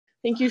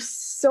Thank you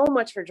so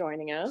much for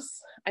joining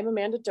us. I'm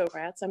Amanda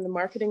Dobratz. I'm the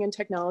Marketing and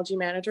Technology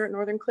Manager at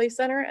Northern Clay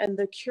Center and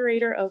the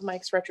curator of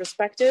Mike's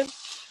retrospective,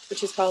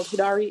 which is called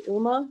Hidari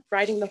Uma,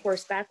 Riding the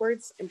Horse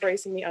Backwards,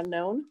 Embracing the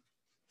Unknown.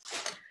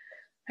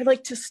 I'd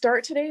like to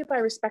start today by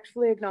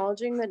respectfully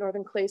acknowledging that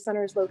Northern Clay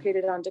Center is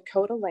located on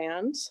Dakota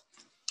land.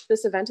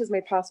 This event is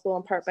made possible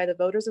in part by the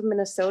voters of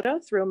Minnesota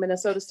through a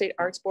Minnesota State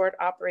Arts Board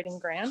operating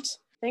grant,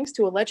 thanks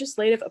to a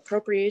legislative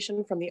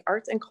appropriation from the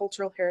Arts and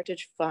Cultural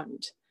Heritage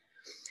Fund.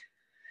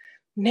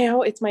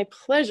 Now it's my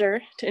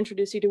pleasure to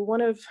introduce you to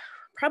one of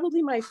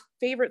probably my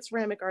favorite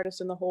ceramic artists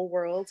in the whole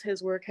world.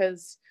 His work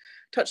has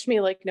touched me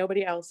like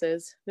nobody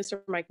else's, Mr.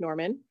 Mike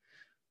Norman.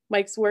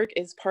 Mike's work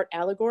is part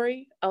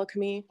allegory,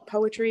 alchemy,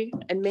 poetry,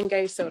 and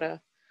Mingay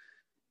soda.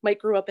 Mike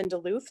grew up in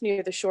Duluth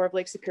near the shore of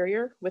Lake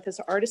Superior with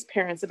his artist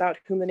parents about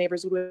whom the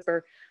neighbors would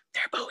whisper,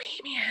 "They're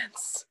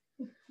bohemians."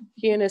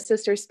 He and his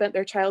sister spent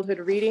their childhood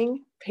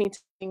reading,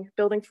 painting,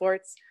 building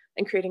forts,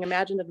 and creating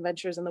imagined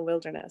adventures in the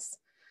wilderness.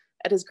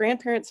 At his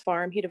grandparents'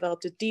 farm, he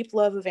developed a deep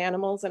love of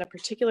animals and a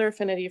particular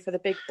affinity for the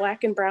big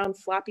black and brown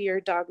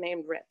floppy-eared dog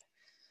named Rip.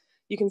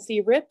 You can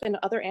see Rip and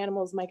other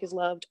animals Mike has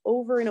loved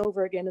over and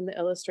over again in the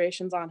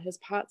illustrations on his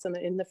pots and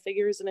in the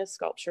figures in his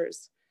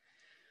sculptures.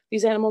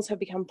 These animals have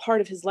become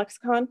part of his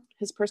lexicon,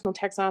 his personal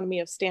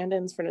taxonomy of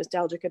stand-ins for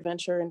nostalgic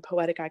adventure and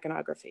poetic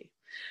iconography.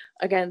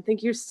 Again,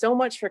 thank you so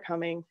much for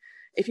coming.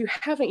 If you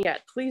haven't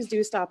yet, please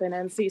do stop in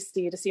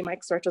NCC to see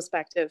Mike's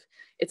retrospective.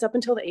 It's up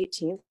until the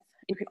 18th.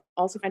 You can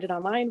also find it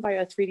online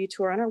via a 3D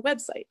tour on our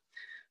website.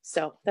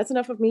 So that's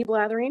enough of me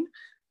blathering.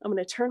 I'm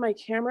going to turn my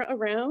camera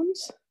around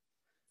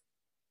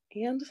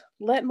and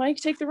let Mike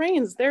take the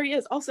reins. There he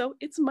is. Also,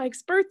 it's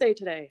Mike's birthday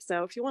today.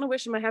 So if you want to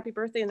wish him a happy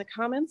birthday in the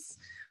comments,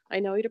 I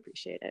know he'd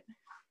appreciate it.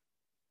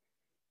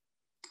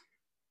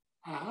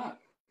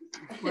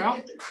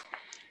 Well,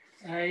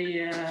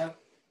 I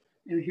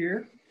am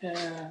here.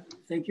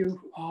 Thank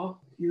you all,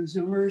 you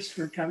Zoomers,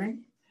 for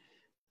coming.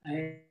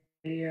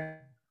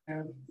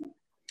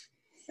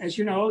 As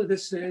you know,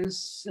 this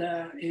is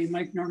a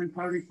Mike Norman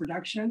Pottery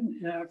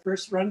production,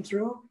 first run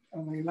through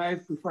of a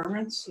live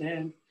performance,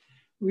 and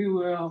we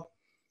will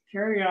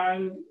carry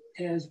on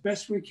as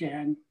best we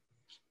can.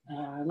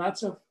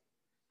 Lots of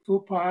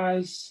faux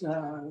pas.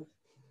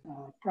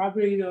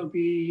 Probably there'll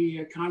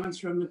be comments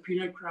from the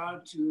peanut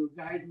crowd to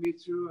guide me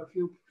through a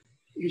few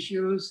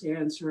issues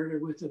and sort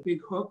of with a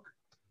big hook,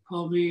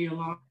 pull me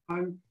along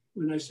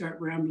when I start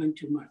rambling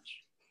too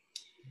much.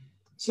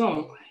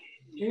 So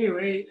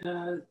anyway,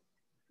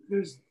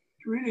 there's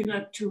really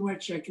not too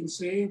much I can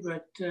say,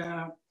 but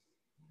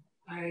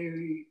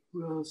I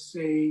will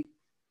say,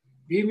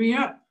 beam me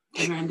up,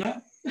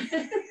 Amanda.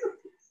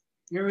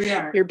 Here we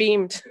are. You're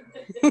beamed.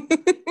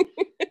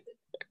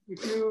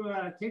 If you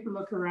take a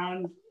look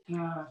around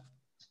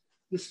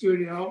the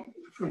studio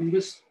from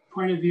this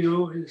point of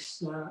view,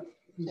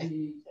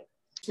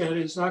 that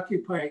is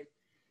occupied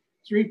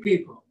 3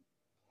 people.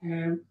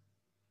 And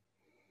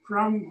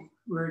from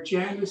where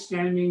Jan is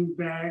standing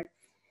back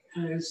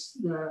is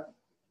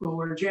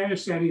where Jan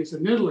is standing is the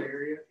middle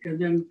area, and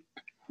then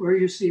where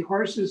you see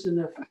horses in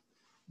the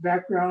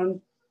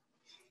background,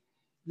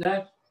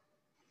 that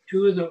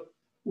to the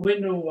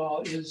window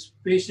wall is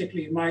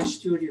basically my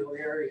studio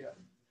area.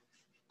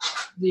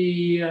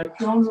 The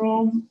kiln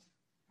room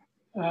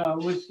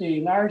with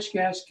a large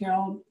gas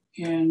kiln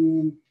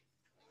and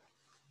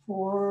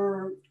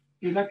 4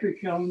 electric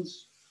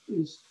kilns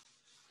is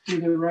to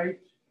the right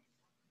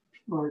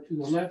or to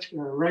the left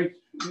or right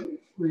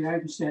where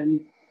I'm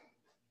standing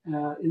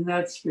in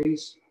that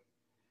space.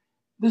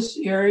 This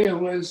area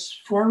was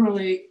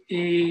formerly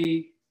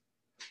a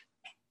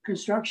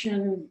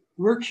construction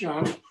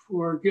workshop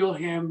for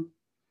Gilham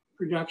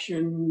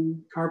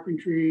production,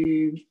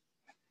 carpentry.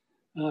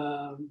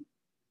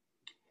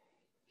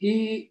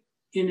 He,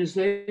 in his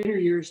later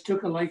years,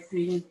 took a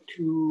liking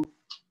to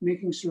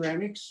making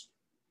ceramics,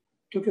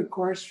 took a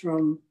course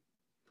from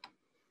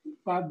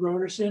Bob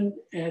Broderson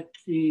at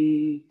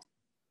the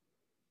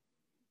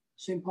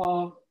St.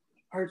 Paul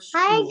Arts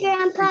School. Hi,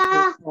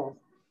 Grandpa.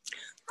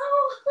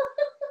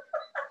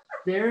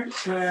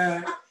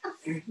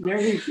 There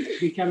he's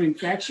become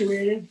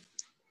infatuated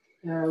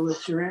with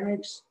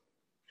ceramics.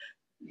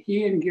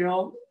 He and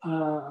Gil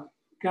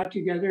got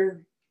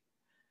together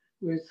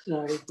with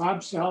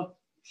Bob's help,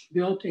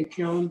 built a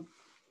kiln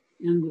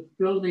in the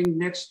building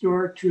next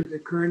door to the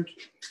current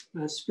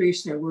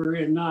space that we're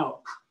in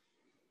now.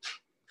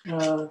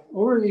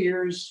 Over the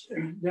years,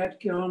 that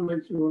kiln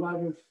went through a lot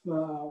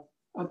of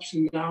ups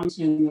and downs,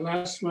 and the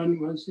last one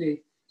was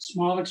a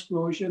small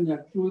explosion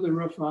that blew the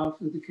roof off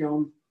of the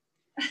kiln.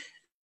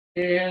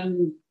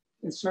 And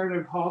it sort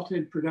of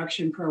halted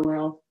production for a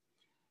while.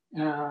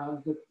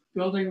 The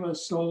building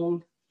was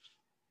sold,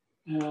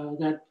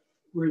 that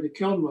where the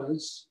kiln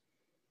was.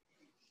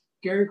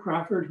 Gary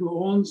Crawford,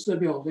 who owns the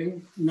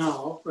building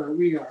now where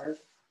we are,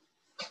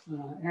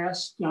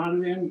 asked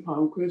Donovan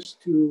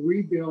Palmquist to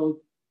rebuild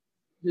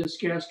this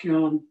gas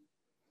kiln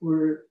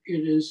where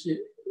it is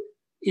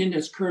in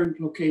its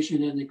current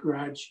location in the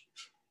garage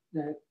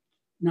that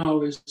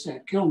now is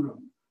that kiln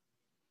room.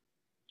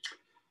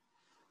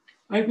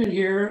 I've been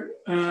here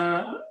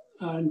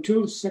on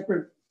two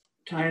separate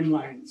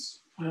timelines,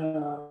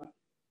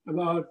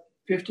 about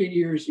 15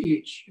 years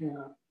each.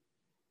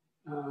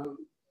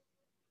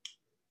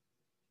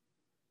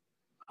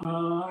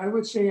 I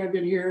would say I've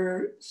been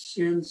here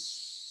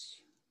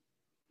since,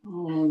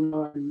 oh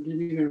no, I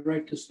didn't even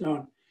write this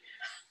down.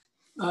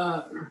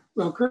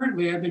 Well,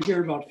 currently I've been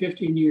here about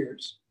 15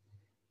 years.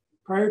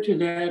 Prior to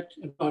that,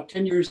 about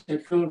 10 years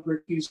at Philip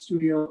Ricky's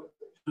studio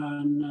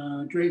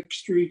on Drake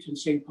Street in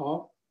St.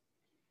 Paul,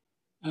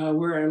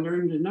 where I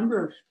learned a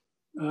number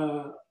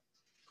of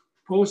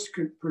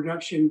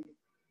post-production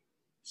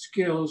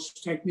skills,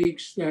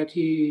 techniques that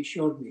he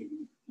showed me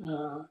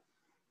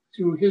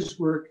through his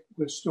work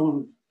with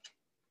Stone.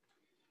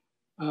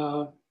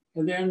 And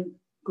then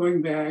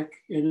going back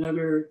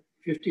another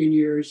 15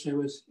 years, I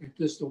was at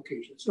this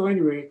location. So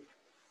anyway,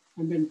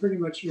 I've been pretty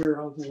much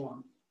here all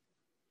along.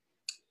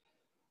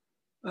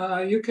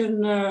 You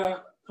can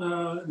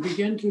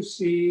begin to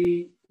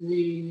see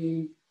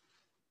the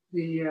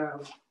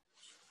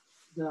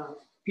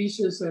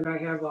pieces that I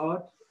have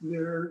out.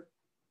 They're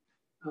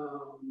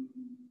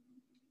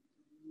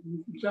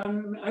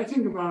done, I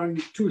think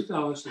around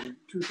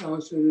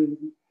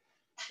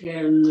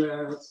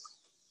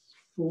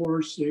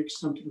 2004, 6,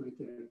 something like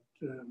that.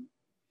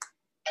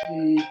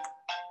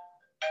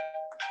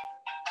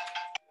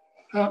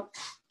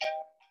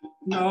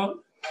 No,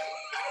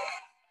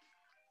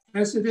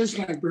 as it is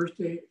my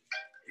birthday,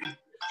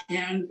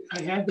 and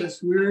I had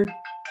this weird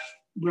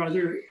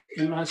brother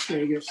in Las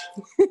Vegas.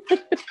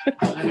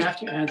 I have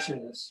to answer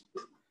this.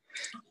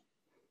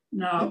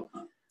 Now,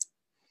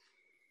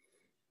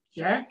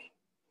 Jack,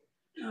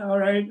 all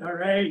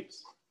right.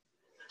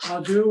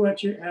 I'll do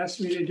what you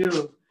asked me to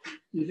do.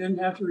 You didn't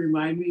have to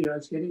remind me. I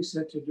was getting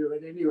set to do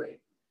it anyway.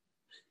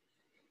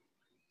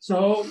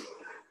 So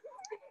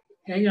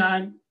hang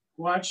on,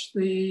 watch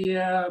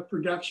the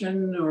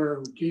production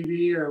or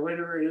TV or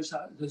whatever it is,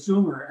 the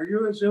Zoomer. Are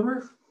you a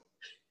Zoomer?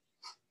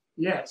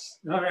 Yes,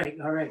 all right.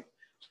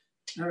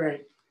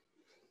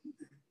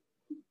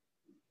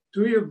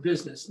 Do your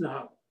business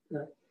now.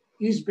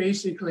 He's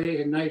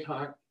basically a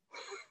Nighthawk,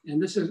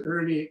 and this is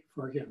early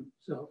for him.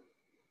 So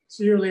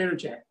see you later,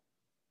 Jack.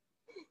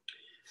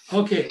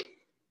 Okay.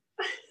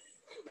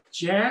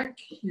 Jack,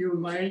 you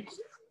might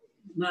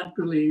not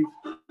believe,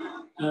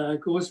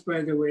 goes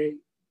by the way,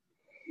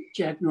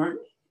 Jack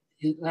Norton.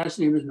 His last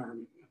name is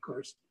Norman, of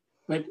course,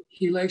 but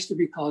he likes to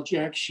be called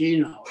Jack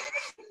Sheeno.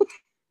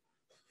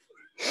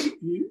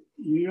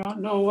 You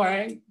don't know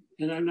why,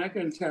 and I'm not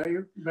going to tell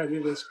you, but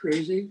it is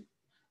crazy,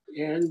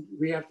 and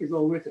we have to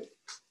go with it.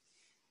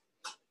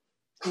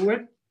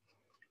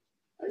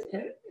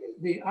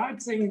 The odd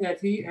thing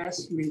that he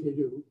asked me to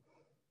do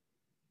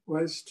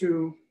was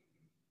to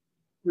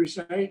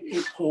recite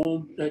a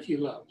poem that he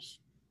loves.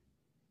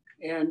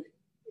 And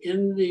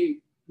in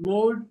the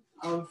mode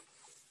of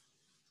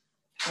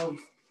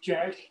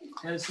Jack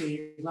as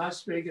a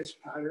Las Vegas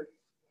potter,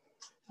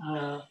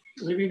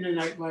 living the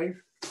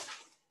nightlife,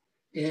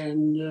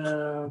 and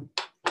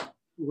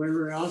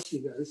whatever else he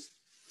does,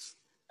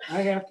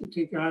 I have to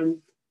take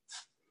on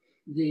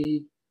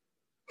the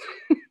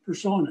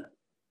persona.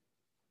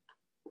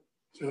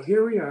 So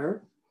here we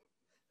are,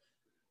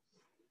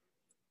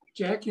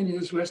 Jack in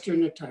his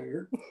Western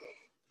attire.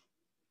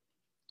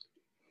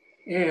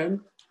 And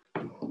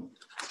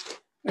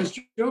as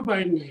Joe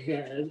Biden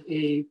had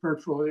a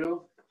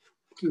portfolio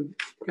to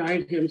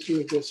guide him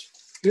through his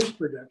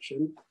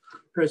production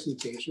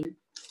presentation,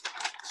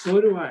 so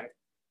do I.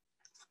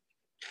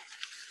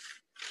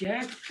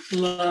 Jack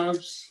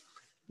loves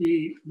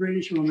the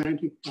British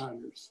Romantic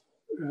poets,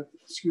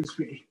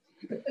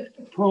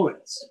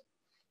 poets.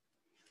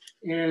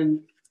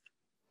 And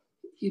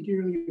he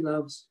dearly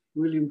loves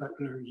William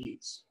Butler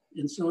Yeats.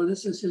 And so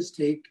this is his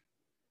take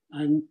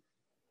on,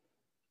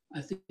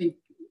 I think,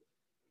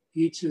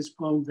 Yeats's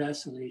poem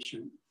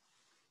Vacillation.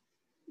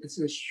 It's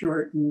a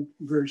shortened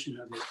version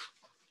of it.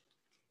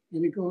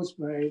 And it goes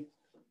by,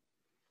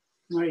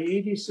 my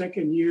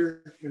 82nd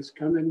year has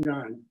come and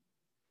gone.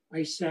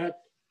 I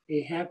sat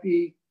a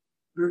happy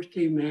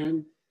birthday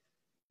man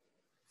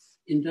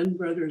in Dunn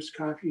Brothers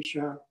coffee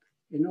shop,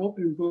 an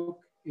open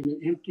book in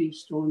an empty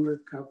stoneware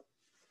cup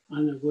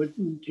on a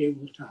wooden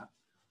tabletop.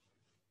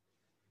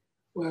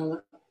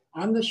 Well,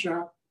 on the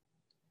shop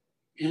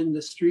and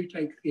the street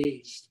I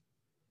gazed,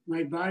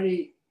 my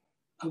body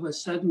of a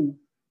sudden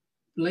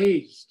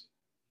blazed,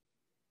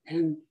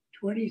 and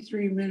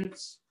 23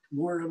 minutes,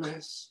 more or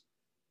less,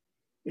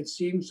 it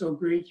seemed so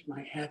great,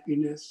 my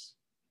happiness,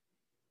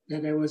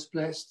 that I was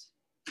blessed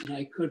and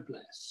I could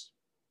bless.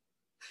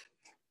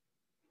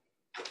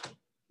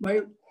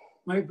 My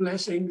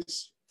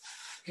blessings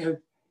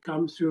have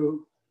come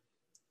through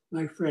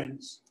my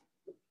friends.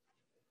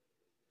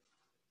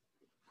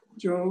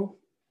 Joe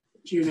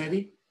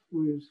Giannetti,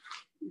 who is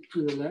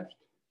to the left,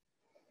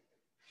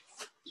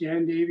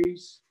 Jan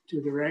Davies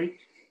to the right.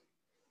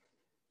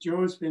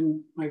 Joe's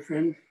been my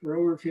friend for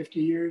over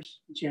 50 years,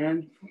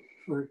 Jan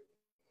for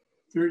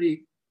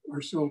 30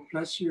 or so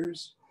plus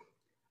years.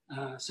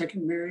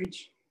 Second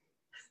marriage.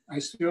 I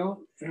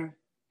still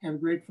have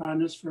great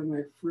fondness for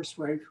my first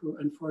wife, who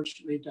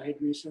unfortunately died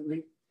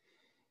recently.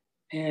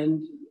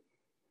 And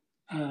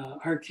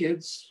our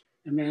kids,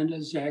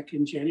 Amanda, Zach,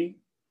 and Jenny.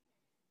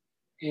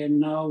 And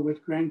now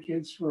with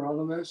grandkids for all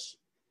of us,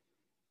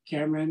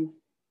 Cameron,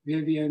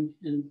 Vivian,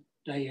 and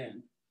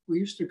Diane. We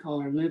used to call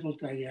her Little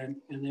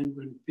Diane, and then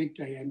when Big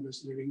Diane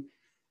was living,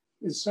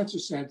 it's such a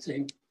sad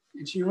thing.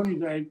 And she only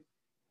died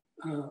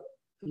a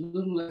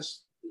little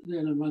less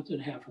than a month and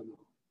a half ago.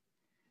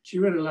 She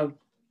would have loved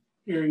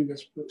hearing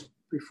this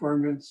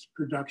performance,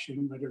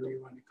 production, whatever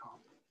you want to call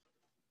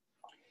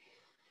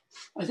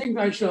it. I think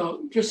I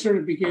shall just sort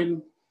of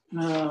begin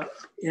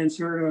and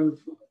sort of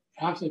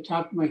off the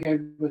top of my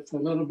head with a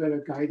little bit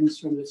of guidance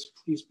from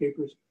these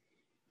papers.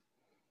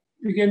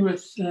 Begin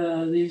with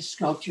these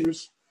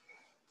sculptures.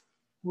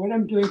 What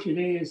I'm doing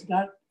today is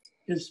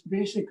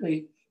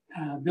basically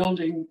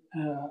building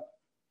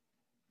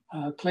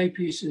clay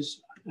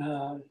pieces.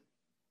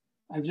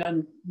 I've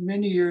done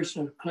many years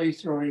of clay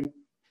throwing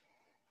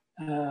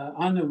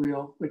on the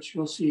wheel, which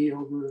you'll see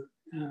over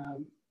a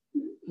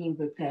little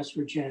bit past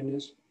where Jan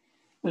is.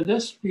 But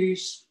this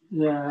piece,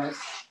 the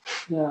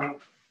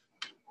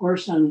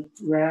horse on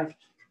raft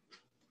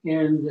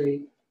and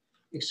the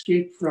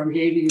escape from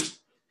Hades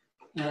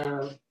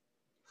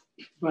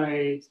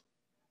by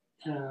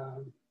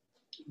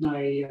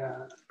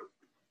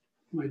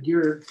my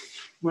dear,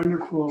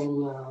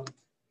 wonderful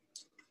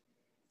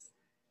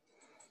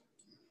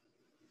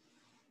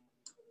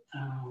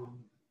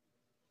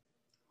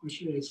what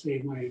should I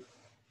say?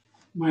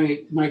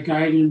 My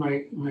guide and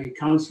my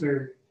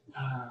counselor,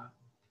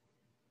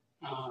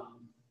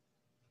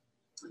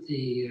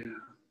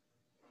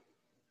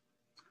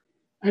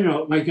 I don't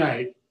know, my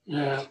guide.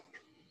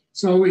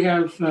 So we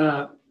have,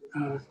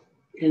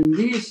 and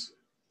these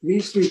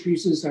three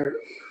pieces are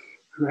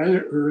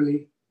rather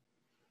early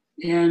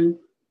and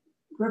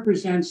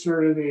represent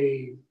sort of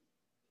a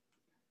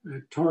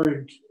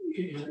torrent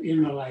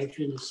in my life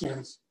in a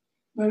sense,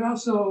 but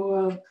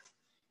also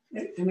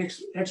an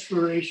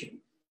exploration.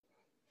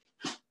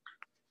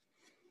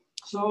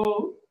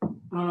 So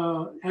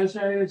as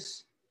I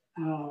was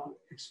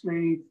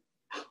explaining,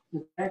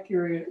 the back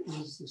area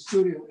is the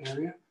studio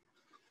area.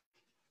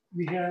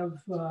 We have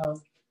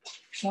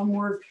some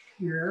work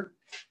here,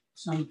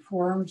 some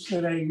forms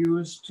that I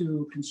use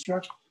to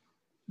construct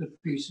the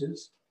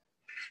pieces.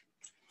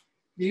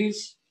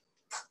 These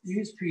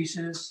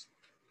pieces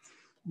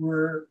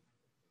were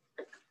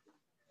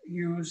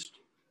used,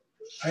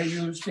 I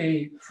used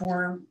a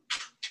form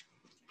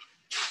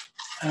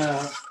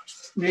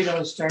made out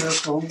of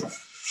styrofoam.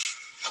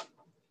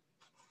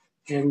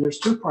 And there's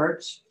two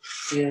parts,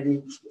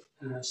 and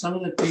some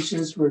of the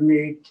pieces were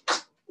made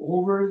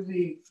over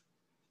the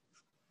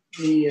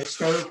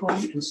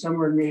styrofoam, and some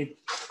were made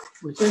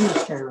within the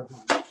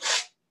styrofoam.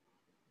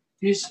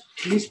 These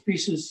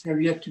pieces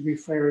have yet to be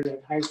fired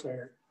at high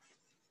fire,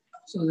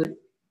 so that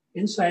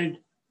inside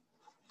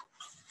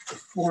the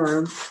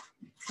form,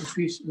 the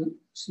piece, the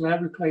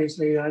slab of clay is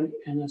laid on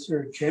and then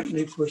sort of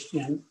gently pushed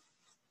in.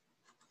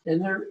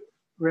 And they're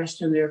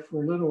resting there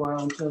for a little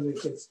while until they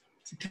get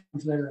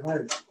very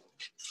hard.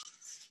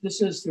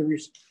 This is the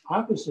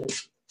opposite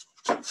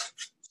side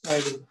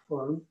of the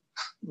form,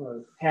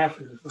 or half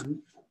of the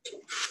form.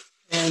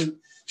 And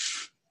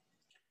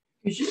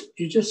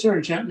you just sort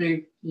of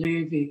gently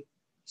lay the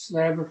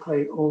slab of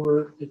clay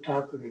over the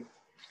top of it.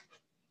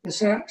 The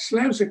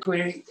slabs of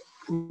clay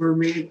were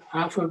made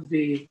off of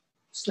the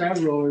slab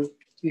roller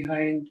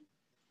behind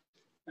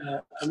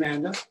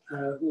Amanda,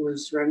 who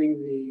was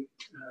running the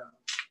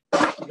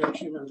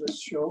production of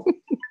this show.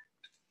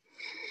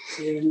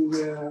 And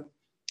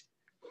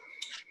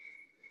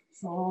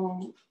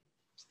so,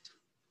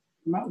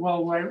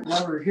 well,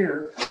 while we're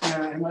here,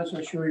 I might as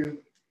well show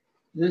you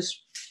this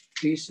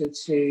piece.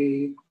 It's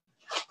a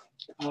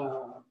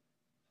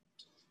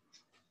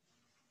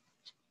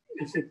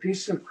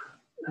piece of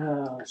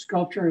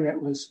sculpture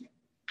that was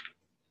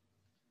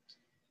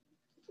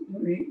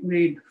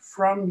made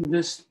from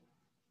this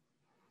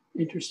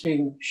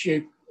interesting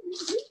shape.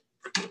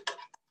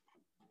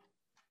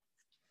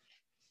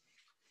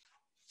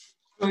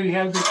 So you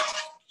have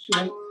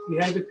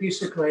the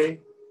piece of clay,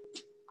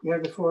 you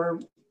have the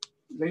form,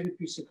 lay the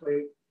piece of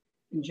clay,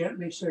 and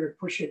gently sort of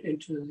push it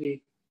into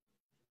the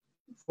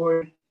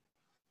void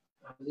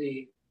of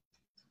the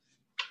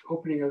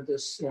opening of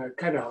this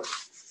cutout.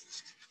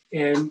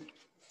 And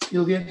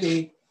you'll get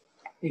a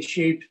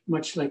shape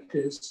much like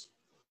this,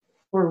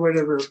 or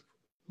whatever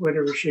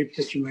shape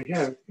that you might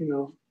have. You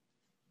know,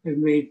 I've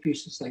made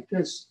pieces like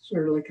this,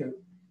 sort of like a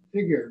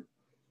figure.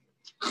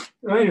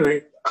 So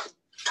anyway,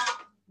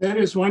 that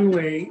is one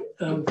way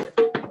of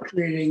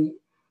creating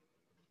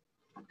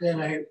that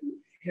I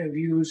have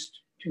used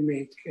to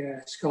make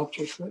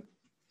sculptures with.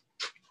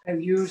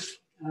 I've used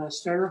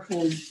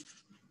styrofoam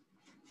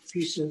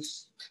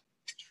pieces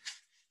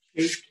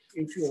shaped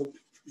into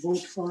a boat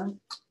form.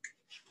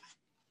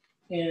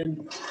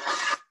 And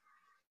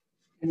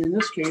in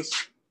this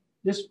case,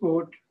 this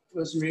boat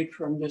was made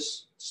from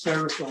this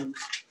styrofoam.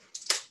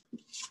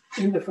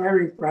 In the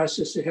firing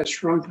process, it has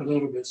shrunk a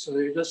little bit, so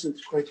it doesn't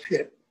quite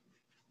fit.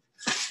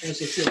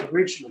 as it did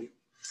originally.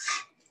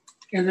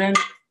 And then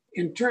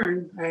in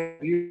turn, I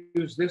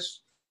use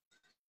this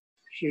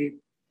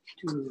shape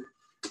to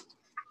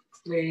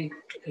lay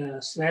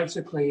slabs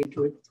of clay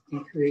into it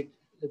and create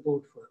the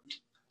boat form.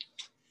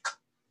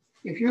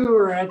 If you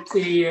were at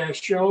the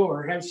show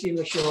or have seen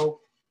the show,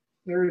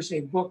 there is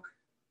a book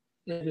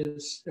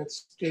that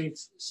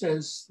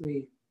says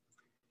the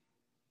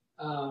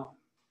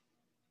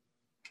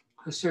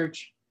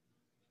search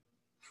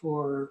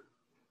for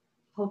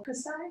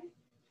Hokusai?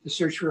 The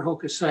search for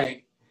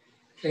Hokusai.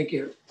 Thank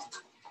you.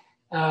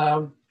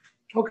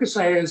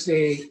 Hokusai is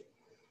a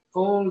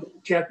old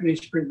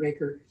Japanese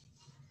printmaker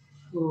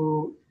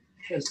who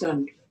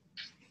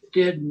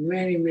did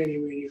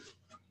many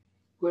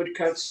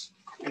woodcuts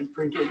and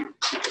printed.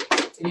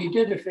 And he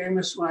did a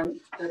famous one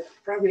that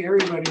probably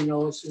everybody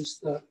knows is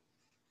the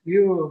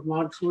view of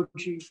Mount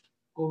Fuji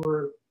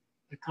over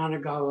the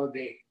Kanagawa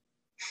Bay.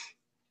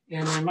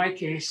 And in my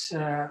case,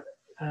 I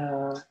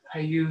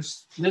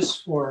used this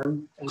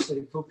form as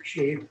a book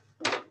shape.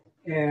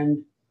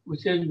 And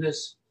within the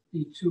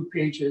 2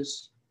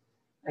 pages,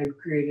 I've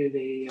created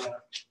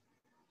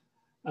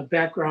a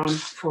background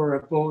for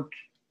a boat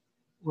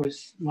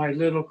with my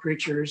little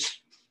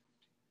creatures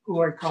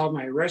who I call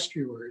my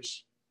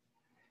rescuers.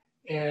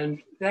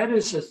 And that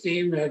is a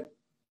theme that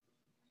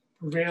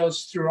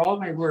prevails through all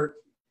my work,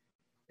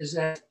 is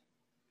that,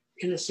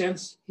 in a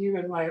sense,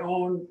 even my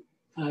own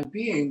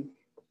being,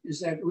 is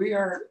that we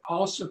are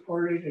all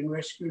supported and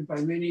rescued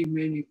by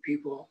many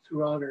people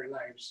throughout our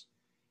lives.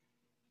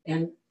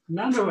 And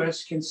none of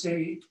us can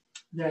say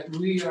that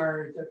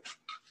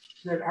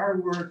that our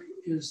work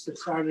is the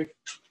product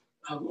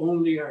of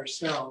only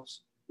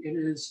ourselves. It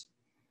is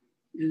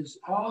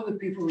all the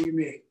people we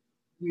meet.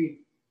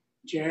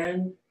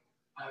 Jan,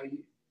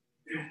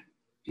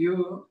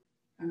 you,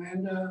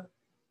 Amanda,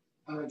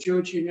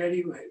 Joe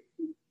Giannetti, my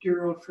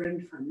dear old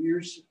friend from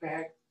years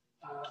back,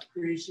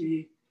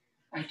 crazy,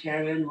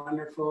 Italian,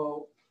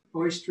 wonderful,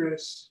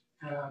 boisterous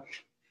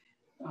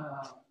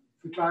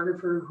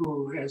photographer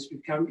who has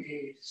become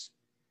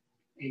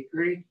a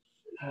great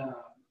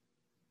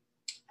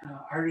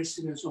artist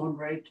in his own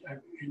right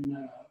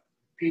in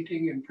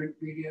painting and print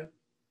media.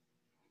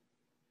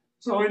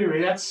 So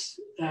anyway,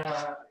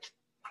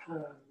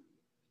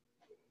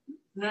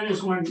 that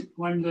is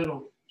one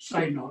little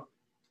side note.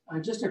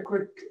 Just a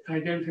quick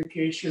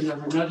identification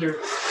of another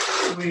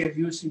way of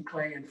using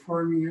clay and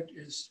forming it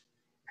is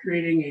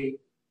creating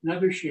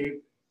another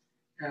shape,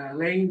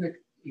 laying a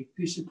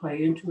piece of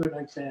clay into it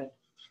like that,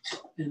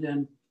 and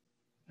then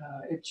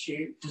it's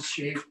shaped,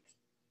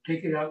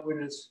 take it out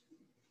when it's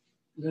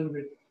a little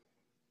bit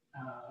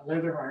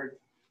leather hard,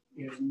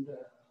 and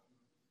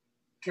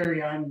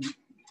carry on.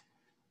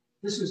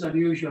 This is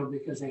unusual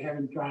because I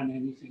haven't drawn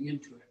anything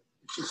into it.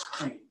 It's just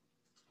plain.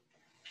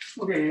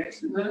 Okay,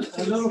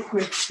 a little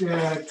quick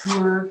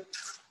tour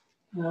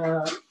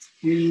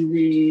in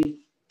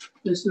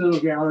this little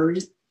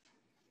gallery.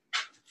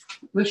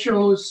 This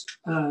shows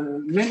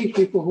many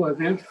people who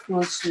have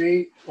influenced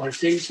me, or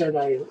things that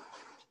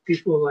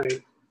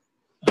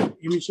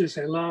images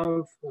I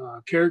love,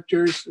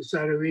 characters,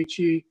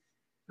 Zatoichi,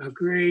 a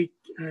great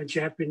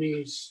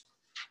Japanese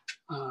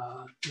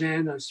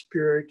man of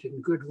spirit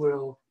and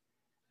goodwill,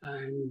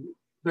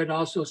 but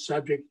also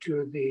subject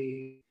to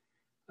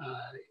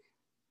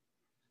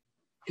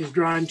is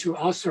drawn to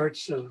all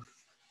sorts of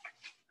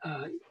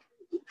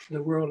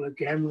the world of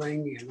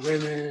gambling and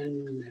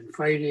women and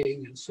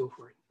fighting and so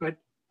forth. But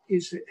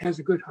he has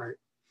a good heart.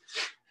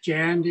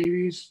 Jan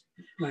Davies,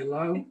 my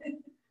love,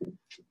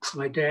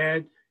 my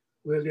dad,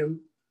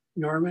 William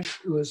Norman,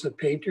 who was a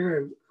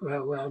painter,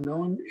 well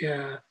known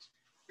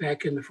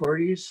back in the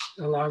 40s,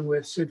 along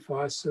with Sid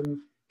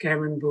Fossum,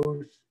 Cameron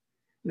Booth,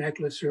 Mac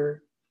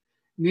LeSueur.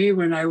 Me,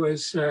 when I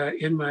was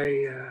in my,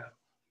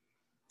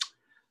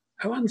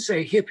 I wouldn't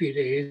say hippie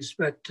days,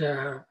 but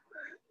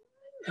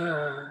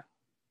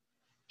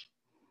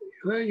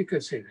well, you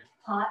could say that.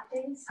 Hot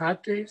days?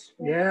 Hot days?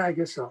 Yeah, I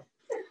guess so.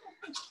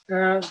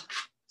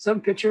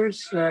 Some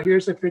pictures.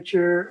 Here's a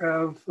picture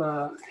of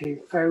a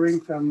firing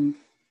from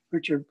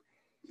Richard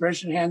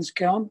Bresnahan's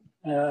kiln,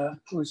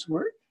 whose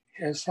work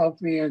has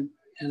helped me in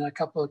a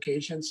couple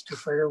occasions to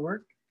fire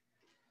work.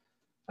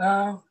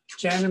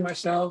 Jan and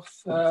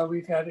myself,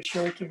 we've had a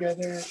show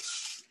together.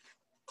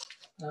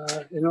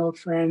 An old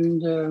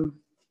friend,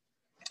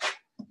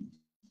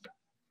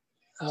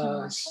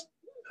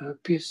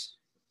 piece.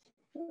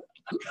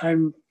 I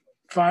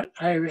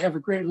have a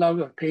great love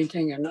of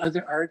painting and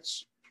other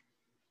arts.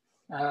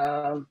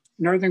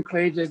 Northern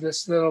Clay did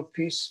this little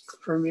piece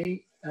for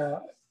me.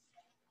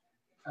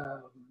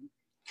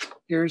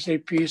 Here's a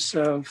piece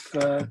of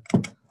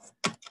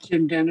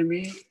Jim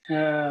Denemy,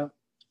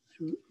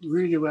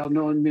 really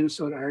well-known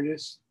Minnesota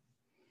artist.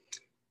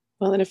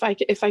 Well, and if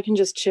I can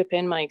just chip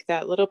in, Mike,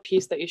 that little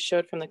piece that you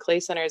showed from the Clay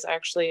Center is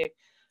actually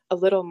a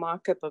little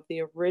mock-up of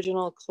the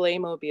original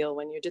Claymobile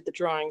when you did the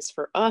drawings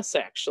for us,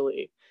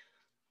 actually.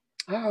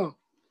 Oh,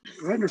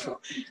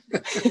 wonderful.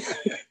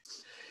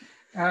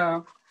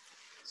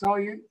 So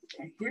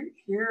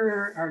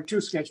here are 2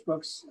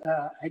 sketchbooks.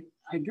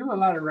 I do a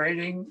lot of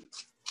writing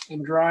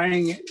and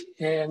drawing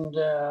and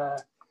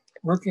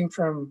working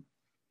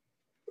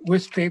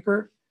with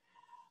paper.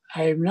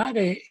 I'm not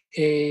I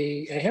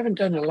haven't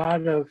done a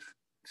lot of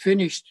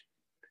finished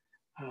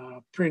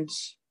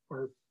prints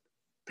or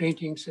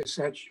paintings as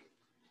such.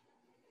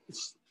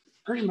 It's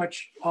pretty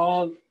much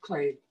all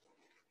clay.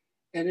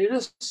 And it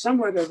is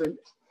somewhat of an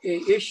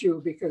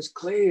issue because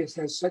clay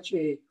has such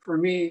a, for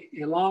me,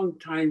 a long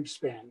time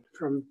span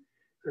from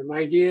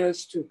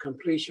ideas to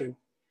completion.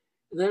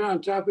 And then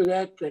on top of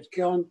that, that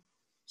kiln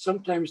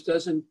sometimes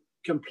doesn't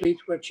complete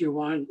what you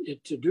want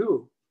it to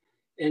do.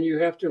 And you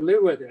have to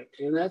live with it.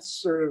 And that's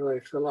sort of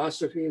a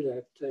philosophy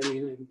that, I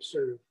mean, I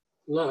sort of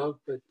love,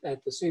 but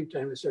at the same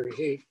time, I sort of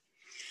hate.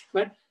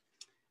 But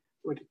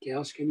what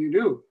else can you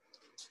do?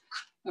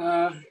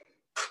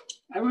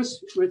 I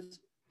was with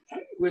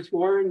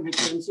Warren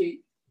McKenzie,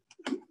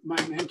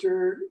 my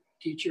mentor,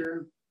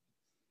 teacher,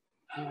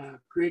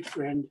 great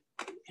friend,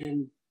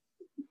 and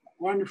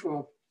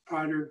wonderful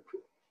potter,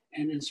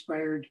 and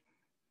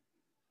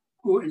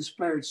who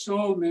inspired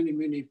so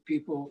many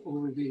people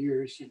over the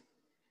years.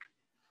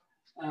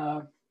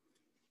 On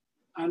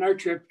our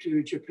trip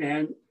to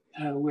Japan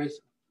with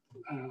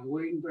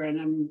Wayne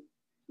Brenham,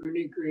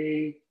 Ernie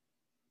Gray,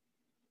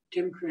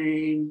 Tim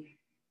Crane,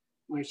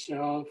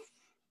 myself,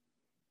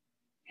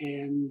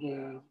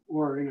 and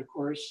Warren, of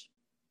course.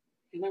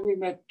 And then we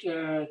met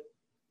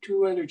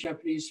two other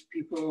Japanese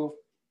people,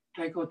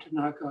 Taiko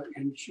Tanaka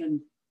and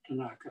Shin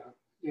Tanaka,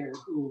 there,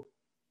 who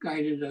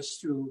guided us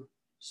through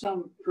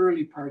some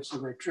early parts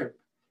of our trip.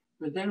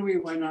 But then we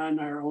went on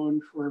our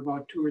own for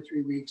about 2 or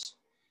 3 weeks.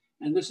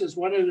 And this is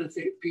one of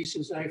the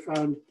pieces I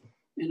found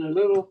in a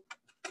little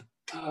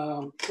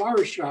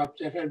flower shop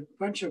that had a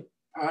bunch of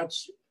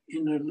pots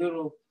in the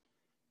little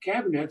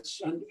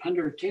cabinets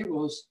under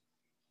tables.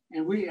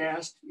 And we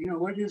asked,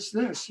 what is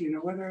this?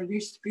 What are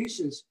these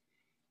pieces?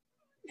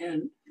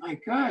 And my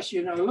gosh,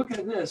 look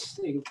at this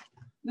thing.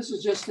 This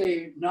is just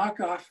a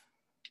knockoff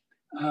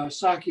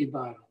sake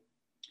bottle.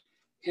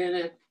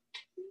 And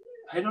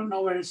I don't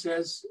know what it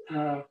says,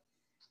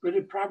 but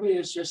it probably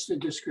is just a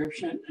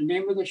description, a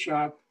name of the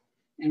shop,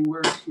 and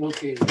where it's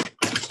located.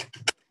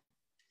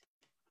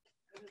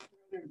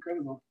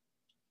 Incredible.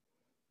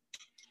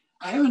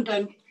 I haven't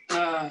done,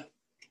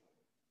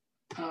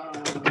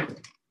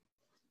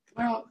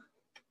 well,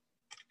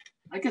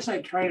 I guess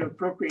I try to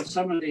appropriate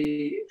some of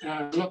the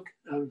look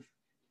of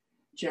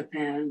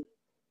Japan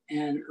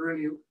and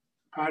early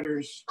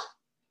potters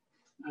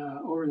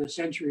over the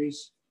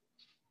centuries.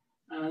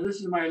 This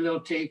is my little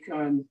take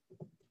on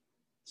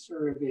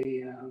sort of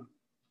a,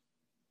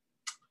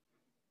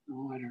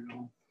 I don't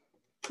know,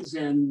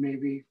 Zen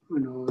maybe, who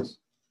knows.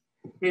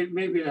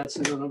 Maybe that's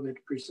a little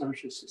bit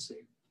presumptuous to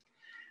say.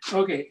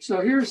 Okay,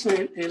 so here's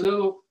a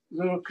little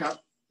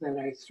cup that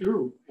I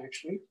threw,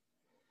 actually.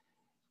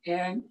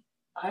 And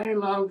I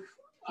love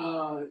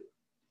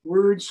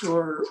words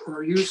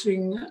or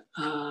using,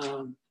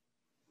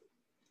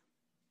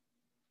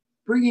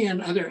 bringing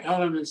in other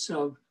elements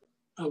of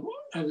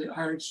the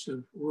arts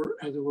of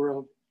the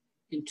world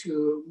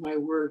into my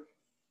work,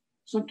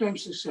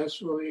 sometimes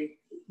successfully,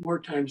 more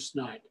times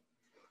not.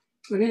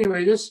 But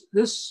anyway, this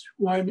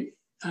one,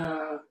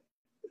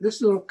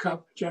 this little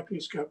cup,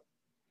 Japanese cup,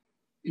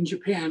 in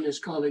Japan is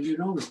called a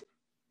yunomi.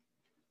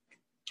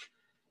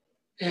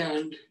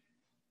 And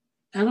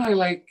I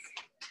like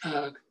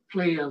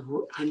play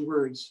on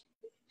words.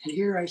 And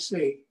here I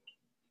say,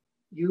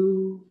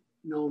 you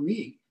know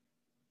me.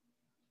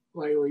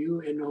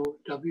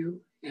 Y-O-U-N-O-W-M-E.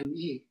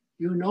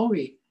 You know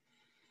me.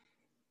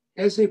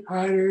 As a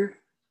potter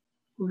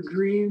who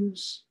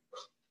dreams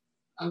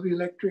of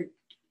electric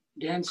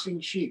dancing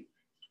sheep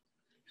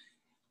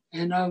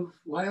and of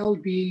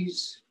wild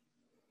bees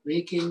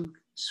making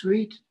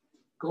sweet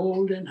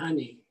gold and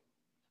honey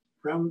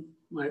from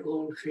my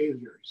old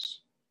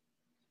failures.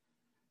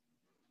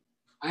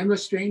 I'm a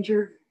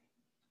stranger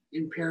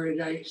in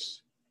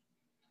paradise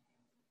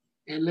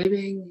and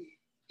living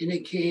in a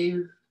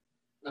cave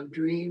of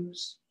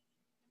dreams.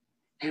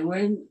 And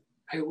when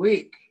I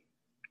wake,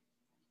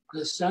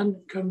 the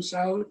sun comes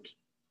out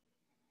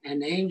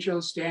and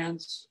angels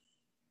dance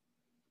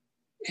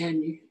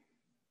and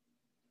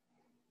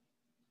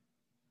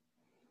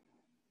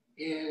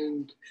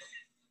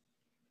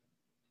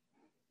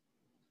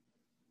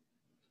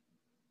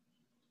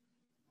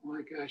oh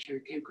my gosh, I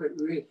can't quite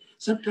read.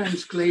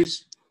 Sometimes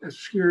glaze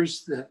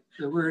obscures the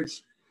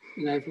words,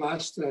 and I've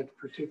lost that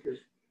particular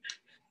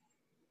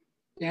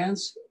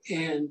dance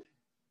and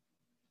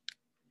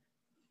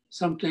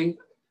something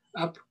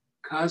up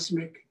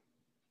cosmic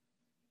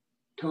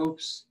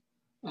topes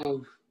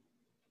of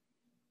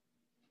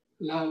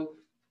love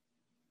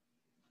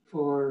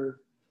for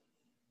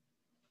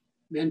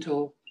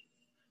mental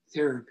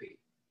therapy.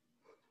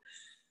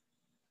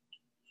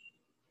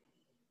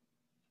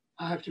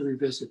 I'll have to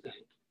revisit that.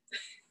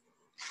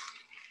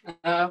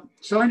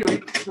 So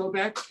anyway, go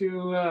back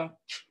to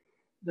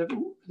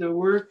the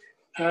work.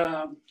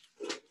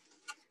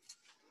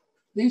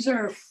 These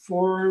are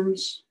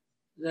forms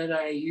that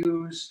I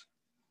use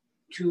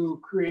to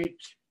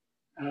create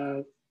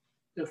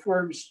the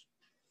forms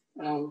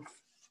of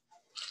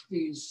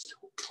these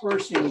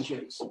horse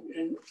ages.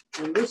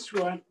 And this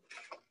one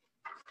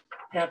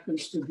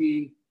happens to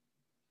be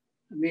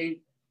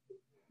made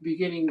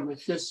beginning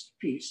with this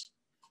piece.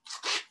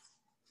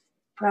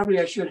 Probably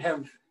I should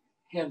have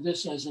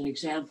this as an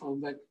example,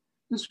 but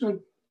this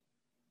would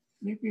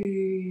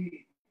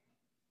maybe,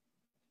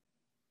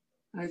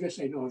 I guess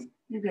I don't,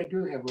 maybe I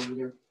do have over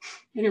there.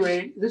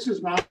 Anyway, this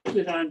is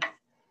mounted on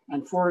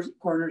four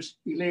corners.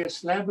 You lay a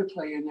slab of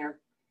clay in there,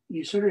 and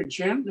you sort of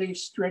gently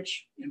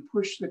stretch and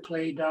push the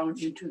clay down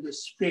into the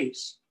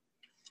space.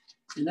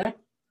 And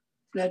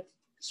that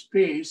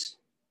space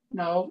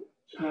now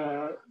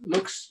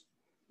looks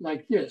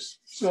like this.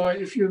 So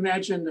if you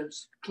imagine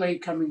this clay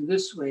coming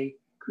this way,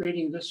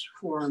 creating this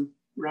form,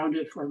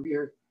 rounded form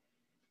here,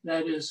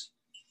 that is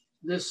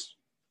this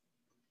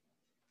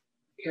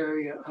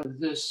area of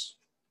this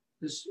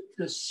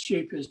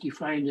shape is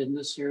defined in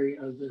this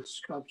area of the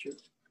sculpture.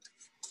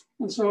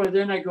 And so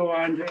then I go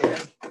on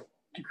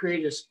to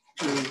create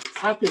the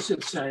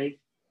opposite side.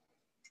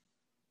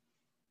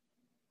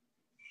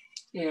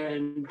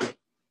 And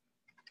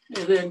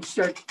then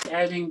start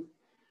adding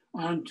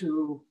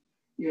onto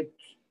it.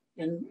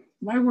 And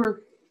my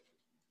work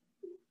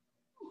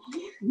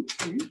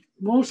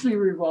mostly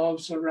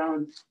revolves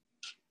around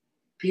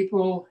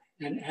people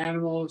and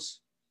animals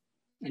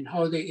and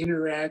how they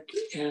interact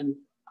and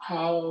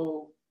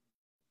how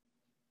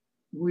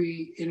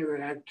we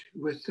interact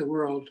with the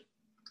world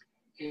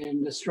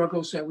and the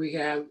struggles that we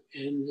have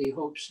and the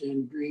hopes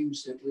and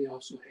dreams that we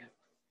also have.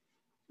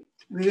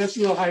 I mean, that's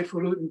a little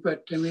highfalutin,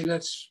 but I mean,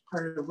 that's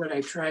part of what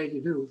I try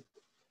to do.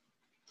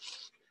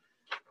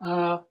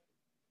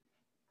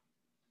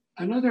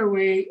 Another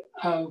way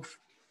of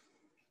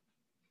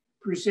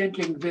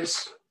presenting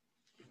this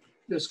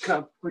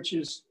cup, which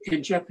is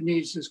in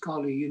Japanese is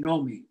called a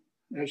yunomi.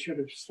 I should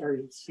have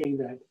started saying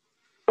that.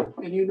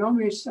 And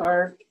yunomis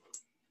are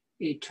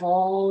a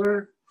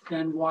taller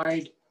than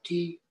wide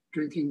tea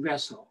drinking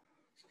vessel.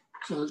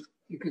 So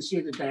you can see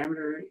the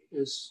diameter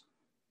is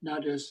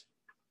not as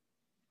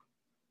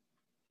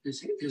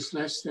is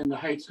less than the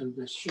height of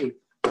the shape.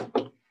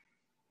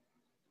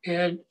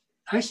 And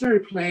I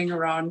started playing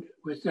around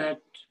with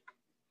that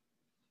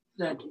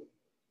the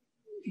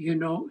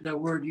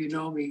word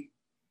yunomi.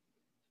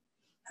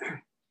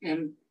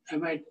 And I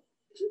might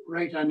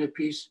write on the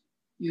piece,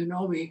 you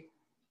know me,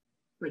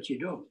 but you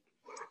don't.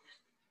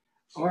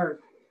 Or,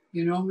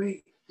 you know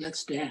me,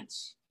 let's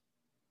dance.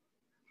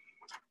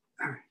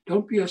 Or,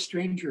 don't be a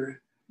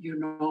stranger, you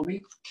know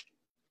me.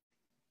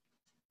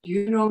 Do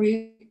you know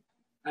me?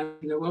 I'm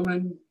the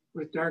woman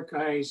with dark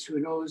eyes who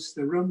knows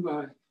the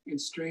rumba in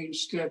strange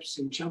steps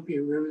and jumpy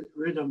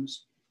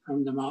rhythms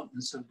from the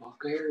mountains of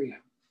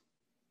Bulgaria.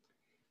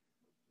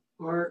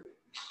 Or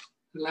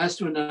the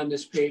last one on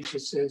this page,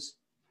 it says,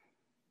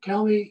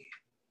 tell me,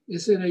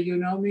 is it a you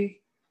know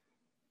me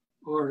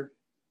or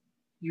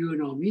you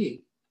know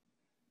me?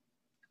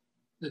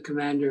 The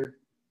commander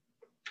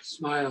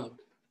smiled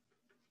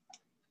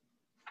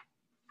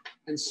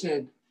and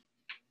said,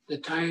 the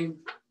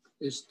time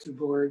is to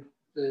board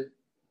the,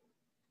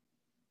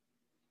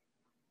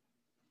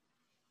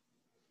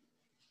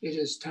 it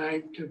is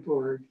time to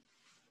board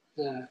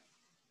the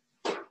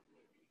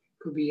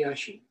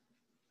Kobayashi.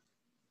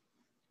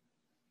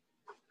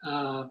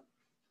 How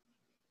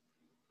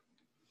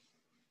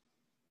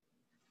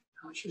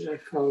should I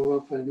follow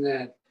up on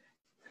that?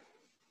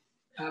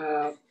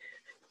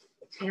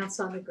 Pants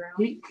on the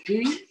ground.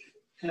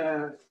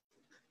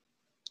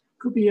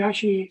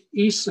 Kobayashi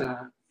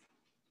Isa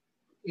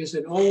is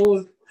an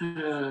old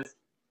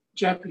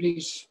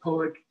Japanese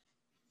poet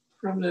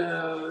from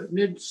the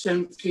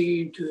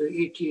mid-1700s to the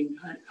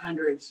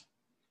 1800s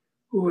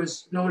who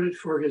was noted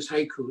for his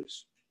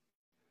haikus.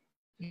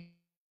 He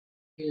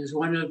is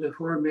one of the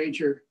four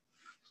major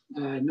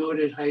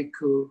noted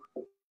haiku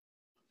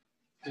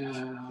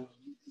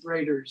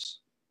writers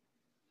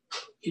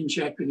in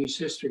Japanese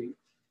history.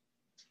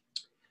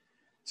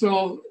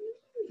 So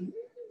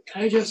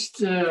I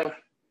just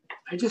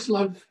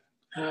love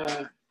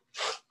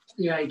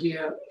the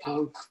idea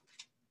of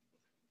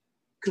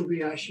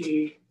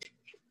Kobayashi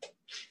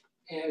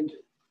and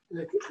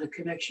the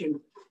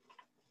connection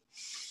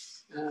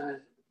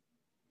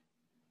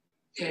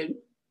and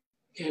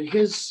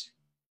his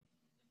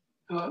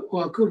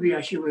well,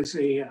 Kobayashi was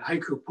a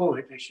haiku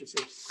poet, I should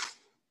say,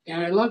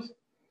 and I love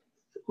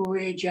the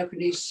way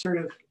Japanese sort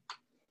of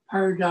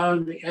pared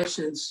down the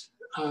essence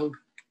of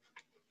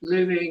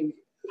living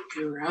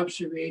your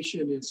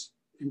observation is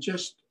in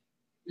just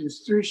in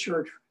three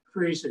short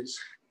phrases.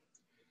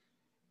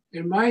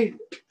 In my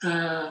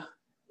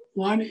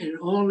one and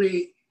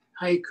only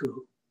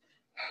haiku,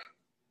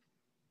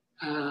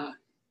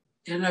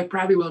 and I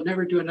probably will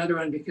never do another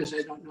one because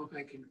I don't know if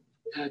I can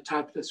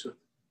top this one.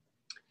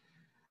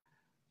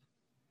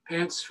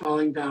 Pants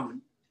falling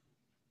down.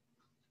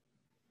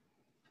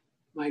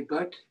 My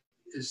butt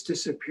is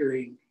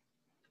disappearing.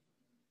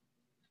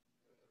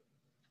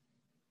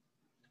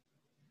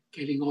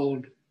 Getting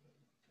old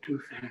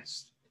too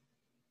fast.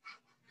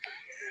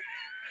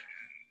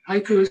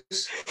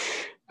 Haikus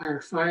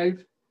are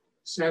 5,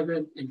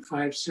 7, and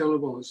 5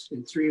 syllables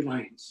in 3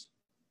 lines.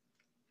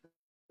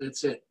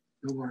 That's it,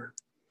 no more.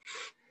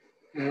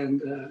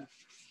 And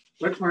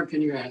what more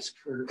can you ask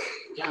for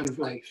out of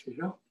life, you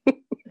know?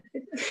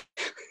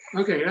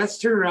 Okay, let's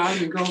turn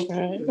around and go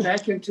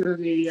back into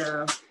the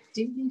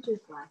Do you need your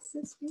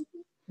glasses,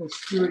 maybe? the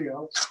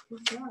studio.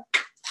 What's that?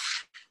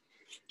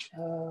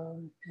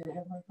 Do I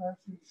have my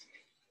glasses?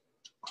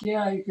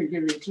 Yeah, you could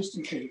give me it just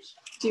in case.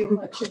 Do you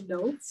want your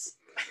notes?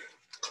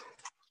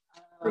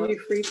 Are you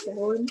free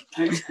flowing?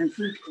 I'm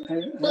free.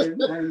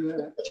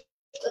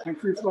 I'm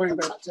free flowing,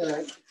 but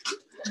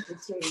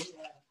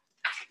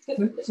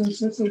since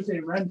this is a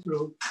run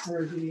through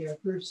for the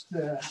first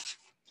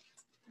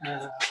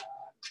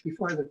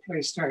before the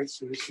play starts,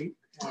 so to speak,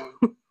 I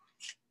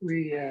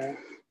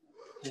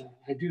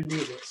do need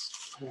this.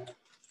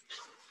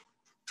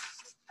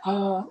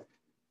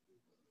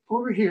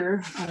 Over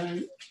here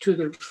to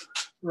the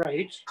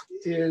right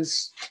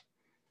is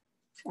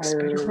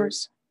our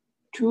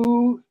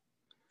 2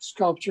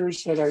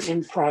 sculptures that are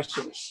in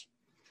process.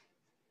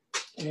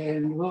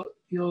 And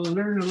you'll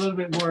learn a little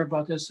bit more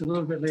about this a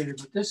little bit later,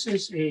 but this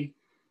is a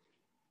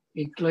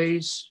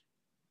glaze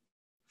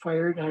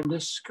fired on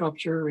this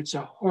sculpture. It's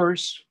a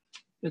horse.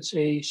 It's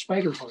a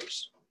spider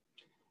horse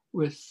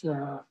with,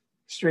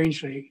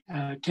 strangely,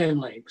 10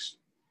 legs.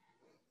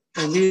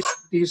 And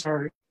these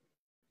are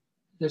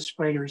the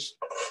spider's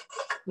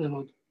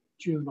little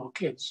juvenile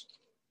kids.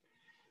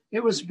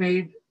 It was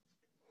made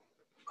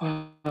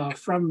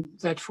from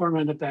that form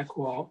on the back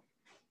wall,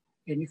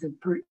 and you can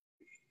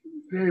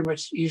very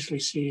much easily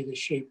see the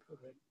shape of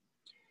it.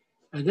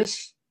 And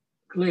this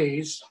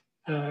glaze,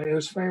 it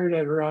was fired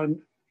at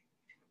around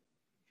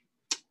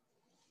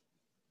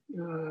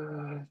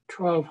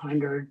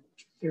 1200,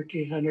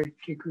 1300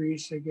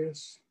 degrees, I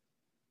guess.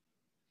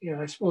 Yeah,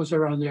 I suppose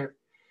around there.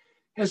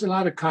 Has a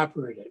lot of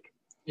copper in it,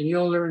 and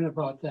you'll learn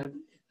about that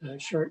in a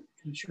short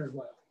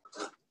while.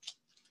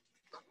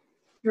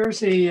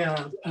 There's a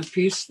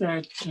piece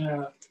that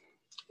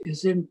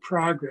is in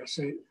progress,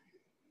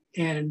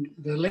 and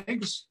the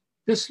legs,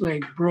 this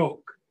leg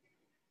broke,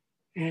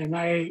 and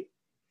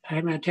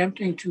I'm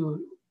attempting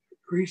to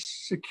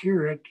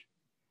re-secure it,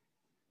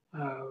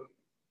 and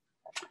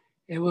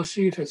we'll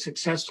see if it's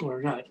successful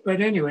or not.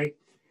 But anyway,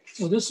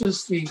 so this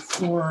is the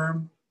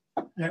form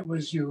that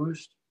was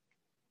used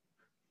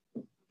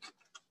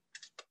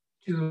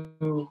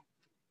to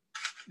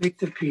make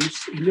the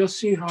piece, and you'll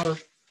see how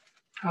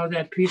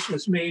that piece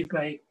was made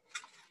by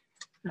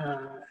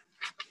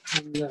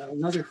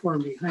another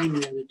form behind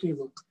me on the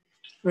table.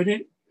 But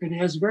it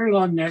has a very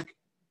long neck,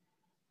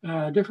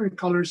 different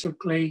colors of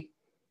clay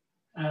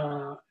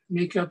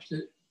make up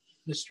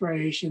the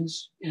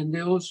striations, and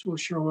those will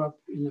show up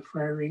in the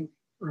firing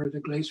or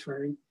the glaze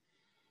firing.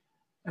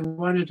 I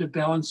wanted to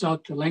balance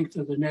out the length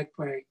of the neck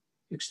by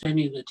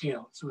extending the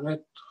tail. So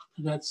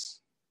that's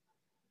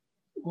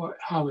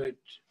how it,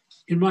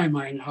 in my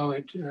mind, how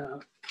it,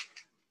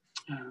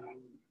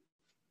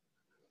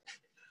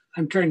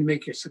 I'm trying to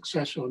make it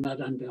successful, not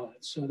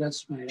unbalanced. So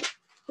that's my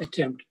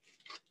attempt.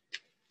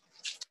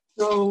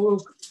 So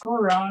we'll go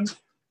around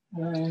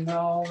and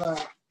I'll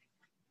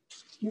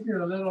give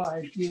you a little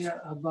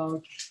idea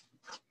about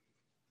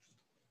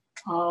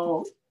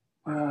how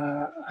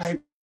I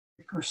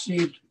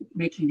perceived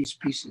making these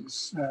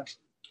pieces.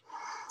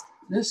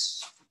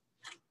 This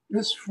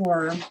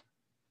form,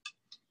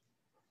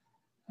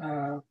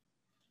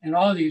 and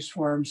all these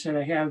forms that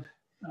I have,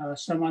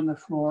 some on the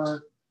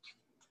floor,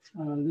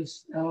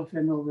 this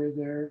elephant over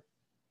there,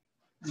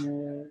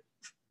 and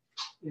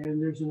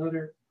there's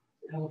another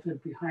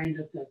elephant behind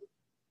it that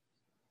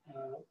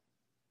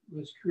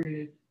was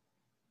created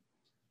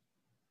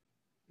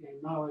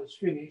and now it's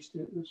finished.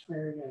 It was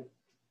fired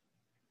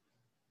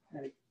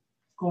at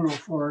Kono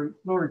for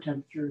lower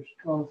temperatures,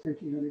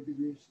 1200-1300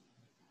 degrees.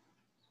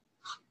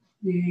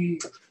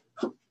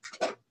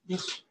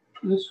 This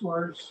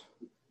horse,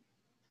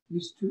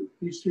 these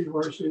 3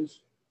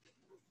 horses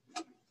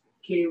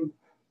came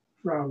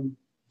from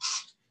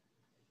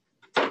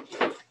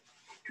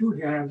 2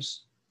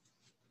 halves,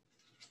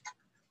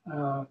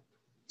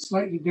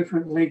 slightly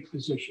different leg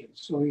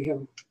positions. So we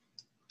have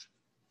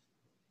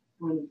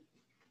one.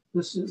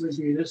 This would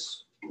be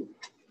this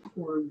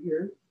form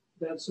here,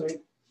 that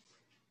side.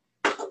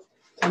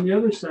 On the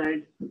other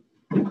side,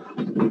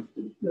 the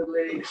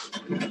legs,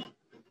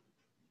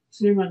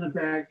 same on the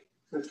back,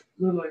 but a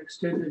little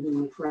extended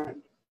in the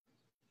front.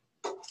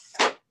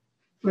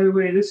 By the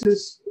way, this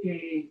is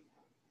a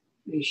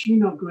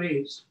Shino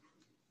glaze.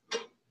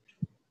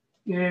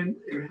 And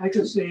I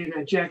could say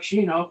that Jack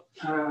Shino,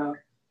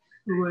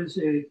 who was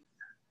I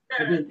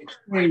didn't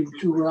explain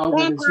too well,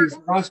 but he's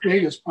a Las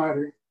Vegas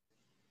potter,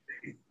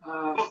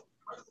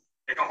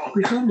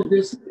 presented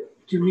this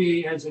to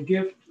me as a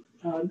gift,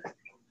 I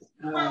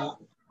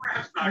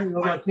don't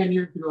know, about 10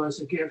 years ago as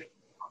a gift,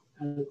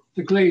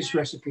 the glaze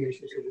recipe, I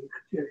should say.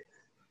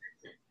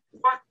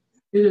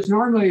 It is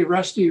normally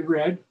rusty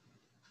red.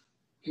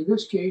 In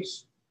this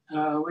case,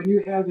 when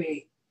you have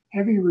a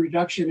heavy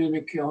reduction in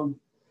a kiln,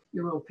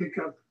 it will pick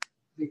up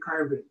the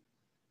carbon.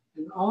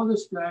 And all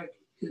this black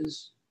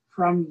is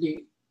from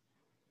the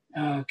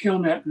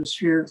kiln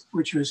atmosphere,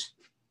 which was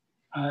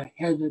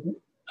had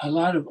a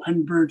lot of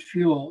unburnt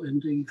fuel in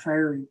the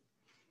firing,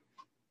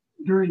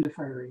 during the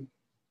firing.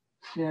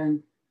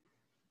 And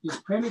it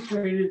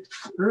penetrated,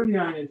 early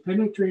on, it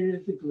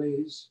penetrated the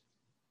glaze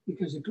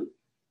because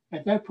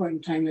at that point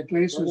in time, the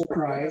glaze was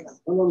dry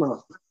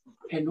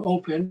and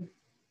open.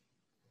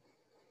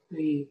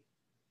 The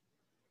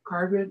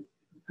carbon,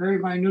 very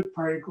minute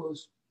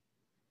particles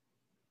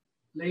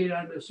laid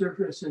on the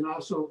surface and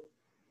also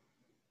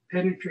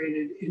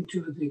penetrated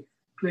into the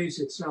glaze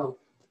itself.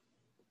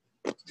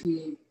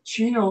 The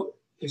Chino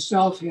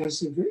itself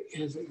has a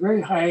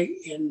very high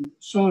in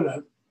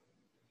soda,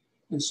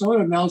 and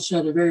soda melts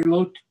at a very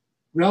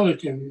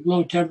relatively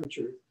low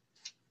temperature.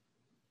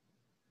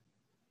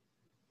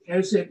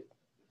 As the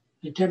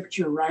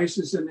temperature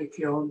rises in the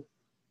kiln,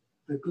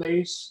 the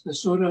glaze, the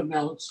soda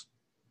melts,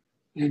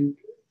 and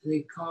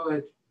they call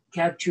it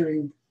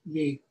capturing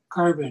the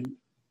carbon.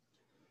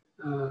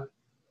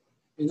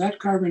 And that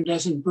carbon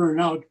doesn't burn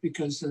out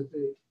because of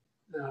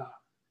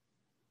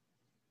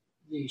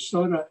the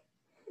soda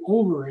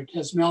over it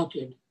has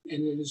melted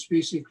and it is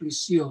basically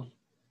sealed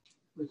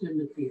within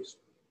the piece.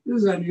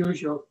 This is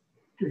unusual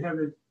to have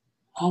it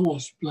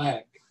almost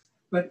black,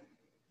 but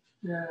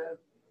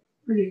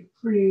pretty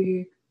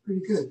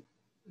good.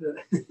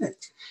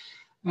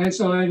 And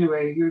so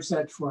anyway, here's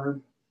that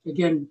form.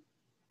 Again,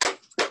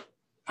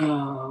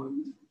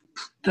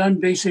 done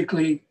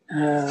basically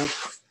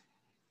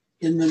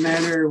in the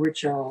manner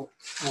which I'll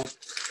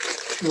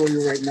show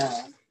you right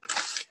now.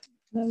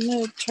 I'm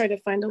gonna try to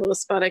find a little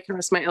spot I can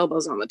rest my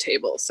elbows on the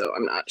table so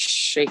I'm not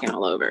shaking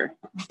all over.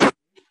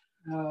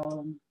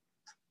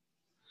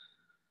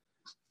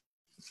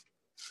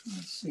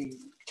 Let's see.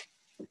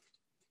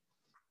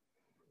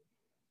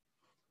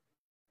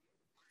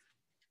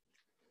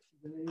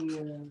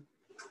 I'm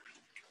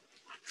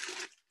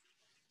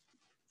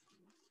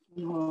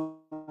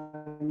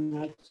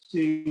not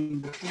seeing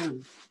the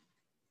pen.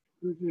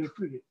 Where did I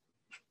put it?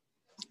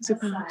 Is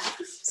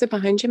it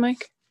behind you,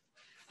 Mike?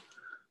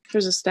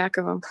 There's a stack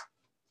of them.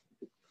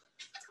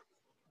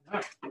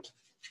 All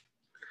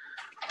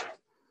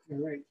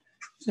right.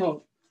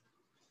 So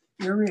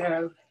here we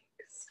have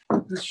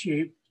this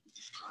shape,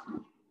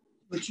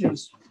 which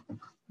is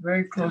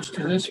very close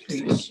to this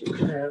piece,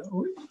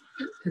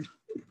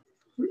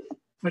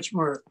 much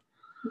more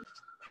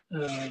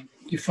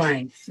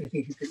defined, I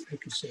think you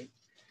could say.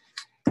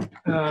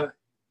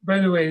 By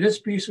the way, this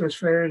piece was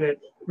fired at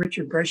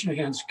Richard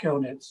Bresnahan's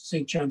kiln at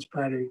St. John's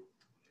Pottery.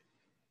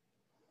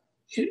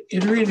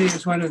 It really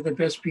is one of the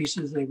best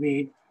pieces they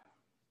made.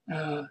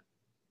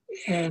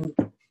 And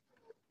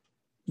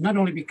not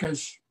only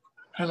because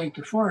I like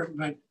the form,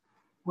 but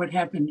what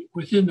happened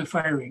within the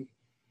firing.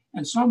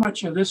 And so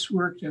much of this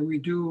work that we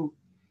do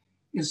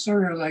is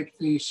sort of like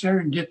the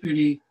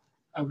serendipity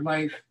of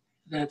life,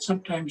 that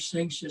sometimes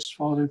things just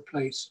fall in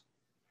place.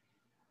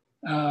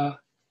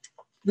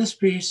 This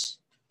piece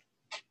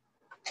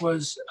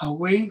was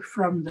away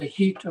from the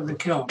heat of the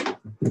kiln.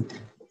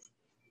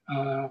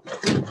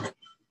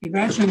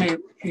 Imagine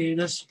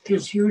this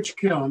huge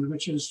kiln,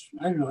 which is,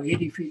 I don't know,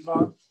 80 feet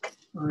long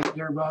or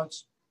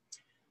thereabouts.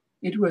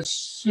 It was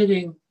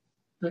sitting,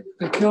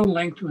 the kiln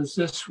length was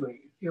this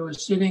way. It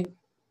was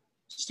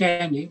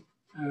standing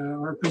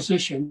or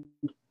positioned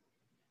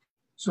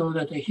so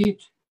that the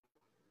heat,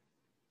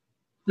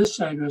 this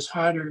side was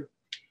hotter.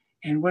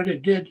 And what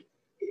it did,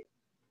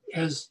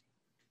 as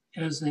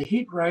the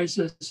heat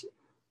rises,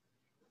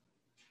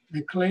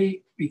 the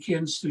clay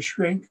begins to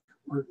shrink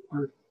or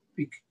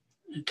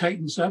it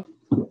tightens up.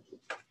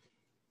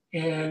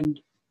 And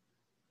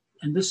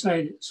this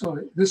side, so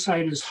this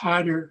side is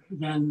hotter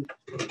than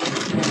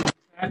the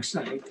back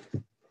side.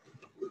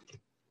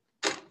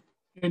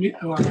 And you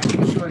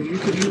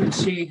can even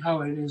see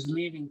how it is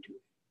leading to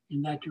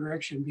in that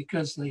direction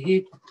because the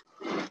heat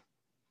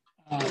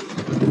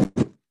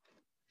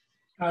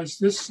caused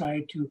this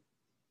side to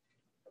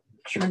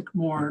shrink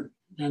more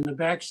than the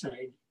back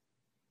side.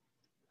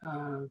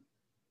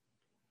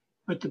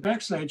 But the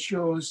backside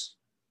shows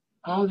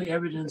all the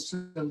evidence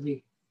of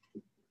the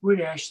wood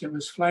ash that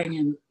was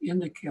flying in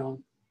the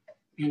kiln,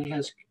 and it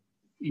has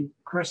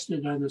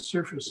encrusted on the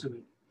surface of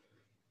it.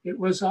 It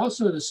was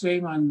also the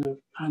same on the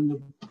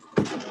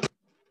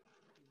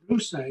blue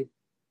side,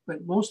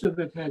 but most of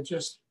it had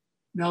just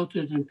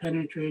melted and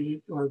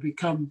penetrated or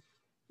become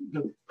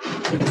the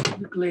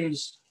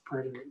glaze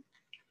part of it.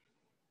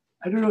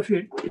 I don't know if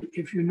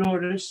you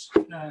notice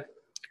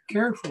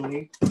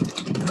carefully,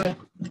 but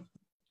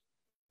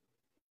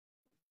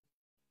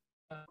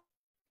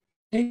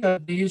think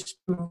of these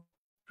two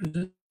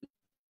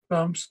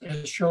bumps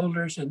as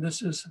shoulders, and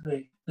this is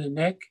the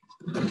neck.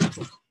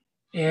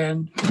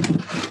 And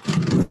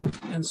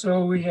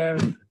so we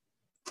have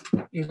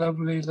a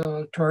lovely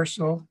little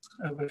torso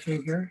of a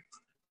figure,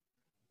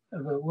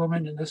 of a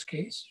woman in this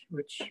case,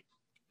 which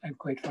I'm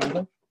quite fond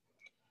of.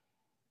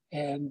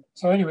 And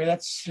so anyway,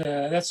 that's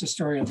the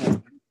story of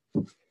that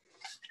one.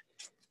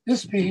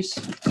 This piece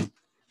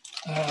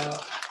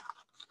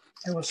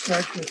I will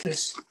start with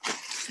this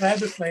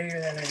slab of clay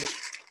that I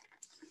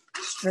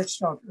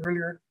stretched out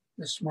earlier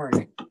this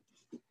morning.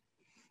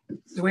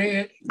 The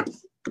way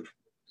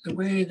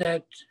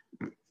that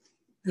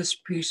this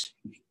piece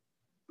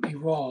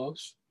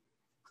evolves,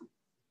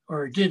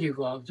 or did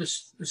evolve, the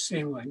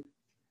same one,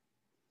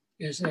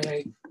 is that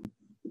I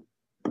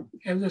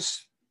have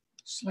this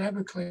slab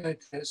of clay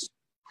like this,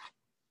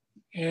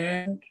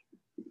 and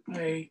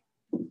I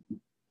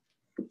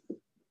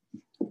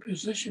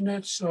position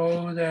it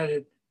so that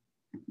it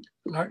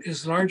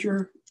is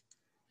larger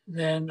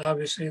than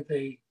obviously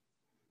the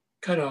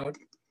cutout.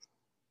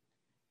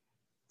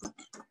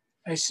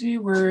 I see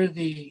where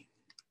the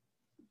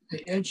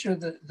edge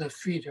of the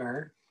feet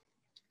are,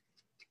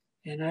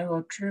 and I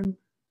will trim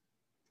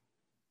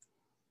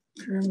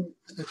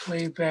the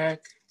clay back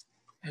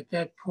at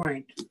that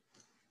point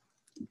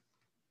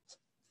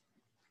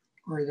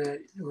where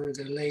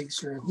the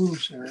legs or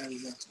hooves are of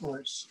the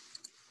horse.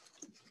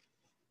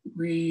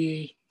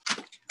 We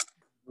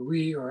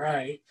or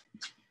I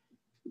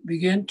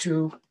begin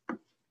to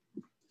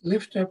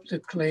lift up the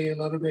clay a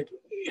little bit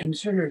and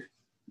sort of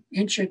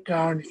inch it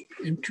down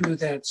into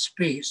that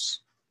space.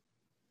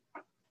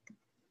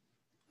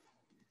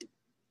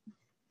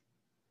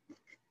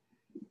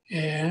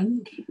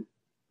 And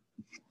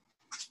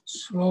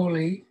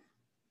slowly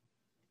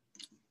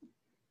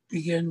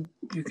you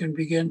can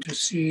begin to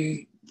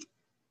see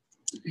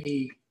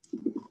the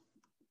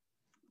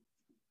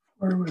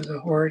form of the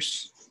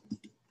horse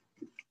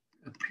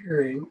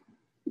appearing.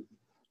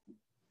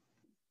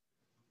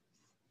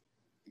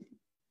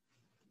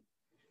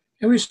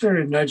 And we sort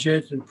of nudge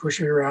it and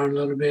push it around a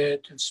little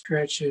bit and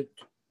stretch it,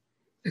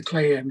 the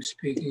clay I'm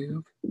speaking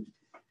of.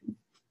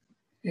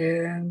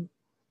 And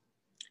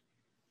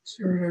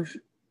sort of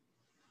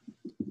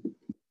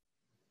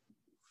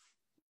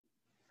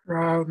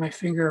draw my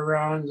finger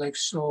around like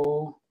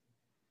so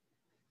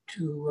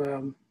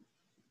to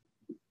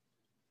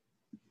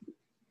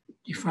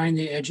define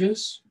the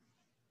edges.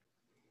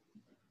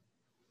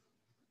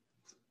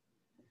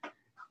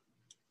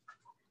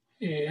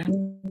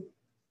 And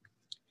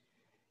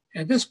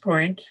at this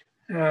point,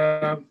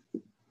 I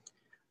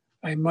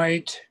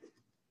might,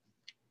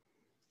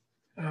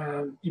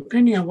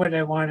 depending on what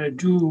I want to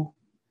do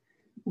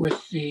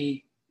with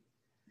the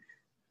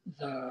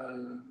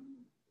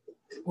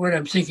what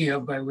I'm thinking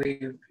of by way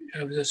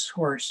of this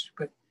horse,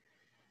 but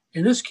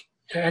at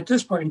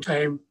this point in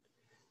time,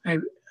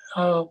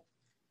 I'll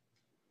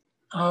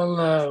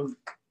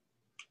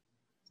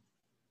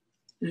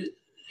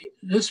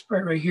this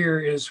part right here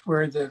is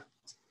where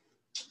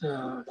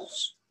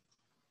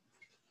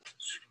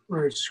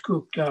where it's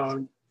scooped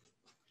down.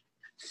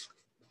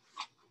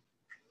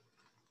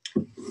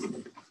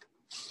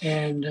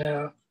 And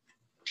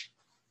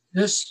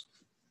this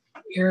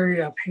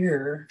area up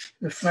here,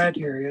 the flat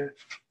area,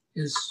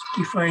 is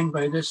defined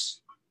by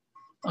this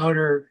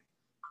outer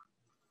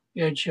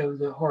edge of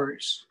the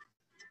horse.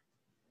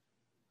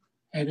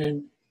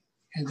 And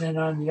then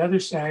on the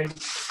other side,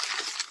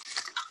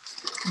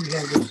 we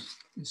have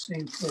the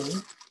same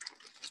thing.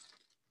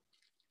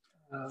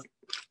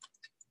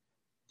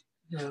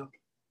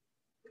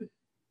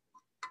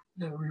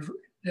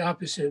 The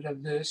opposite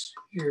of this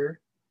here,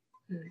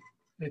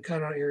 the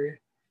cutout area.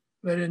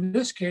 But in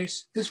this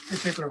case, this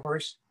particular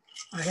horse,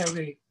 I have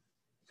a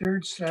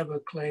third slab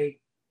of clay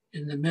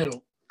in the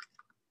middle,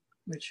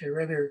 which I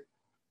rather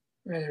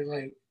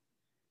like,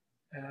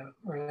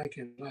 or like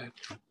it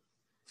left.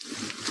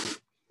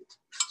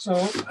 So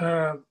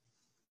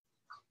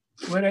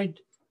the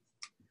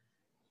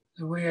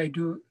way I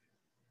do,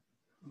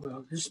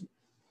 well, this,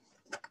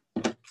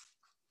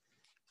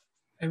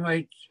 I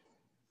might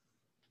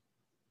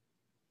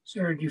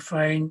sort of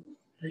define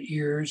the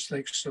ears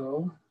like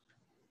so.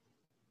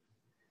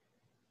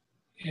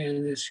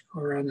 And this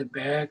go around the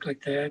back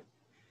like that.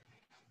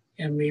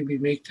 And maybe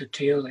make the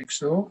tail like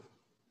so.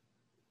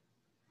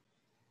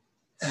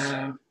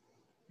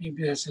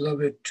 Maybe that's a little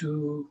bit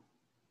too,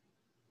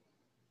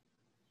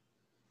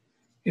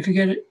 if you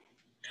get it,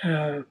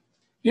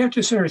 you have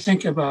to sort of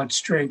think about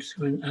strength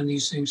on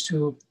these things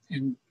too.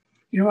 And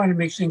you don't want to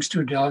make things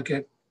too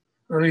delicate,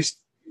 or at least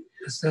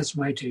that's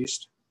my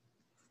taste.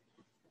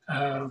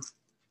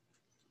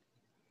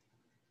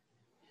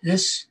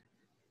 This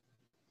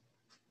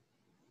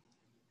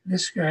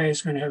guy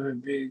is going to have a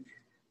big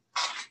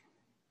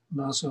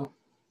muzzle.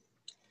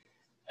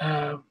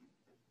 I've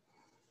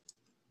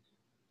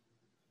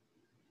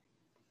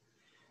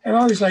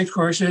always liked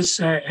horses.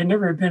 I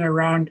never been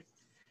around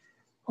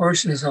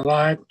horses a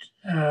lot.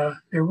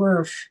 There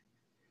were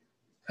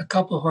a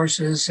couple of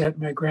horses at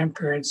my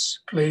grandparents'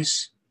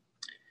 place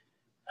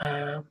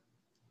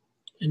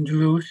in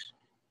Duluth.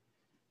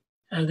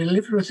 They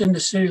lived within the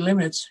city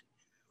limits,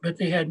 but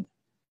they had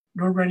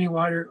no running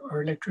water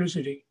or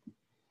electricity.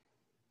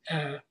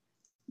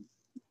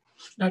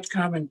 Not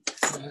common,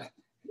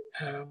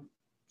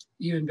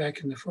 even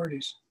back in the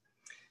 40s.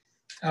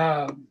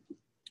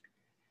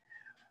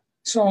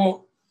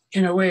 So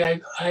in a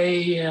way,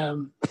 I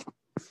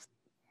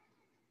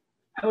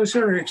was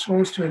sort of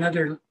exposed to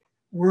another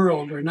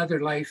world or another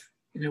life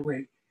in a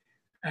way.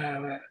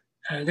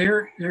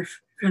 They're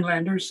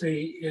Finlanders.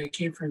 They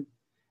came from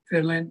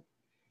Finland.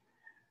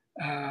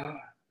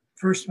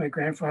 First, my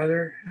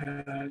grandfather,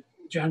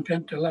 John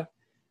Pentila,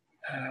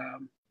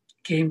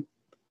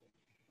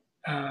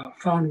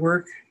 found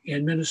work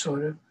in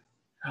Minnesota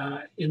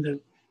in the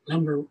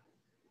lumber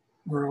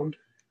world,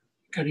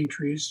 cutting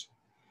trees.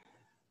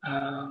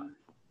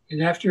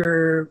 And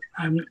after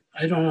I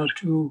don't know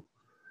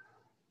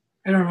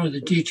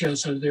the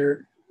details of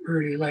their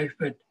early life,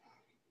 but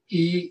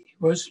he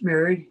was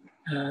married,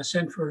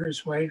 sent for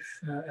his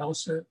wife,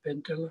 Elsa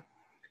Pentila.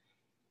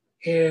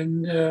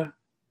 And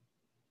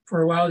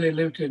for a while they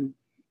lived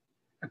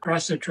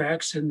across the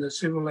tracks in the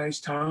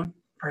civilized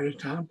part of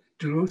town,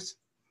 Duluth,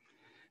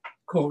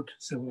 quote,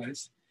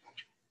 civilized.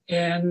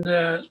 And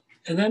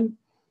then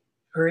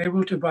were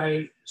able to buy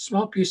a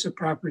small piece of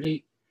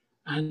property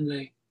on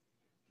the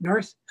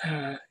north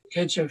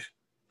edge of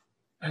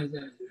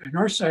the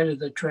north side of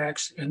the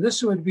tracks. And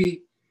this would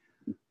be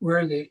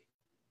where the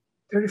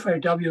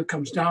 35W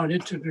comes down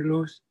into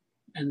Duluth.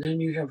 And then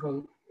you have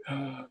a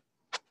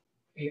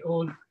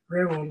old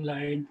railroad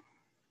line.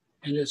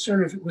 And it's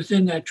sort of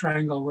within that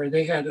triangle where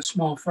they had a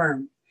small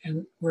farm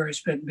and where I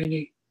spent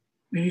many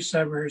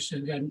summers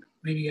and had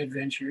many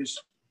adventures.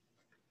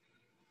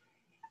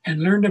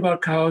 And learned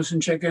about cows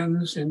and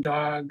chickens and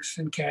dogs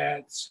and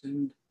cats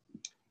and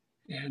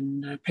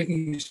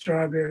picking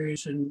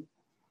strawberries and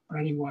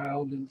running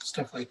wild and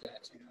stuff like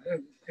that.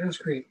 It was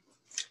great.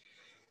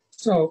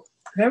 So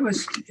that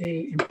was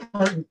an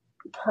important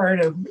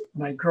part of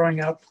my growing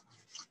up.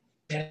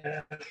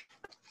 The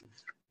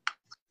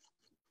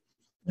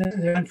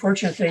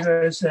unfortunate thing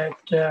was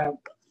that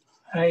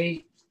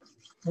I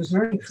was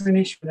learning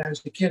Finnish when I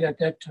was a kid at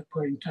that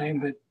point in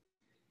time, but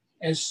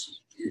as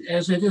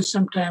it is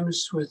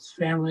sometimes with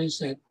families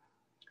that,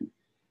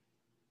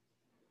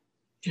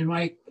 in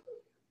my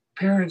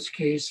parents'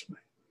 case,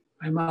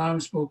 my mom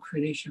spoke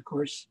Finnish, of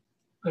course,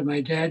 but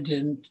my dad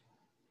didn't.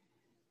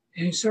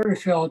 And he sort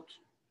of felt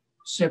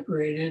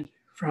separated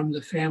from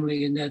the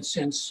family in that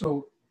sense.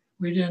 So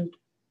we didn't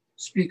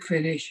speak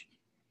Finnish.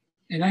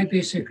 And I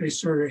basically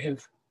sort of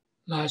have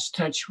lost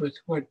touch with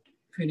what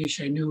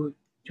Finnish I knew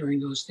during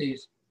those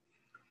days.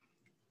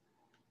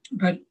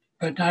 But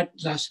not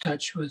lost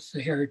touch with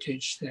the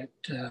heritage that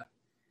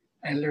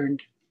I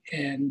learned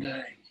and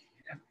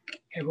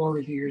have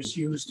over the years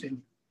used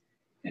and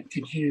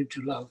continue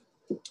to love.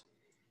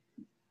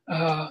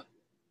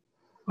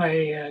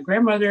 My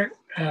grandmother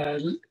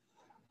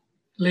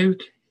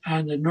lived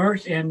on the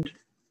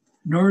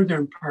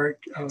northern part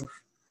of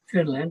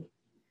Finland,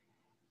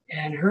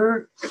 and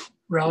her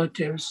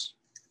relatives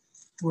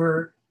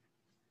were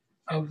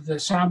of the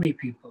Sami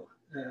people,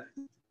 the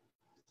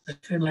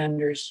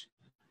Finlanders,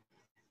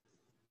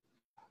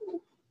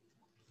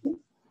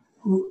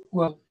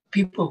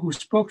 people who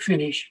spoke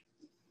Finnish,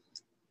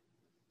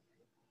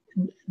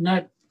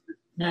 not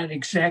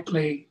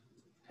exactly,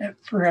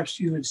 perhaps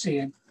you would say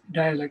a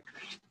dialect,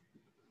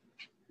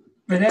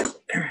 but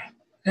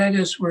that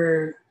is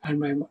where, on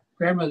my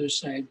grandmother's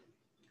side,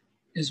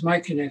 is my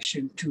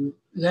connection to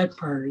that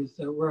part of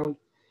the world.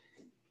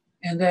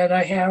 And that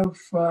I have,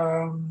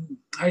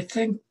 I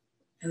think,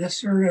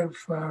 this sort of,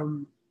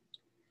 I'm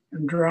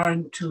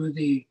drawn to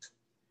the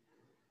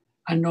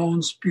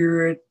unknown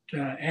spirit,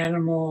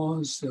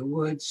 animals, the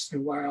woods, the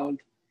wild.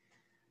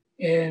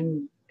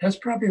 And that's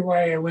probably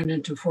why I went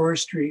into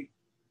forestry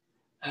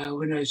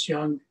when I was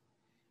young.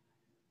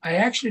 I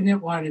actually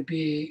didn't want to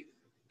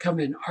become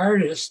an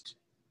artist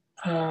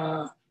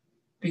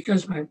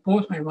because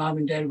both my mom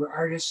and dad were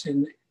artists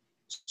and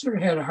sort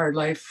of had a hard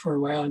life for a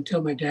while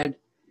until my dad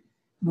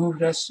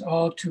moved us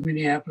all to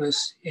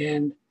Minneapolis,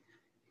 and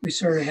we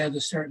sort of had to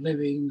start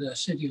living the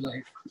city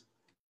life,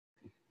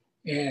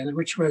 and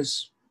which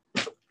was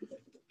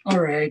all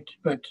right,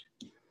 but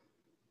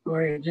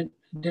boy, I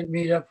didn't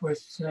meet up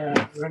with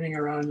running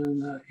around in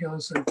the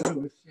hills of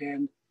Duluth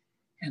and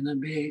the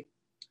bay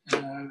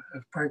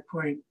of Park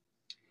Point.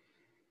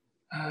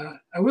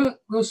 I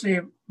will say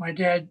my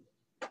dad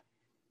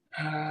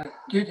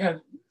did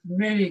have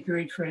many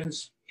great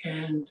friends,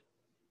 and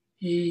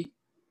he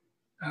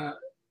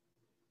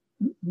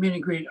many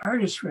great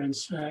artist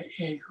friends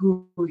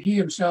who he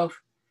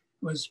himself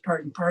was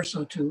part and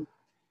parcel to: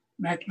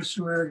 Mac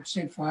LeSueur,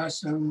 St.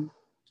 Fossum,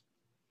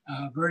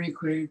 Bernie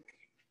Quigg,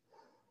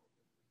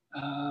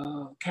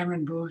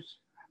 Cameron Booth,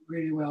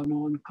 really well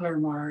known, Claire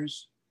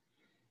Mars.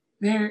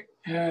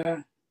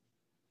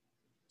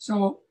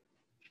 So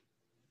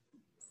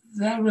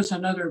that was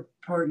another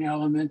important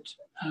element,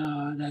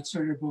 that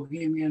sort of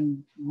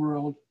bohemian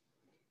world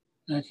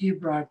that he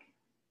brought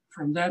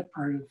from that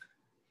part of,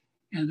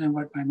 and then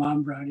what my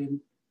mom brought in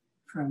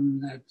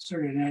from that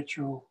sort of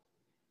natural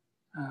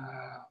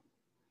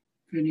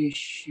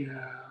Finnish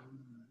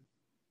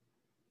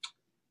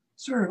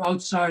sort of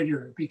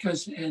outsider,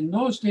 because in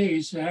those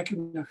days, back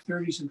in the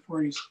 30s and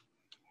 40s,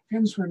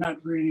 Finns were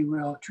not really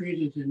well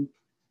treated,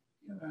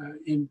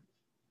 in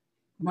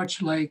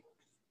much like,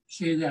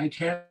 say, the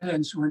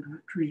Italians weren't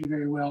treated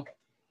very well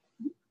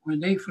when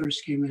they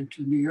first came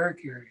into the New York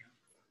area.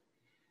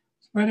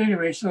 But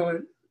anyway,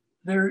 so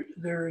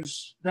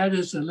that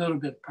is a little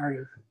bit part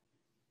of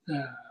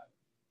the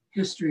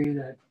history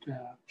that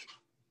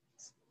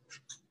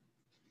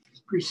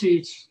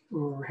precedes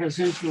or has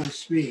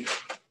influenced me.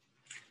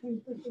 Are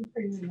you looking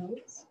for your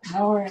notes?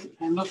 Now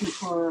I'm looking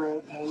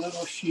for a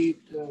little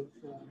sheet of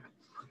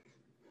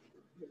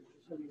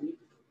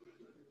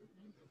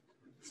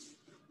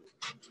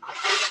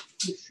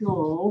to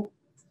show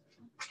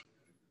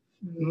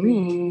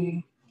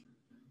me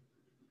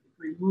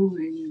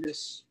removing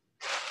this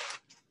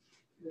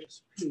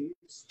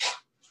piece.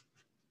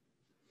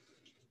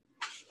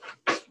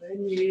 I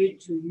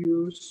need to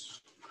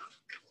use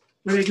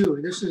what I do.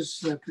 This is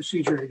the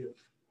procedure I do.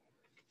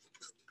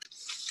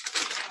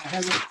 I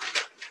have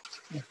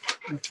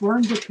I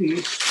formed the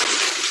piece.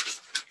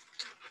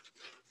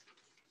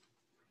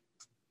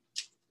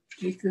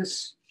 Take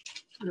this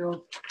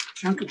little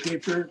chunk of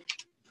paper.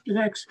 It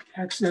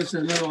acts as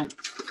a little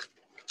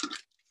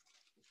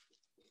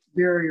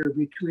barrier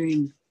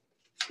between,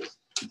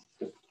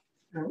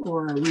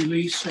 or a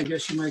release, I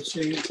guess you might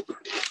say,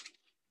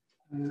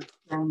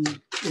 from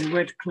a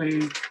wet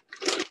clay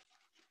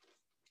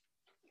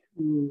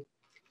to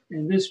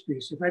in this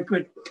piece. If I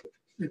put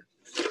the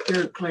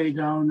clear clay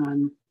down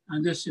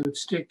on this, it would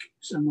stick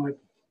somewhat,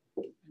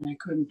 and I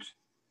couldn't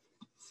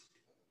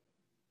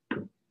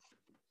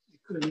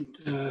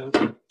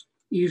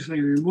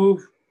easily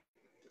remove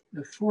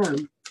the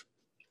form.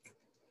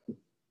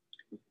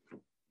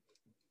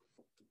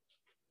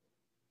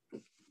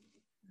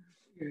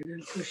 I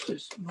didn't push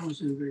this nose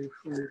in very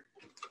far.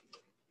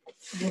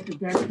 I have to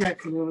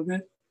backtrack a little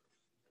bit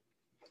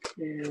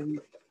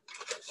and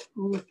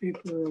pull the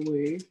paper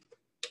away.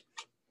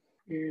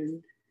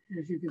 And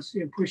as you can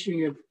see, I'm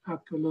pushing it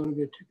up a little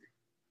bit to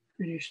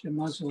finish the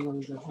muzzle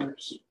of the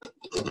horse.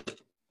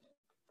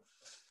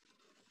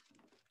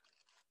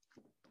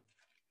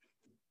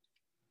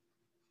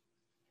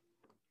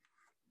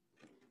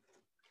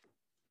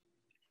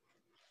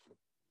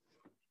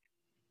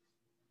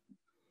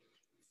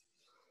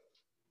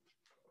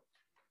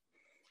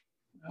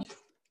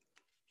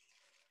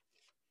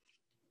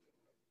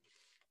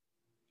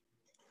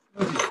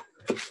 Okay.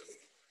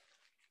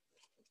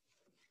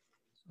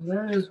 So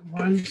that is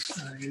one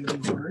side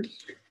of the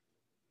horse.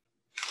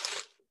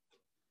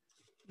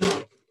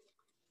 Now,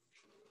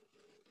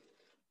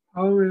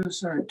 how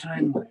is our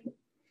timeline?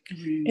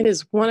 It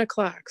is 1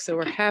 o'clock, so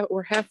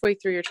we're halfway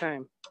through your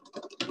time.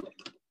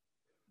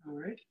 All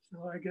right,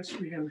 so I guess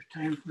we have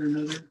time for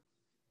another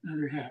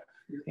half.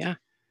 Here. Yeah.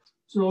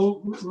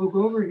 So we'll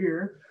go over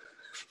here,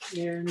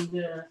 and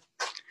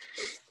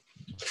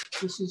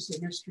this is the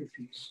mystery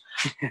piece.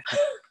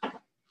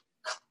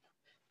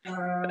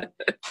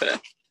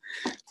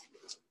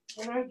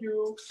 What I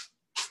do,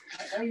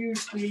 I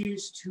use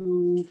these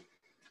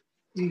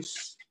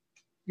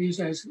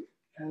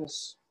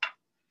as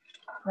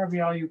probably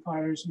all you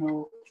potters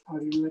know how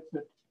to do it,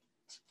 but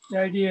the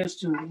idea is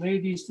to lay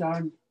these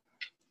down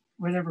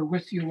whatever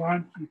width you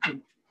want. You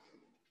can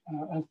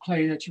of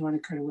clay that you want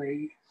to cut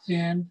away,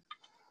 thin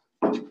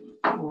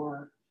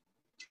or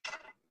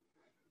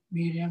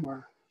medium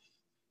or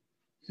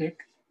thick.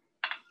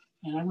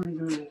 And I'm going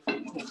to do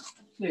the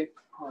thick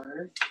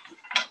part,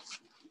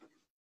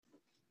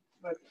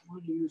 but I'm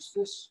going to use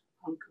this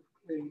hunk of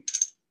clay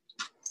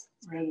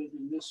rather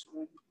than this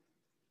one.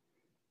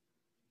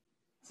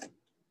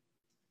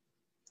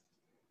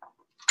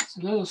 It's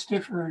a little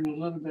stiffer and a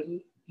little bit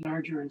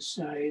larger in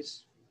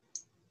size.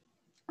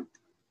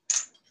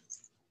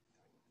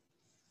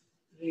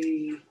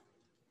 And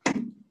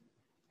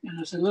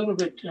it's a little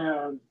bit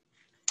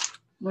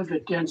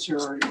denser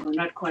or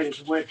not quite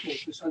as wet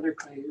as this other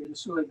clay, and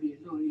so it'd be a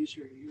little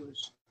easier to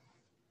use.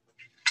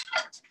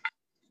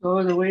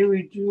 So the way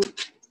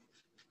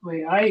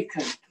I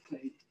cut the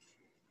clay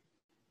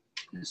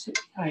is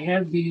I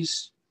have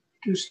these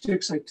 2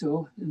 sticks like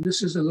so, and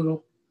this is a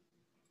little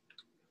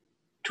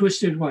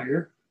twisted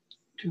wire,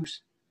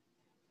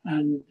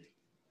 and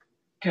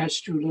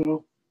attached to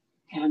little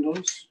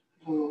handles,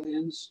 little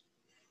ends.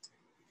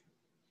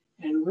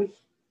 And with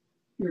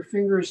your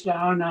fingers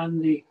down on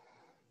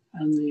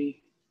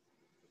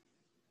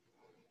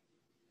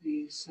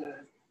these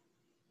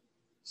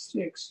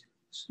sticks,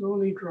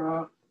 slowly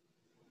draw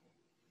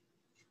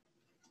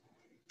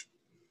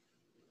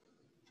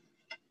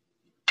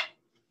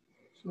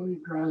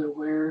the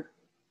wire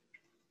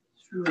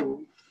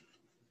through.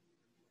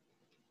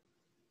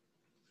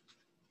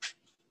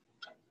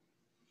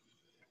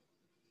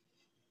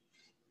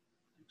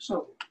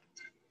 So,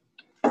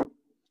 all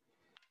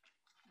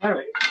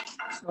right,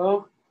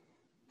 so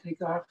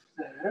take off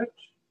that.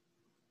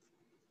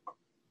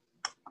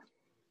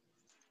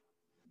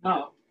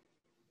 Now,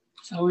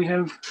 so we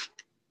have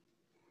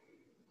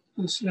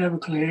a slab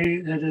of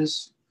clay that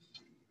is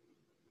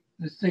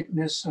the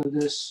thickness of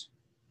this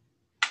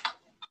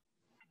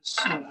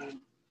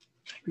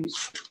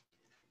piece.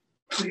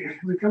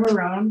 We come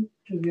around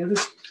to the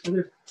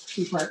other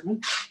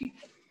compartment,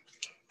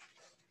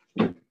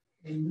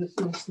 and this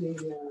is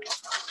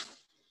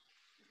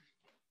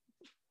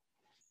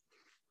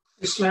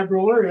the slab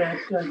roller that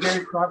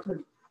Gary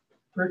Crawford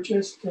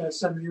purchased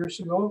some years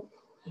ago,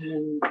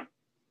 and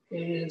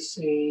it is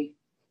a,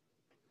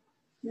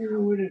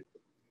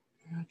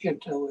 I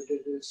can't tell what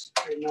it is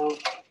right now.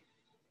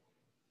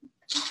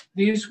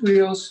 These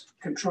wheels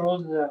control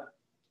the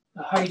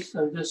height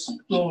of this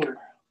roller.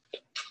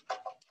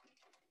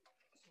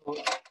 So,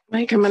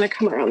 Mike, I'm going to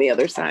come around the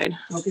other side.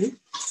 okay.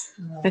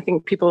 I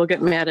think people will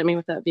get mad at me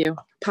with that view.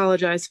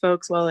 Apologize,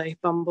 folks, while I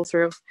bumble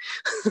through.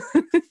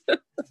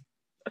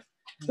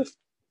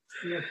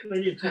 We have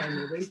plenty of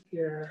time. I think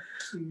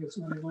it's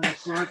only 1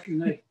 o'clock,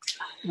 and I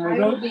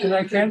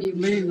can't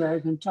believe that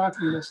I've been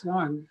talking this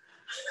long.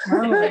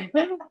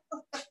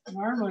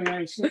 Normally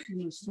I sit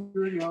in the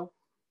studio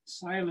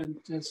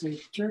silent as a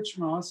church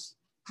mouse.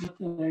 Not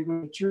that I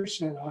go to church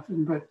that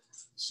often, but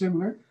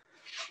similar.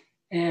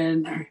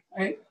 And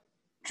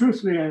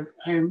truthfully,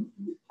 I'm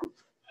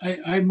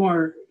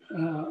more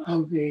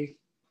of a.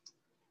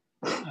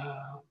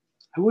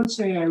 I wouldn't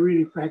say I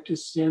really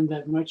practice Zen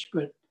that much,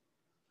 but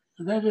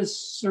that is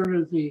sort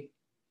of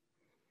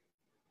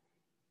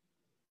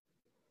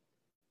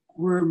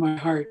where my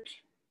heart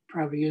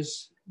probably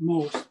is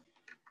most.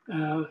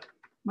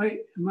 My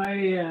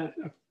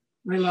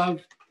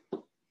love.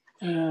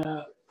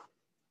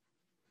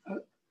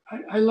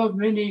 I love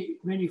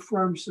many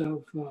forms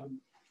of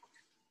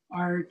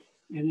art,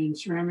 and in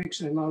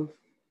ceramics, I love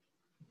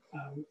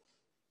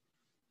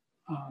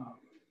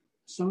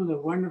some of the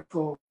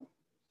wonderful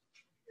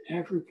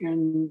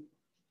African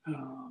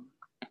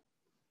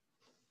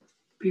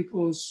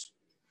people's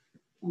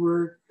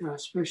work,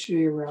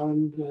 especially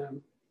around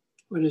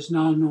what is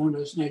now known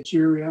as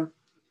Nigeria.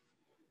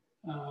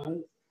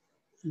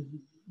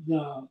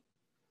 The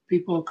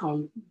people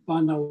called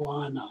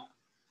Banawana.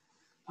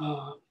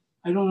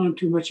 I don't know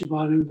too much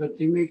about them, but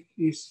they make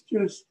these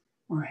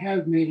or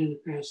have made in the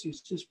past,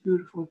 these just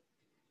beautiful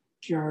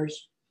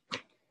jars.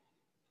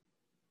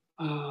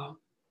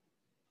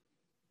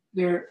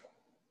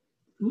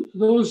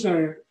 Those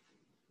are,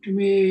 to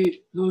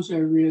me, those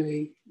are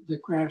really the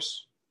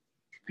crafts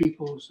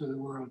peoples of the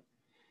world,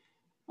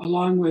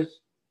 along with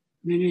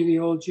many of the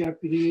old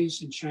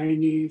Japanese and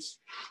Chinese,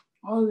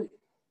 all the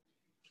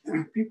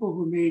people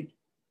who made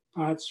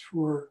pots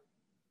for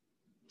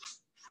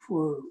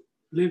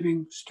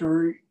living,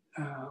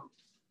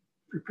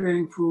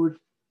 preparing food,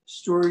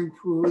 storing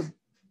food,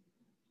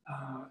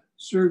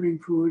 serving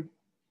food.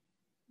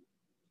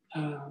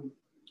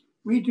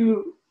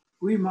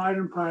 We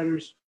modern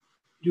potters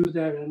do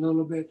that a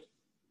little bit.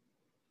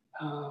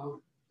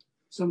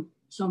 Some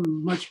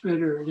much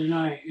better than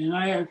I. And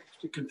I have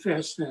to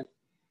confess that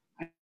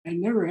I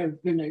never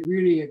have been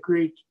really a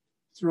great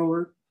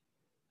thrower,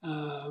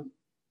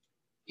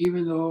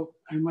 even though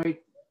I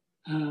might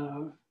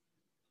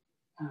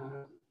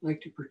like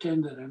to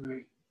pretend that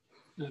I'm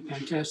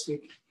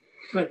fantastic.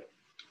 But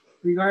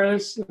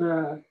regardless,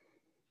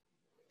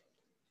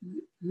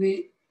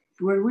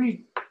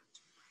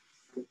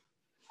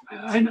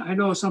 I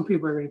know some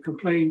people are going to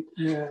complain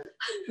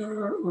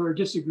or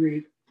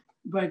disagree,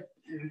 but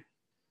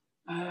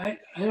I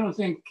don't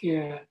think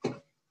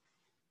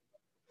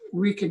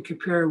we can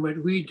compare what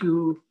we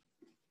do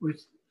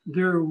with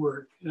their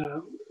work.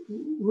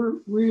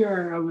 We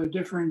have a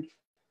different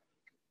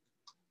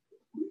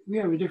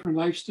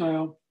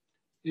lifestyle,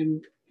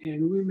 and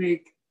we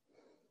make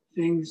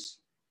things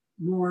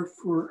more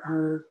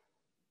for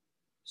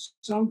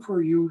some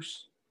for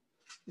use,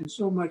 and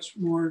so much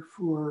more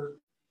for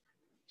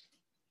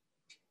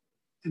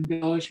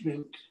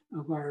embellishment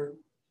of our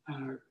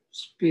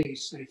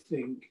space, I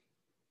think.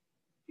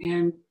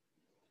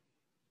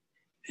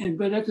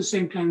 But at the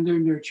same time, they're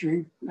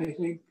nurturing, I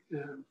think.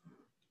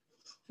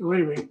 So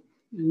anyway,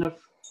 enough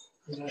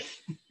of that.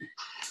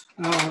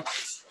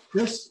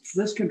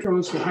 This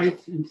controls the height,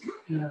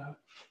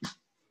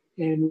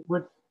 and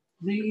what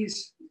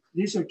these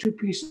are 2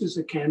 pieces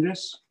of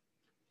canvas,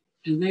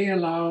 and they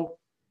allow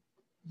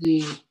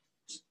the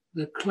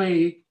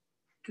clay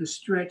to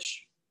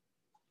stretch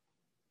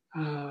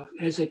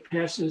as it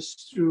passes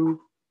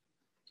through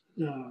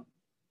the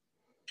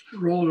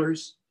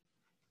rollers.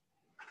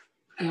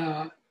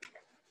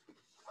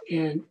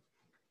 And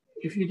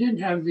if you didn't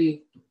have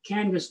the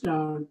canvas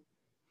down,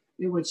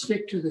 it would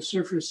stick to the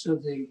surface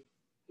of the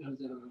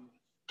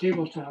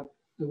tabletop,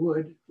 the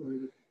wood or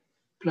the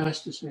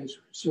plasticized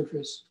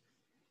surface.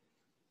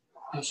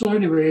 So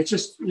anyway, it's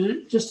just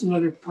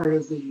another part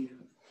of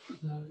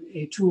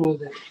a tool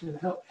that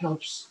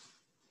helps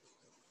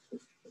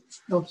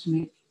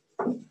make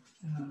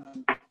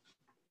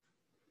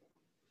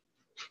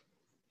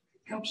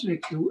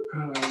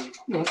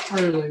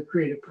part of the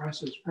creative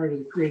process, part of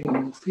the creating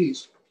of the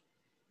piece.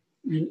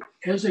 And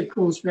as it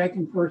goes back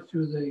and forth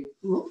through the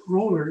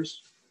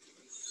rollers,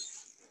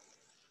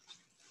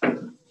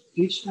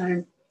 each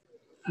time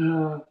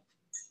the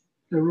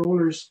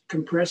rollers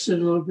compress it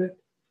a little bit.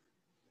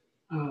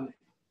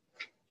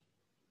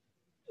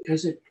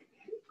 As it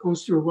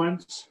goes through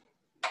once,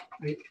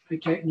 I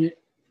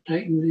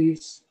tighten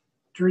these,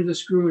 turn the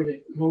screw, and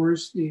it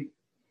lowers the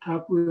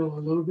top wheel a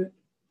little bit.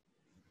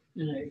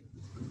 And I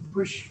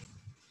push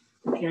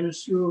the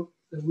canvas through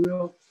the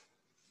wheel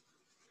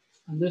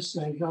on this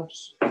side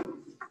helps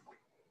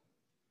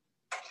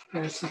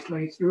pass the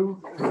clay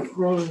through. I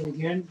roll it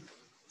again.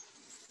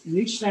 And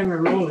each time I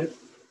roll it,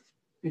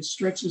 it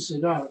stretches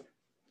it out.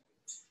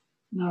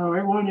 Now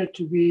I want it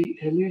to be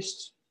at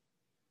least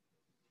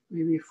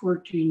maybe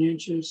 14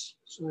 inches.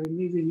 So I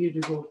maybe need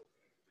to go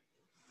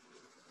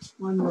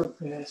one more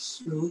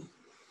pass through.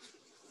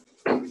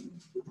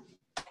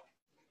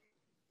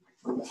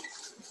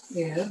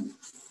 And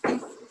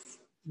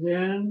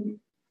then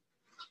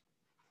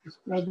it's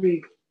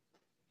probably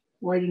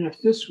wide enough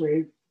this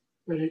way,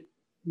 but it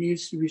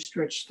needs to be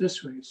stretched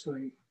this way. So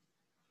I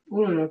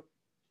pull it up,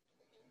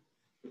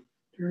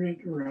 turn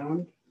it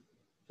around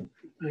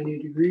 90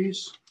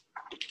 degrees.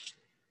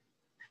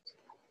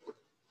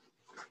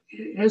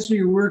 As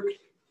you work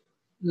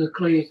the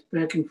clay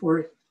back and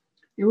forth,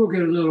 it will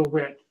get a little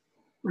wet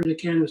where the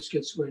canvas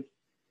gets wet.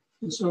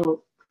 And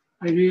so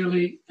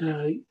ideally,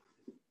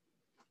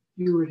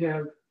 you would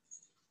have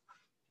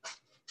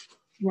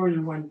more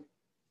than one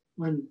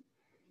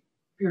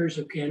pairs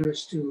of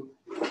canvas to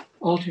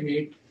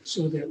alternate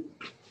so that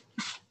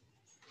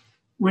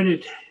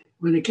when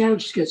the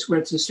canvas gets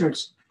wet,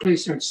 clay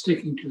starts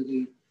sticking to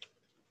the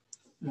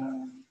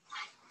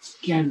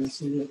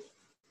canvas, and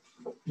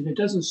it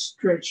doesn't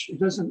stretch. It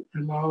doesn't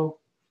allow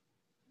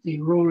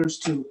the rollers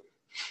to,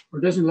 or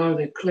doesn't allow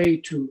the clay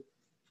to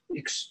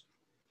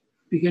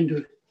begin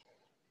to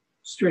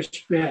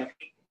stretch back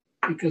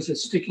because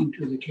it's sticking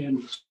to the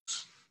canvas.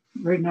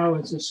 Right now,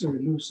 it's just sort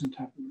of loose on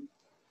top of it.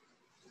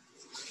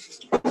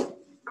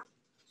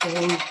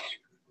 So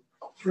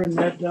turn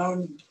that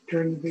down,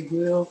 turn the big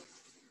wheel,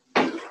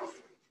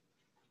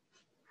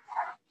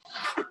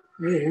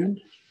 and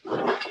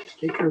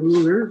take a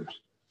ruler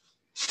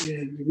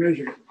and we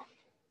measure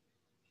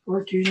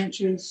 14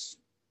 inches,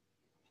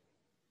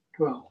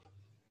 12.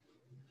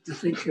 I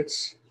think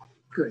it's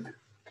good.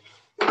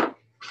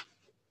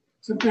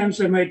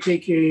 Sometimes I might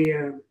take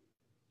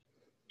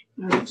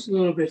it's a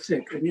little bit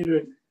thick. I'm going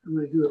to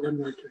do it one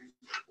more time,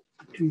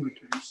 two more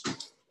times.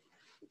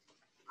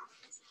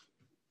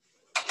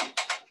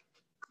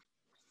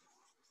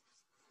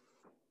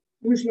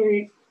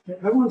 Usually,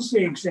 I won't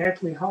say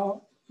exactly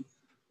how,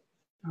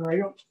 or I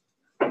don't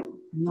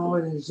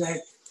know the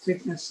exact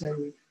thickness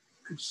I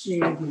could say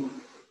the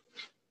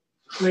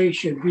clay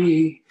should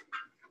be.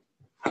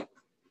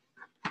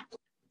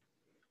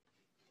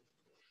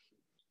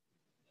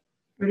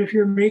 But if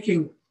you're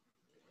making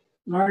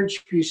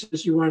large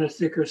pieces, you want a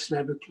thicker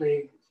slab of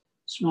clay.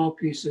 Small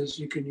pieces,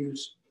 you can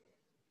use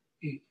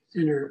a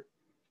thinner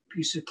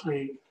piece of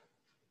clay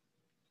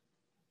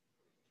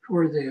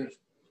for the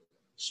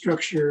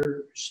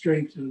structure,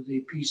 strength of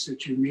the piece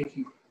that you're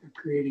making or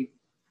creating.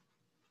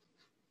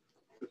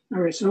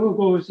 All right, so we'll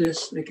go with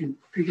this. I can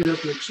pick it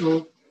up like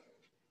so.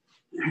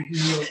 And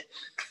we'll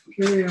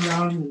carry it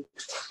around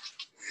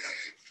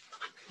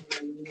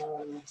and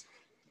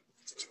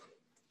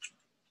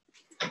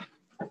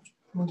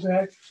go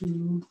back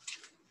to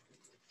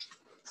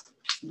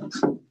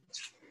the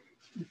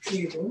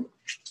table.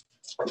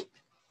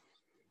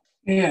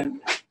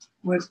 And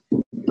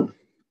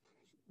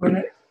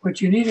what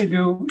you need to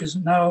do is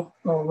now,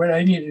 or what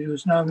I need to do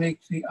is now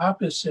make the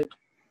opposite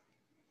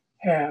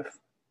half.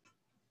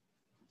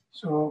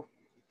 So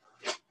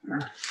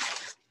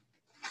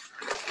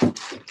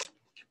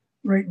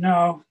right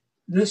now,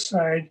 this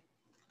side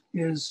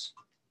is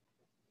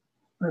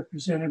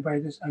represented by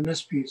this on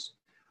this piece.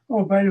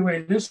 Oh, by the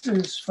way, this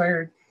is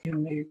fired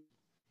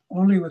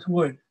only with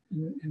wood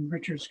in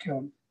Richard's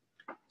kiln.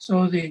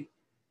 So the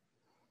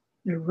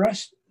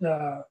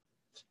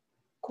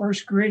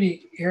coarse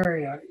gritty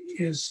area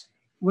is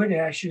wood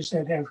ashes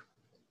that have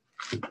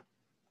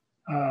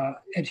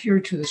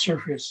adhered to the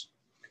surface.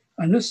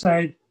 On this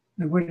side,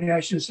 the wood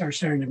ashes are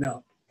starting to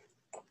melt.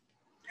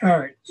 All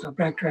right, so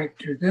backtrack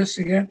to this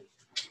again.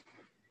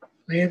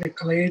 Lay the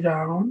clay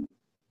down.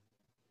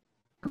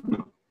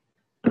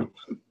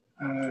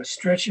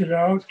 Stretch it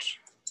out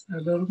a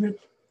little bit.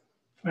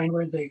 Find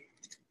where the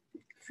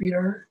feet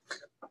are,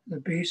 the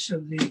base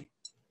of the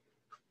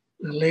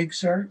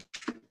legs are.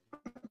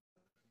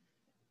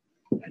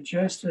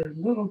 Adjust it a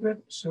little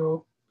bit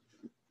so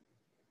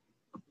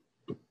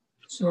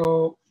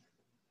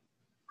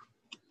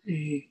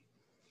the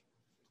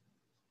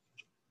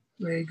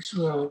legs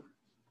will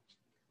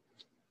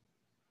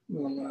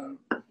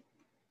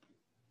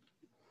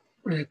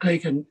where the clay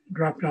can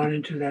drop down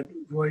into that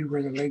void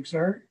where the legs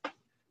are,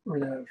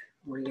 where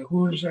the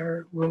hooves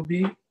will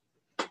be.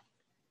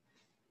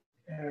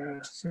 You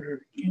just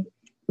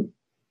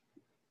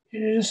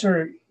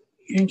sort of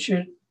inch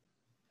it.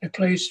 The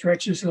clay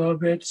stretches a little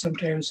bit.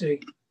 Sometimes they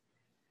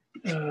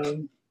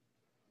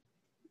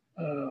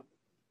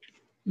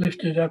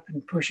lift it up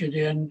and push it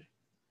in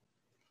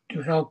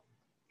to help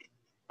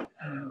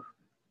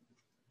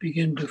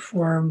begin to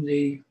form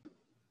the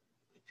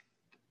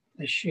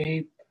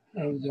shape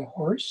of the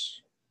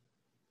horse.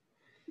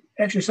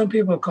 Actually, some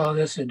people call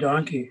this a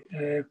donkey.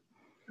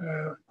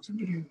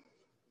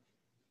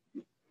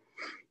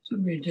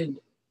 Somebody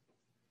did.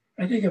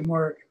 I think it's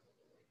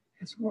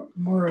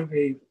more of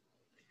a.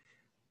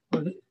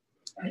 Well,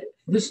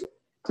 this,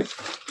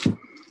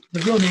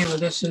 the real name of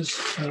this is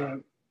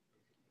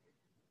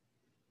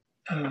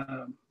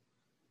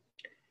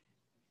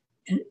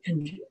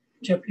in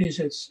Japanese,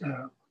 it's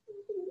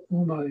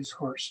Uma is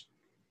horse.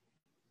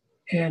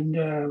 And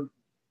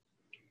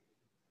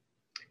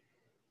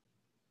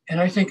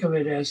I think of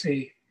it as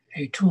a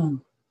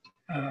tomb,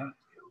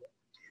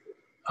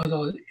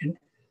 although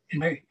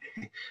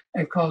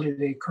I call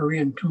it a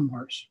Korean tomb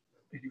horse.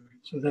 Anyway,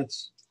 so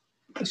that's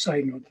a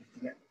side note for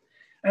that.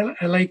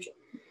 I like,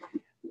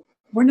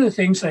 one of the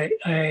things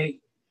I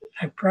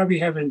probably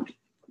haven't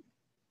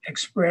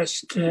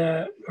expressed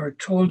or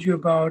told you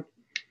about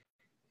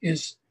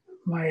is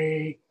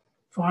my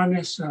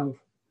fondness of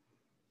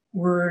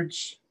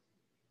words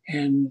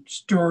and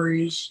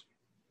stories,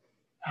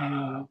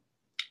 and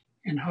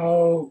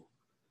how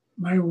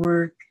my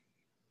work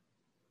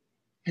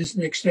is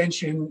an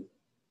extension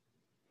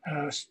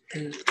of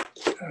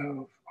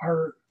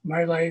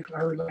my life,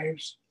 our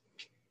lives,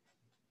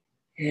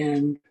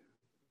 and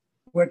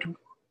what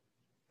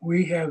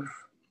we have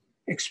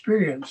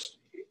experienced,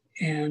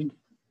 and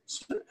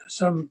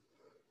some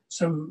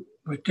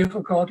with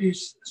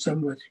difficulties,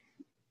 some with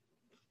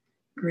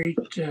great,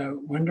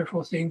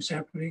 wonderful things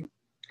happening.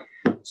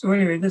 So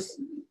anyway,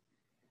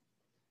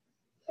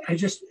 I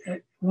just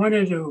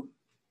wanted to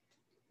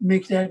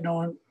make that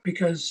known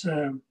because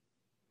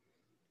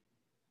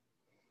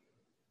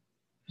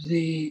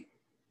the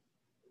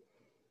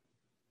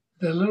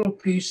little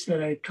piece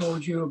that I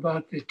told you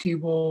about the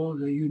T-bowl,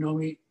 the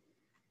Unomi,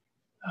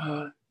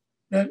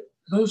 that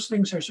those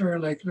things are sort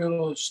of like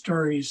little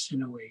stories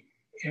in a way,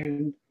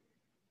 and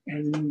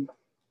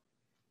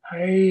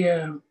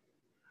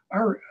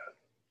our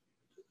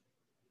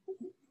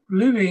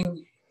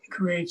living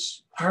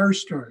creates our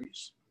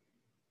stories,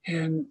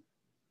 and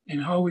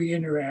how we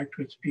interact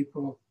with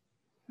people.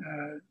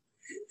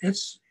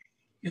 It's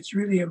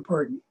really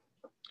important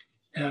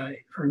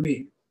for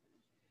me,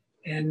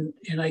 and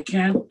I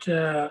can't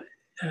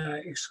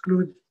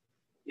exclude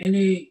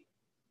any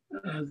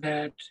of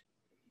that,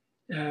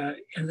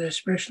 and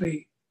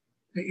especially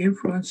the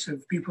influence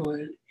of people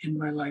in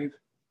my life.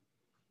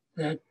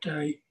 That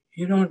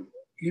you don't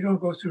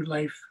go through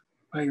life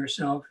by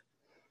yourself.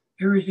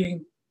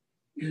 Everything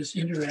is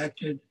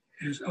interacted,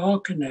 is all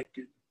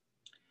connected.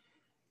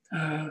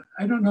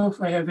 I don't know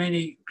if I have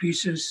any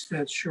pieces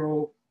that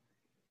show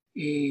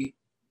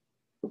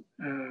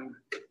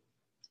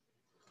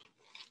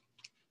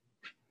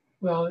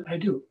well, I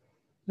do.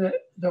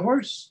 The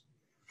horse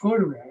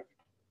photograph.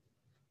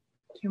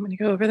 Do you want me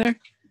to go over there?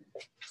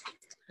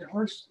 The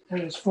horse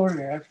that is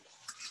photographed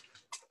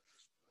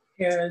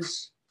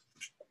has,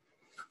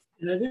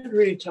 and I didn't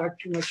really talk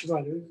too much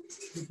about it,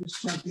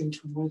 just something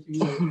from one thing to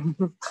the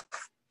other.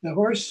 The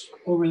horse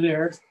over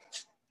there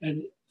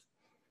and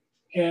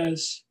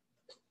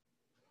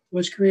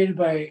was created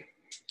by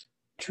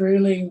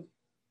trailing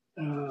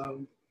a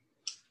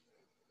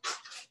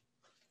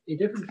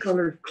different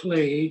colored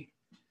clay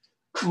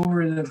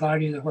over the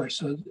body of the horse.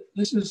 So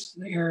this is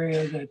the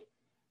area that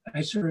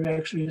I sort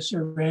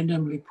of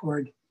randomly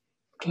poured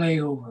clay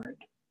over it.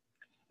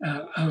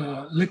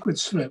 Liquid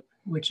slip,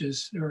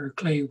 or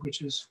clay,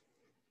 which is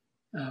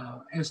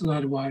has a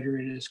lot of water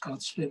in it, is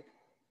called slip.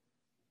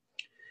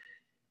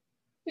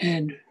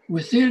 And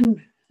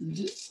within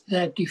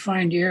that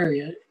defined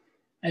area,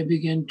 I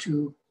begin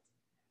to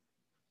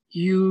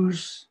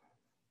use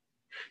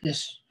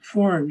this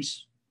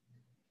forms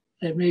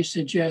that may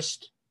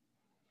suggest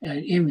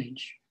an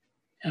image.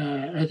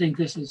 I think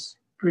this is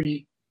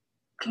pretty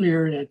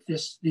clear that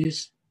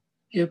these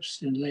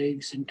hips and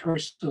legs and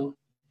torso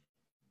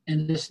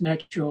and this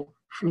natural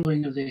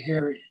flowing of the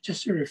hair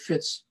just sort of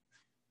fits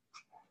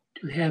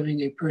to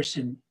having a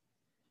person.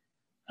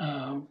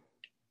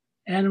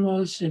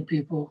 Animals and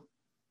people,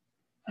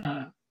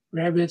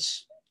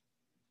 rabbits,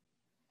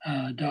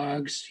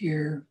 dogs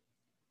here,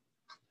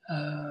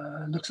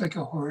 looks like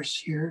a horse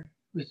here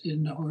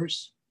within the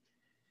horse.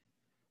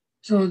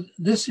 So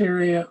this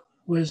area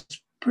was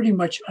pretty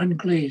much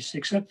unglazed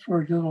except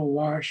for a little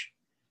wash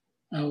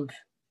of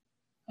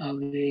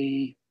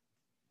the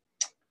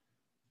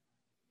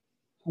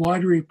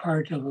watery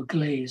part of a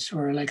glaze,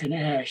 or like an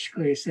ash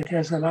glaze that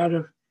has a lot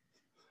of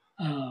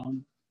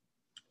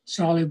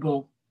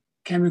soluble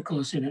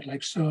chemicals in it,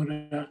 like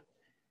soda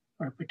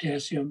or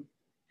potassium,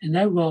 and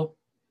that will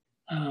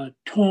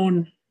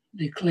tone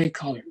the clay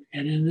color.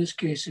 And in this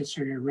case, it's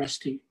sort of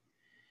rusty.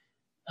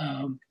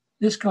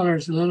 This color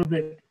is a little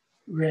bit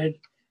red,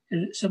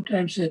 and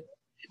sometimes it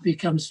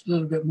becomes a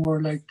little bit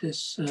more like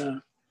this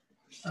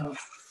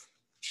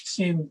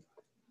same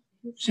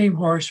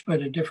horse,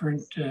 but a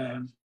different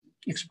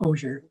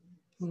exposure.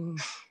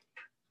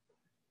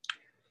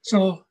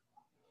 So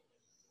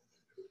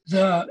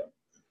the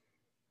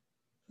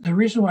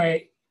reason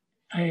why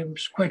I am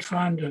quite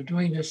fond of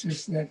doing this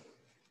is that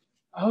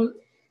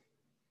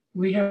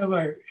we have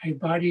a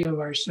body of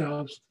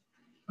ourselves,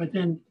 but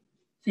then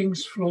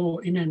things flow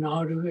in and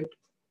out of it.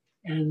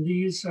 And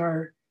these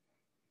are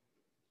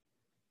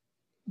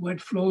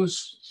what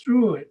flows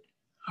through it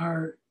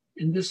are,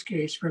 in this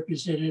case,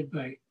 represented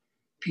by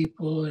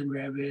people and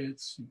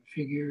rabbits and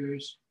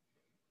figures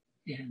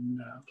and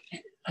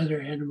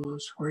other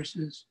animals,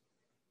 horses.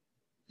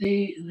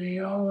 They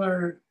all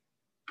are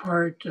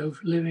part of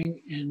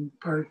living and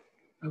part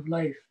of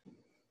life.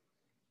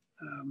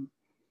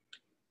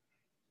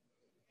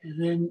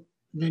 And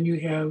then you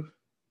have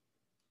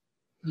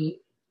the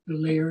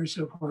layers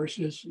of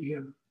horses. You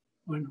have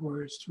 1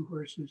 horse, 2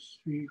 horses,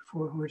 3,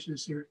 4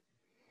 horses there.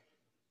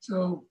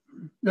 So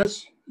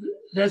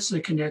that's the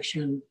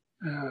connection,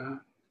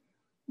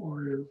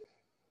 or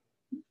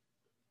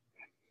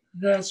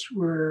that's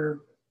where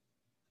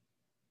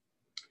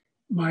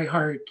my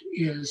heart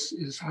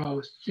is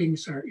how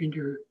things are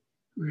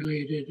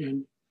interrelated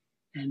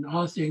and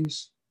all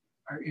things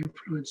are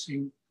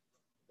influencing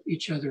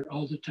each other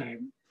all the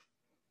time.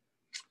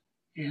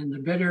 And the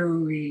better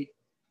we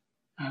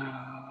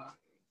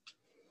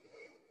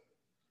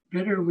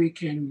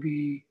can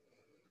be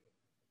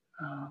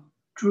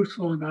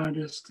truthful and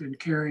honest and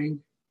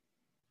caring,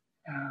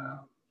 I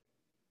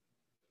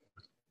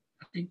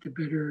think the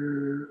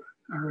better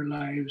our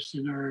lives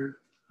and our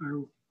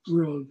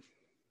world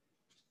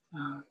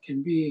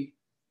can be.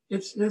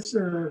 It's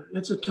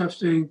a tough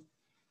thing,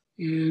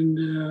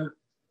 and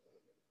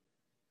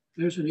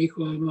there's an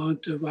equal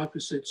amount of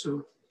opposites.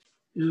 So,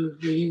 the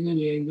yin and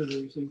yang and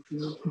everything,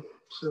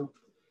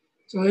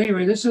 So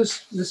anyway, this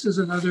is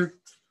another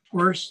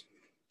horse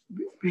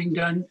being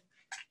done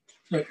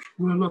that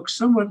will look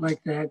somewhat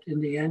like that in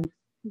the end.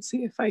 Let's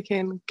see if I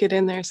can get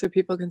in there so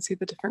people can see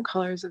the different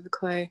colors of the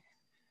clay.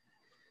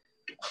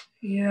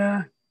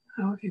 Yeah,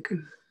 how if you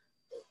could.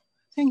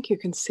 I think you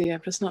can see.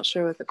 I'm just not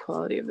sure with the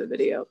quality of the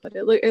video, but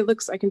it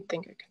looks. I think I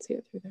can see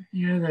it through there.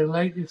 Yeah, the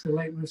light. If the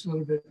light was a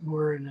little bit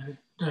more in a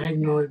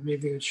diagonal, it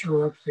maybe would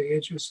show up the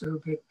edges a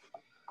little bit.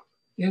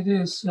 It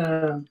is.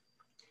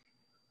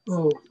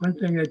 One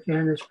thing that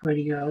Jan is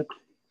pointing out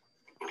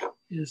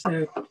is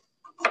that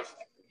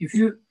if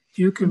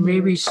you can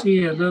maybe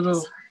see a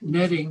little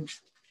netting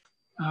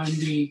on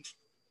the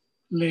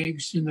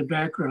legs in the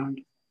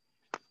background,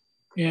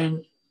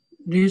 and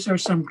these are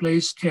some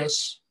glaze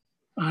tests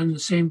on the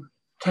same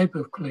type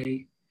of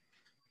clay,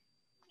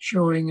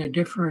 showing a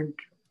different,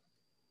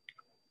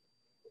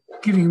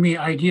 giving me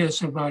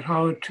ideas about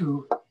how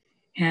to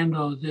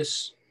handle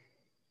this,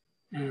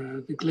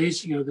 the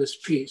glazing of this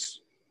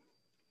piece.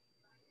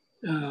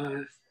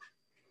 It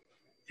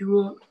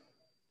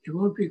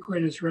won't be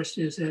quite as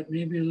rusty as that,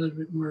 maybe a little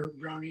bit more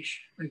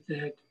brownish like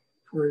that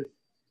for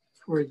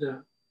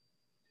the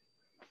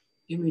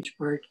image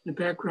part. The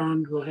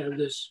background will have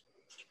this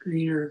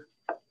greener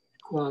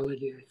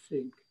quality, I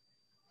think.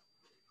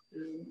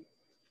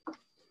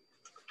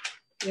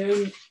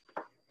 And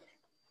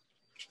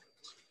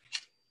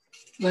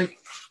like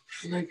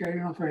I don't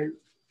know if I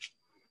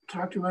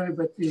talked about it,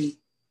 but a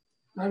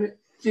lot of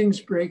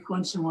things break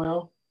once in a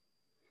while.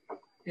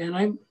 And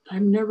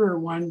I'm never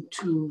one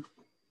to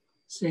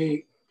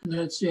say,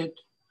 that's it.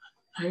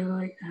 I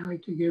like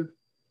to give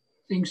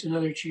things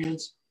another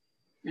chance.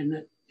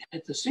 And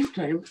at the same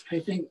time, I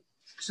think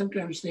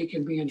sometimes they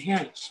can be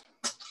enhanced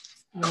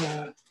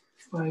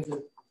by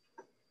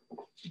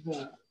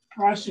the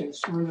process,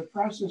 where the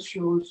process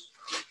shows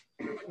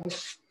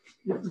us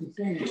different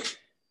things.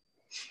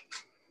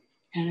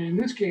 And in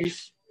this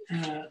case,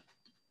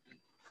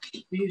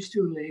 these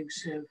 2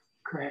 legs have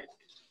cracked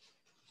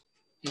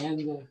and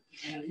the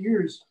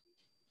ears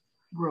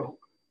broke.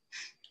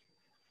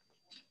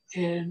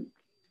 And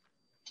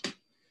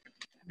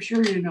I'm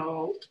sure you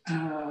know,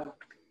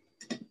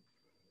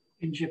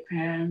 in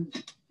Japan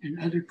and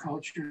other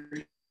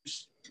cultures,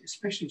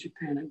 especially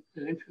Japan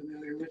that I'm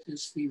familiar with,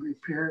 is the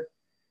repair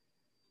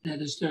that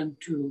is done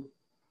to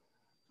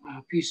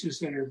pieces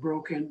that are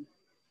broken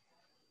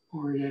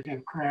or that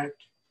have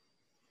cracked.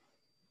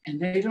 And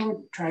they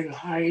don't try to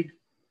hide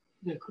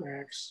the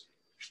cracks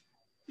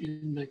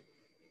in the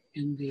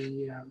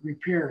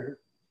repair.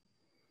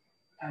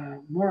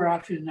 More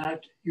often than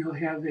not, you'll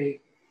have a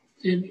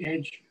thin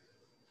edge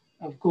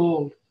of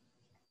gold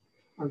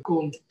or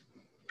gold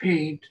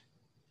paint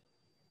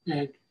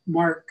that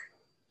mark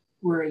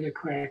where the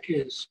crack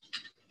is.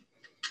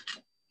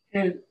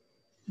 And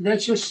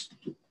that's just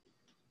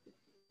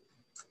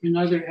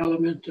another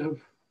element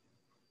of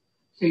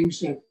things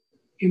that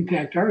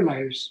impact our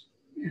lives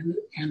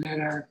and that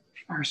are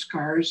our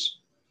scars.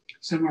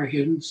 Some are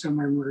hidden, some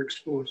are more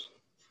exposed.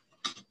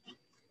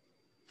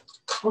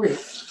 Okay,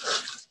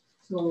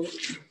 so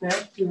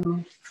back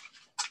to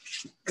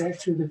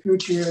the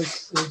future,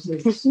 as they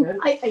said.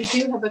 I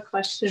do have a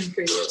question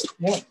for you.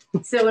 Yeah.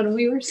 So when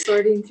we were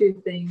sorting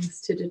through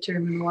things to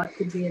determine what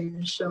could be in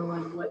the show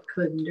and what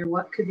couldn't, or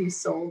what could be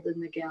sold in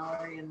the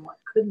gallery and what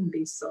couldn't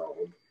be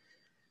sold,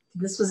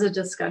 this was a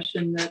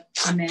discussion that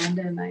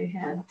Amanda and I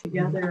had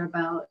together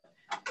about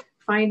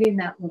finding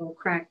that little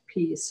cracked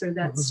piece or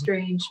that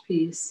strange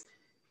piece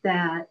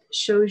that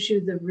shows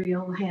you the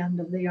real hand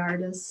of the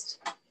artist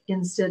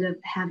instead of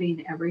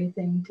having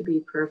everything to be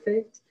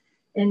perfect.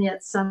 And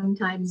yet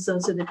sometimes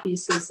those are the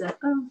pieces that,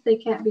 they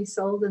can't be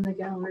sold in the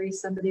gallery.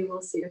 Somebody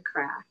will see a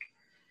crack.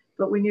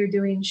 But when you're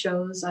doing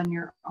shows on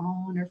your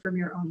own or from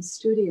your own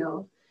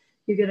studio,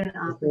 you get an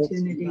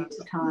opportunity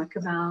to talk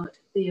about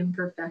the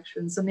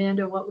imperfections.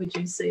 Amanda, what would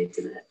you say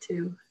to that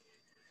too?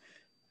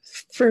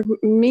 For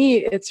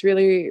me, it's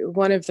really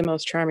one of the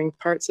most charming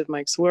parts of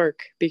Mike's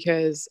work,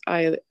 because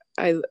I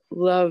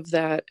love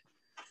that,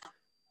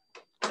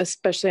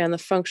 especially on the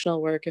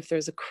functional work, if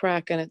there's a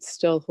crack and it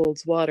still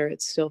holds water,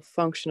 it's still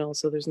functional,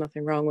 so there's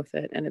nothing wrong with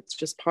it, and it's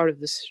just part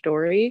of the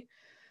story.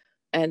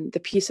 And the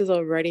pieces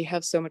already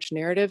have so much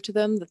narrative to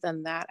them that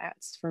then that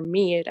adds, for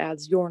me, it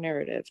adds your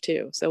narrative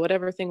too. So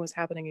whatever thing was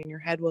happening in your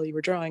head while you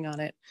were drawing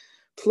on it,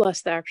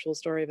 plus the actual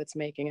story of its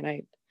making.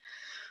 And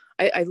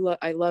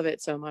I love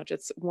it so much.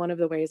 It's one of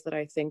the ways that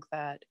I think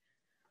that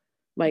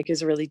Mike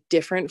is really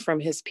different from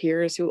his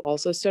peers who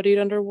also studied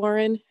under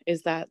Warren,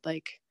 is that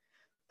like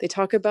they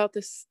talk about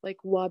this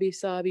like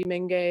wabi-sabi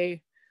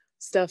Menge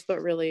stuff,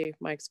 but really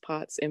Mike's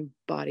pots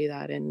embody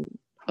that in,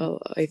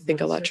 I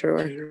think, a lot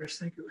truer.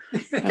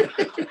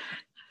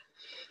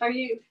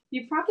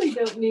 You probably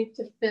don't need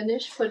to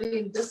finish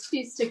putting this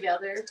piece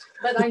together,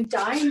 but I'm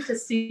dying to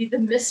see the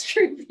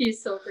mystery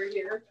piece over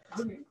here.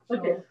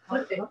 Okay.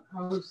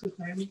 How's the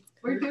timing?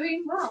 We're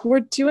doing well. We're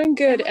doing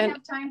good. And we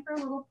have time for a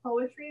little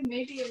poetry.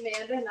 Maybe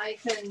Amanda and I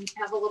can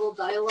have a little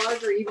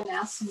dialogue or even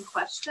ask some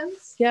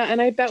questions. Yeah,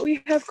 and I bet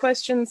we have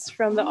questions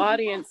from the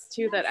audience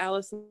too that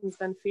Allison's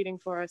been feeding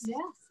for us. Yes.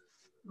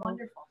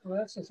 Wonderful. Well,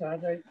 that's a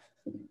thought.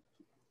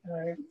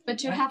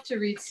 But you have to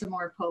read some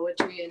more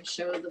poetry and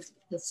show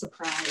the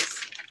surprise.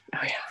 Oh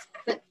yeah.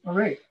 But all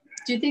right.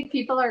 Do you think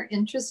people are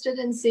interested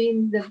in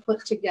seeing them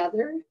put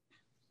together,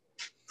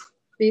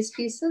 these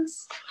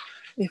pieces?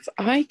 If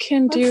I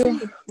can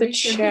do the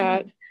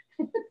chat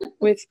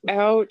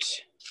without,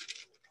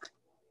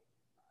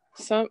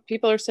 some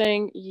people are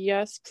saying,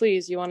 yes,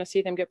 please, you want to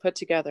see them get put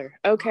together.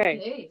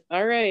 Okay.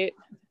 All right.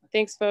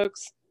 Thanks,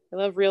 folks. I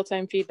love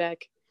real-time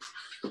feedback.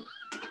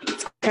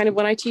 It's kind of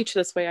when I teach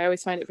this way, I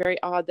always find it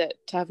very odd that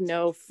to have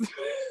no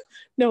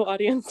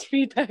audience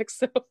feedback.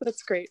 So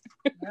that's great.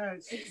 Yeah.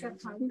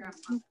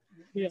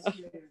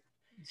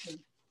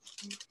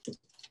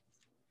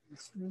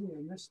 It's really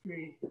a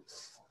mystery.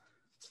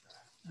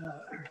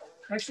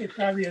 Actually, it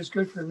probably is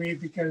good for me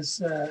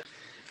because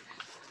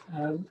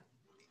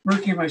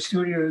working in my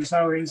studio is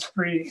always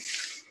pretty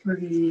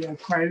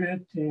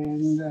private,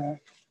 and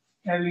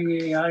having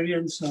an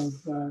audience of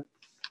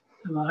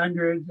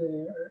 100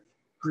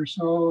 or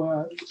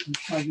so would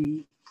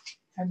probably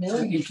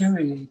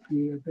intimidate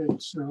me a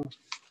bit. So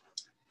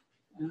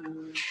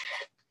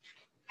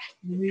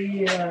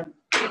we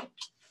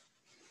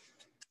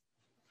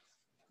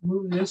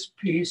move this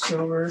piece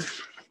over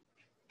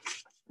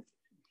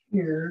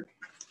here,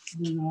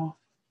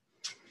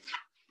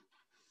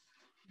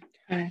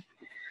 Okay.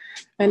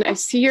 And I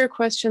see your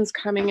questions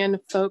coming in,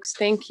 folks.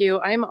 Thank you.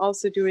 I'm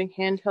also doing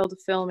handheld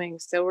filming.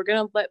 So we're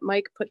going to let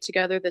Mike put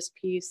together this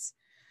piece,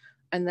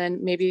 and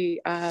then maybe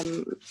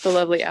the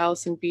lovely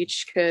Allison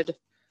Beach could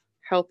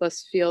help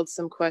us field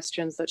some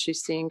questions that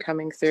she's seeing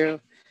coming through.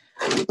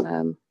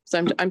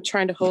 So I'm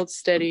trying to hold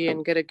steady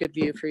and get a good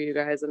view for you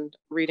guys, and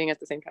reading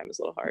at the same time is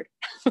a little hard.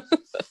 All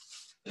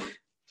right.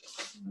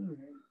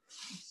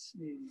 Let's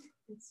see.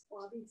 It's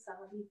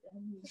wabi-sabi.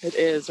 It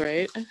is,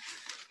 right?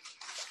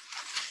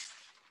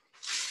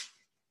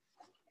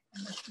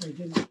 Thank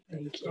you.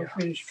 I'll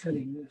finish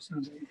cutting this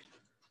someday.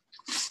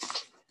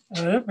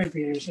 That might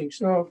be interesting.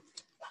 So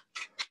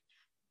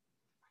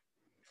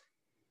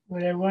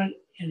what I want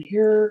in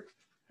here,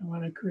 I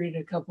want to create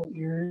a couple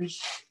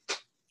ears.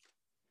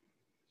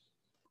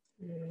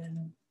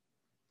 And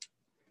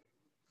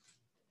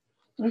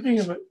one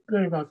thing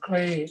good about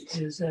clay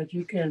is that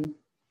you can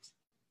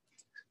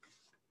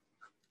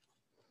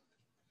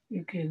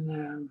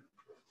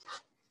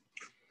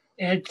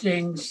add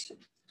things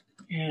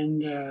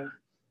and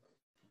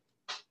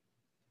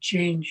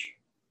change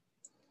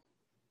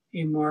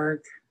a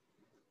mark.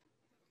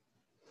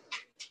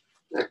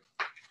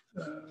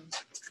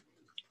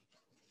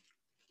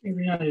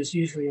 Maybe not as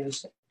easily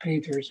as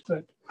painters,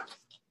 but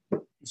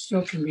it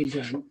still can be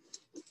done.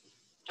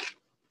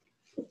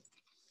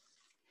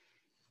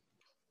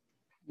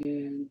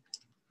 And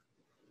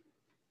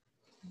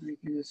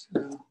making this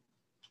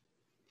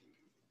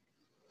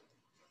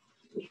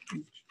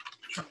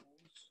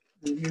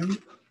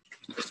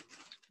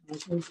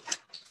Charles.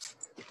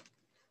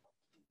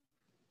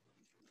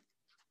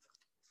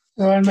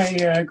 So on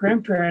my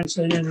grandparents,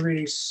 I didn't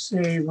really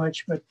say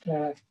much, but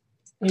they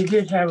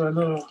did have a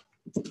little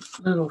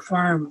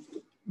farm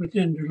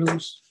within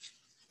Duluth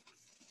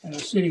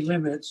city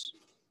limits,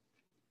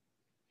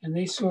 and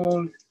they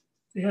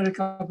had a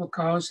couple of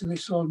cows, and they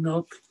sold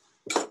milk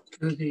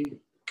to the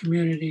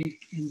community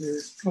in their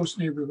close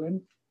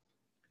neighborhood.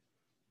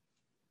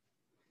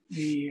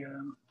 The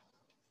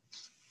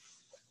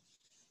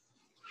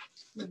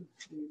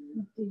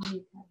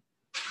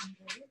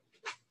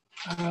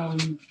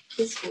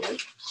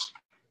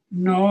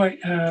no, a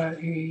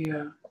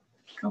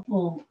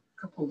couple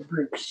of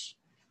bricks.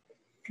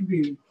 Could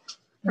be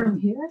from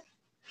here.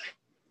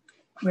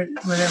 What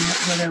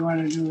I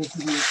want to do with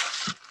the.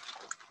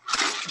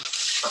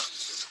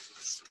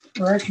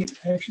 Or actually,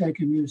 I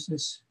can use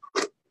this.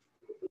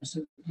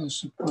 no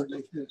support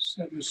like this.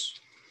 That was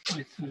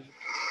my thought.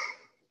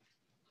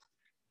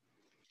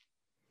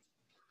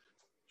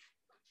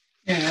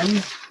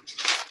 And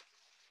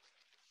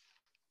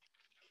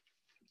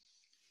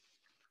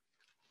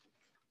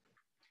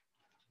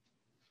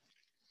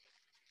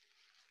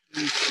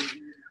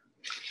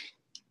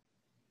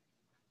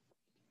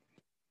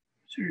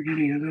sort of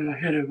getting a little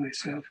ahead of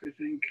myself, I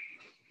think.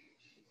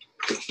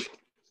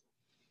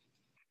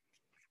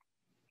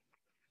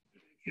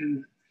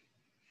 And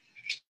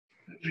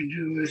what we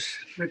do is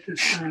put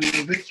this down a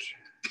little bit.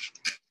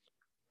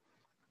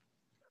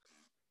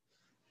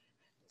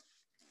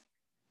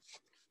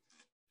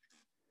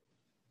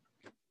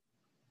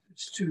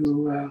 It's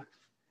to,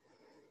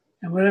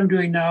 and what I'm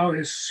doing now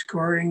is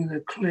scoring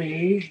the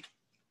clay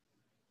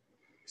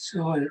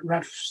so it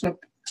roughs up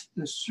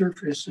the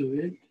surface of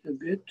it a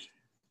bit.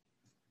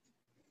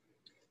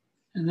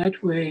 And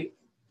that way,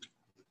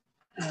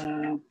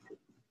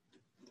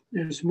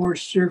 there's more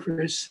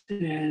surface,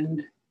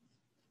 and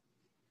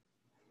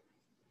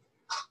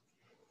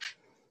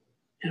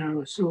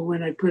so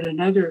when I put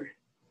another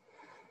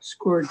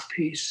scored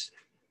piece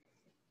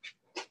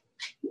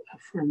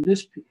from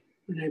this piece,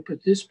 when I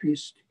put this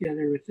piece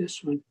together with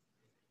this one,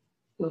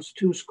 those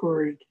two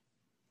scored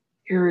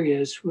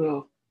areas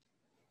will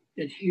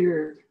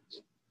adhere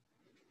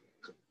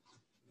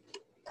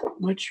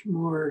much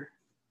more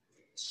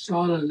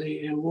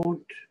solidly and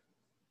won't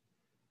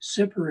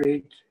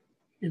separate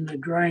in the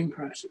drying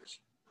process.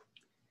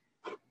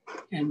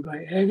 And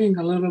by adding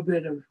a little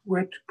bit of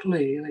wet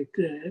clay like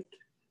that,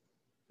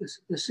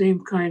 the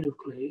same kind of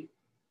clay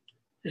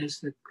as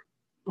the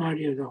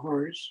body of the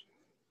horse.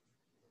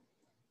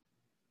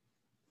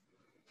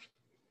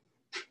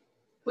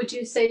 Would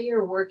you say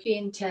you're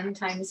working 10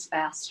 times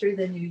faster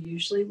than you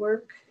usually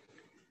work?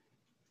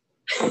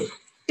 A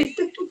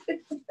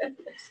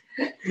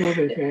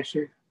little bit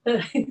faster.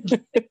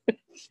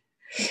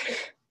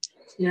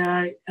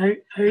 Yeah,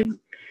 I'm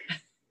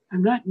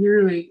not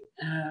nearly,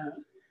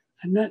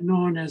 I'm not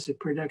known as a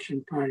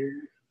production potter.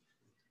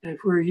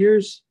 For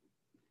years,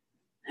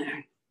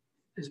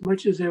 as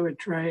much as I would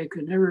try, I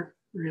could never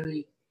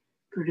really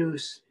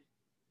produce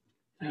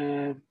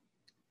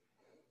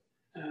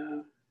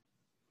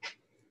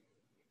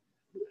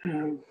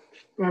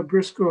Bob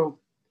Briscoe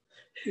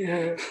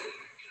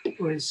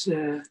was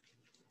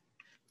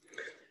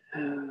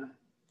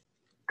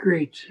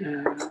great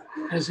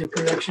as a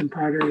production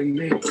potter and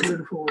made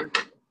beautiful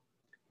work.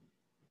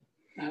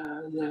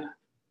 The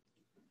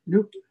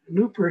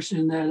new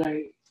person that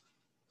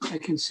I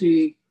can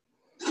see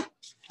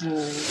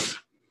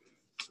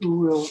who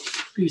will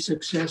be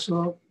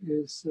successful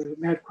is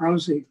Matt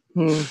Krause.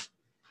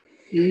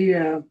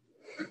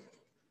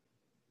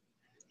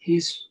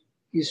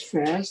 He's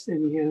fast,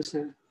 and he has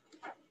a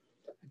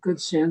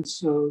good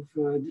sense of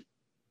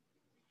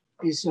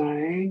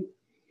design,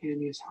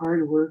 and he's a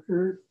hard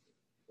worker.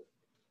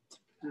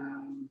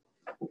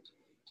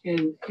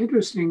 And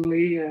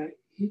interestingly,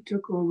 he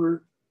took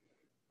over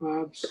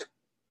Bob's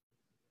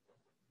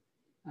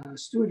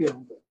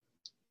studio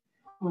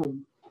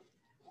home.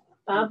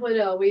 Bob would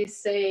always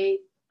say,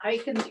 I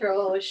can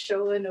throw a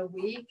show in a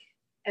week,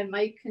 and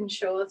Mike can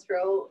throw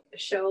a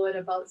show in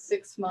about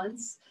 6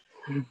 months.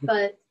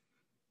 But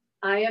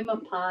I am a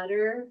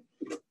potter,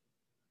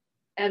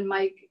 and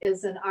Mike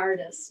is an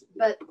artist.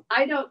 But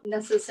I don't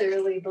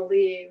necessarily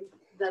believe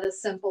that a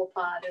simple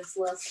pot is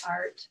less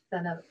art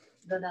than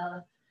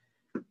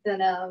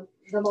the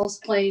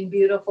most plain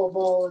beautiful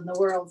bowl in the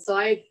world. So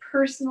I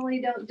personally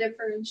don't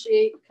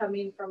differentiate,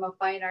 coming from a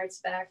fine arts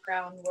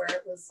background where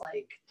it was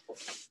like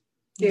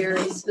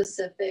very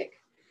specific.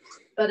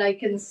 But I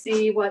can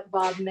see what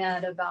Bob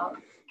meant about.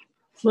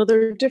 Well,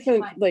 there are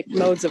different like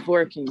modes of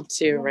working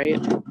too, right?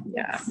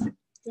 Yeah.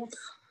 Yes.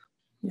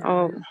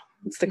 Oh,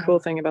 it's the cool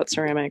thing about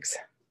ceramics.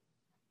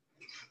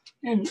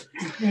 And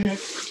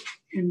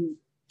in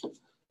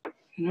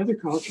other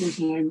cultures,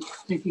 and I'm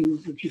thinking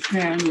of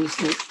Japan, is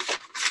that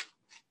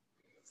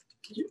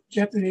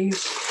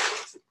Japanese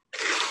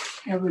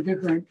have a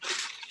different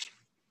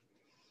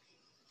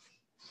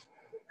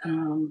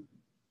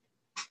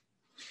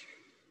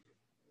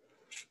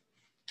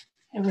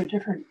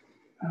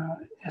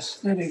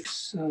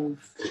aesthetics of,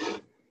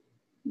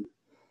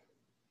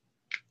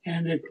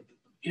 and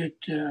it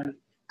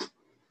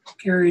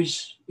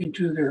carries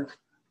into their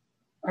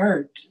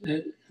art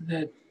that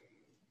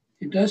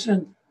it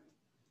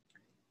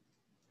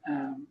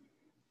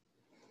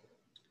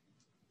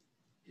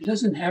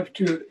doesn't have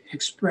to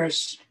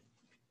express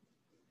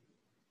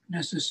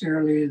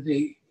necessarily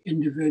the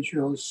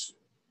individual's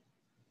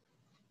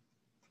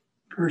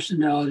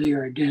personality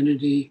or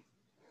identity.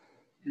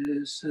 It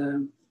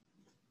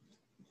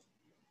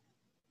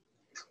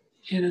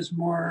is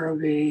more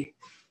of a,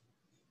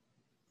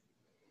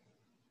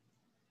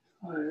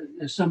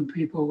 as some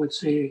people would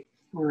say,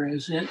 or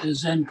as a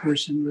Zen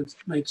person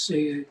might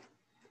say,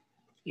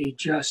 a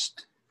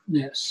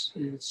justness.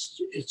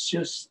 It's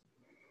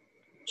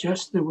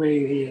just the way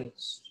it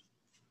is,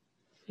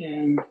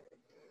 and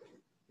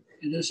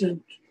it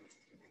isn't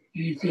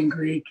anything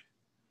great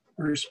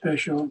or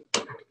special.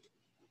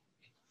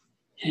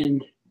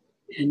 And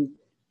it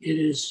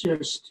is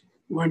just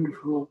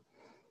wonderful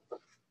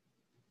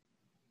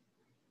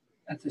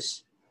at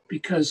this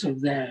because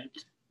of that.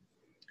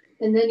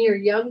 And then your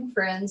young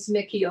friends,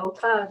 Mickey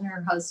Oka and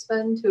her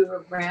husband, who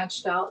have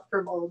branched out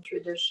from old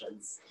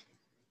traditions,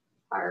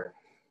 are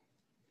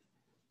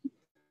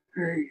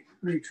very,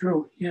 very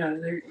true. Yeah,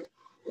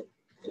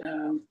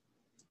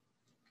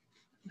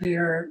 they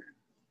are.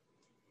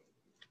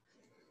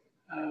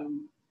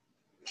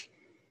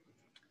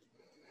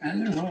 I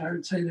don't know. I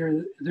would say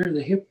they're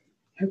the hip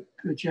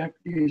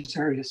Japanese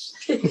artists.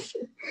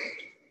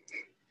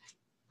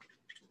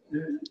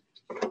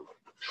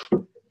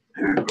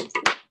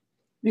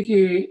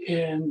 Miki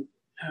and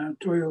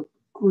Toyo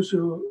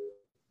Kuzu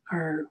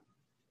are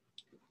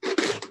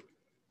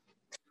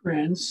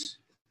friends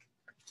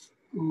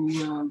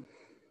who.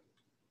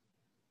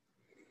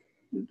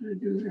 What did I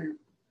do there?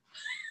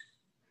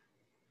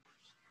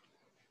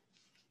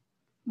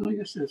 Well, I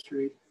guess that's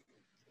right.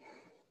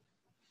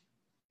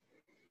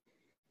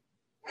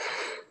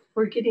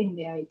 We're getting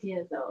the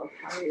idea, though, of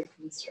how you're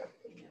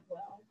constructing it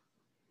well.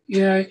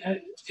 Yeah,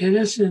 it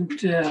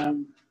isn't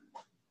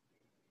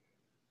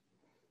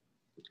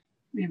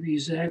maybe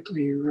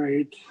exactly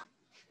right.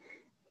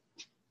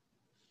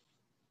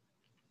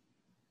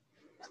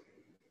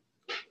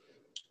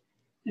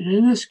 And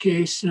in this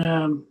case,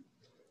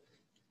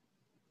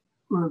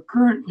 we're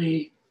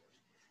currently,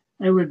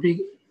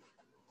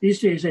 these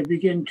days I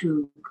begin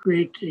to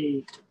create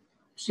a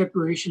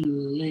separation of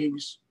the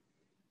legs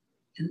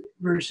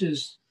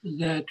versus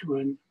that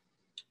one.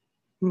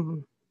 Mm-hmm.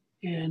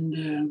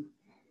 And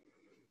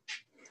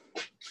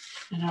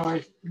now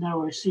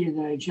I see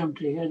that I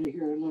jumped ahead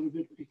here a little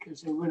bit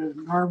because I would have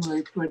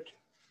normally put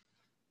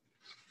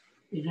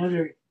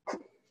another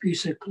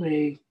piece of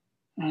clay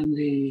on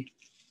the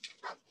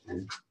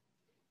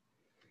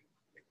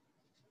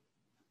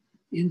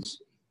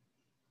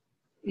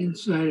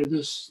inside of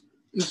this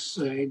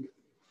side.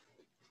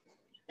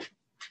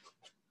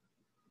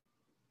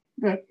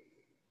 But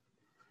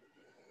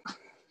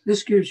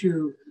this gives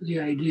you the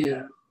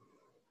idea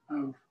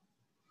of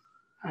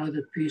how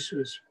the piece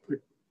was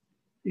put,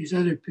 these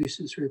other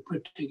pieces were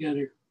put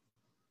together.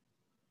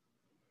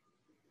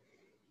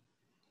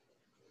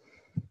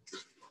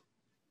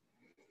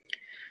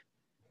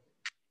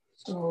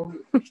 So,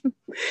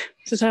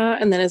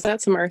 and then is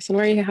that some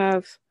earthenware you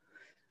have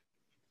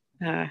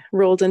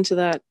rolled into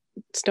that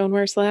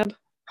stoneware slab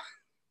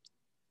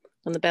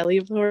on the belly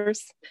of the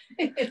horse?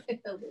 A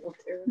little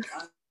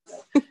terracotta.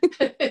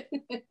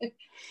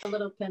 A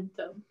little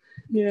pinto.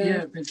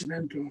 yeah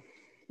pentimento.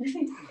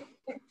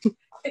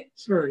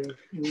 Sorry,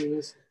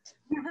 you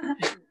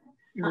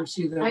ever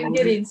see that? I'm movie?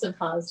 getting some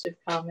positive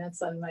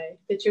comments on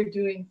that you're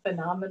doing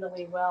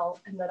phenomenally well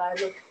and that I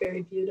look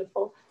very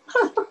beautiful.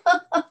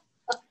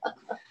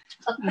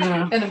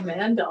 And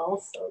Amanda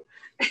also.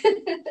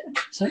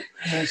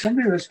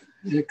 Somebody was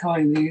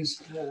calling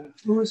these,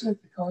 who was it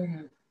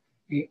calling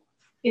it?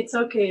 It's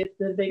okay.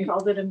 They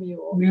called it a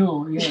mule.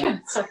 Mule, yeah.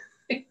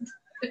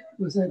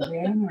 Was that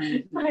Dan?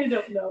 I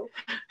don't know.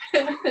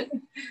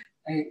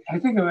 I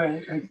think of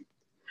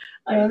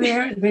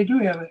it. They do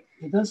have it.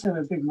 It does have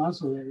a big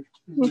muzzle there.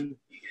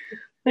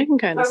 I can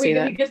kind of see that.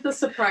 Are we going to get the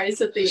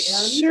surprise at the end?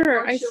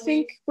 Sure. I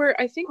think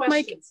questions?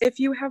 Mike, if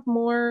you have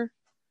more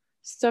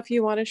stuff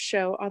you want to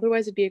show,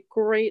 otherwise it'd be a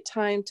great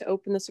time to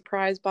open the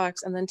surprise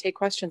box and then take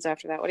questions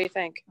after that. What do you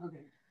think?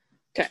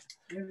 Okay.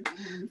 I'm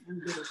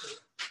good at that.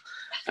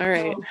 All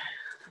right.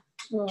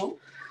 So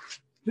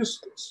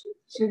just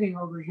sitting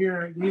over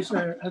here, these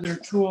are other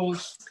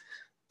tools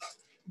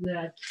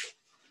that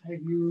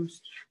I've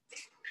used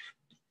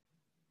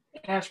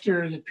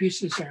after the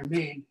pieces are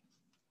made.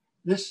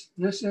 This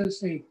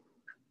is a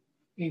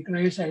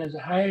glaze that has a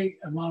high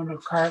amount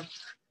of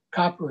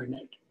copper in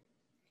it,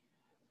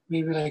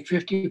 maybe like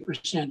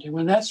 50%. And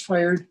when that's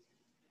fired,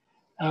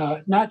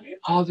 not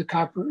all the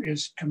copper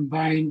is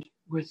combined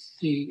with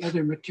the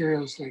other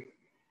materials like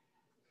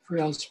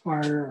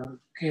feldspar or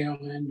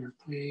kaolin or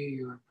clay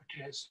or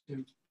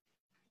potassium.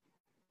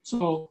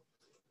 So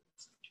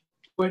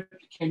what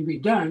can be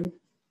done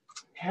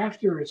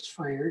after it's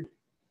fired,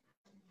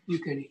 you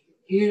can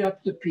heat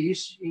up the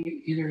piece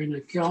either in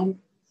a kiln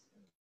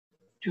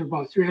to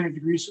about 300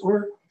 degrees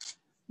or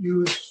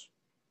use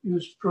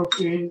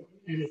propane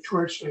and a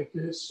torch like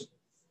this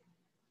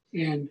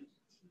and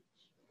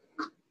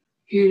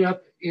heat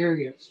up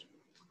areas.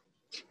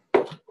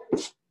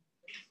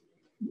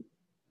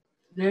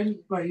 Then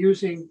by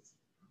using,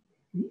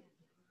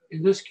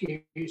 in this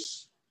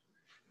case,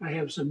 I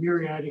have some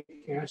muriatic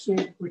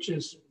acid, which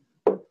is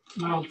a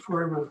mild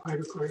form of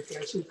hydrochloric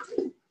acid.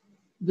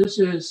 This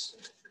is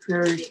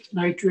ferric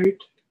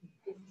nitrate.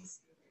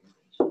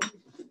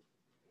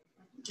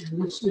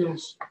 And this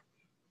is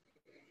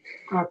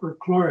copper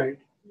chloride.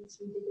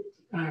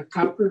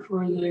 Copper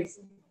for the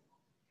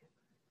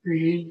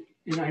green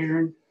and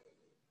iron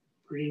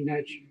for the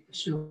natural,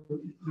 so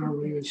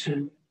normally it's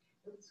in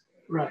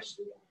rust.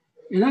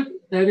 And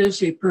that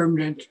is a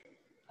permanent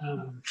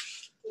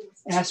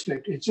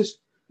aspect. It's just,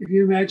 if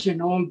you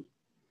imagine old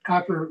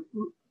copper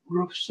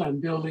roofs on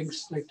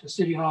buildings like the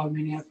City Hall in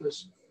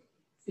Minneapolis.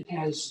 It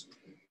has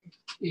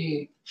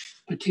a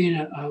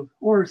patina of,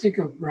 or think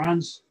of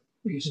bronze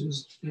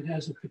pieces. It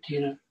has a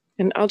patina.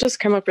 And I'll just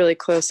come up really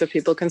close so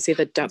people can see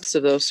the depths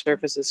of those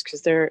surfaces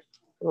because they're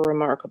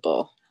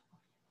remarkable.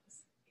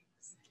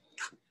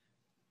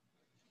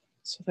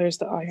 So there's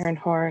the iron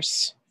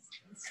horse.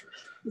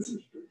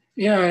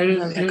 Yeah,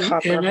 And the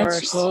copper and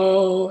that's horse.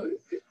 all.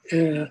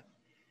 It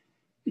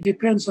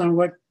depends on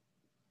what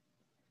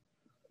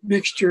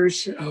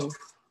mixtures of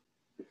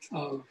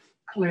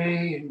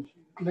clay and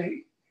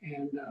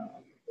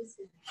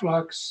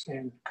flux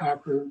and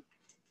copper,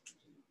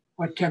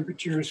 what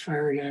temperature is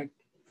fired at,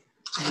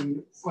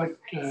 and what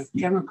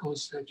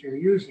chemicals that you're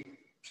using.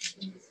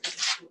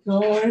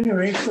 So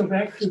anyway, so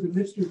back to the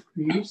Mr.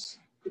 Piece.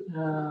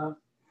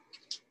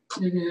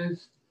 It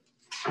is,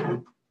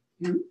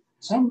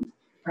 some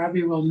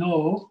probably will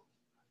know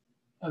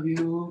of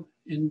you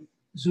in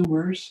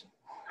Zoomers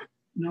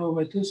know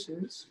what this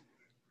is.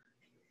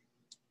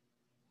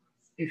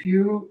 If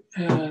you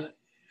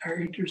are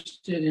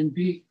interested in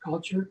bee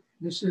culture,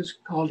 this is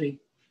called a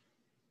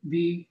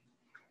bee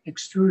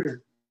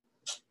extruder.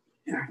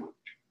 Yeah.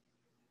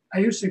 I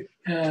used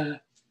to,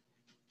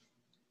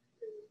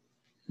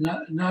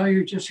 now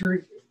you just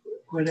heard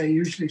what I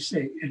usually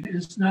say. It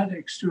is not an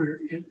extruder,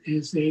 it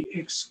is a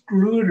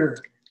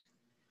excluder.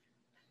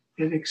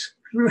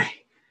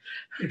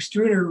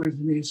 Extruder would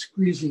mean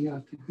squeezing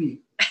out the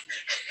bee.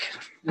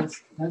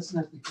 That's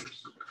not the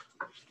case.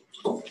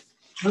 Okay.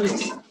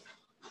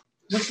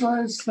 This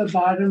was the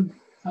bottom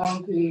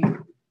of a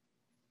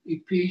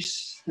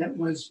piece that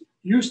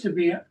used to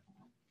be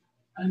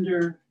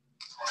under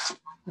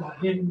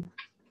the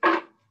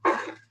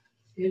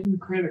hidden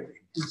critter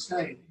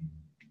inside.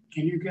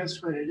 Can you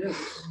guess what it is?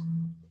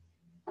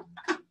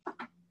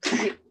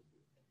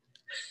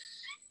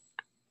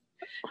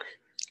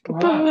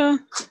 Wow.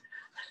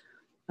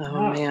 Oh,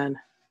 Wow. man.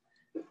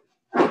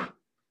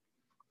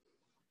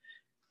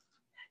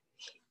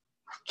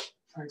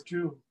 Part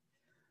two.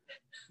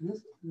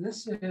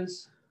 This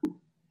is,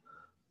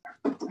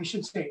 I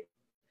should say,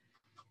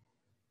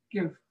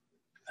 give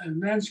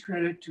immense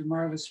credit to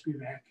Marla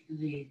Spivak,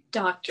 the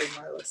Dr.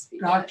 Marla Spivak.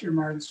 Dr.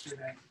 Marla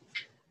Spivak,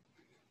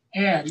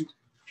 and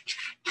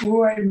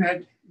who I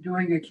met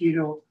doing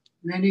Aikido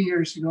many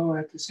years ago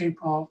at the St.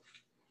 Paul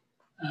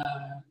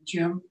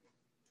gym.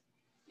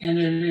 And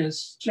it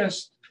is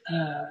just,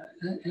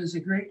 has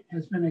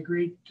been a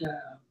great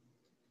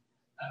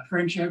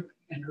friendship,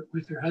 and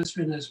with her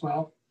husband as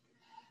well,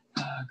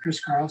 Chris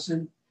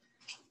Carlson.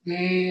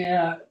 They've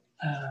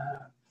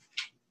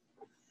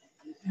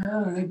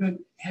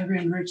have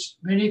enriched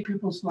many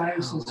people's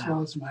lives as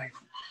well as mine.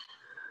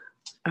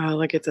 Oh,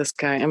 look at this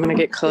guy. I'm going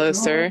to get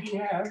closer. What we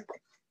have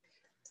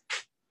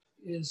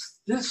is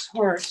this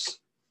horse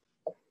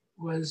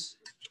was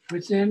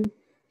within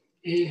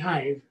a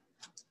hive.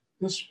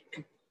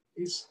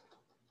 These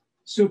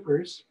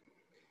supers.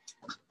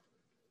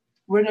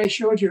 When I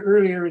showed you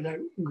earlier that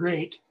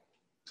grate,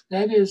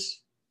 that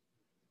is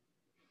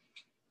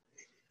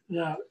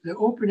the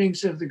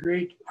openings of the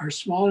grate are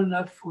small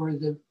enough for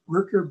the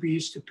worker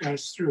bees to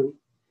pass through.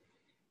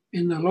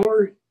 In the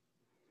lower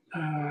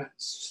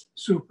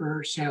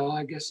super cell,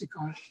 I guess they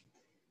call it,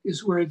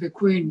 is where the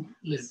queen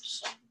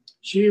lives.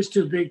 She is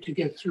too big to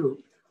get through.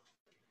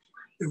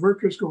 The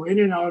workers go in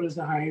and out of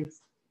the hive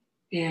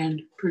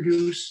and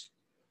produce,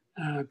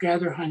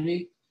 gather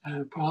honey,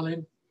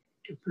 pollen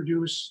to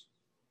produce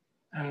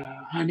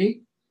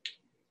honey.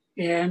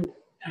 And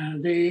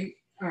they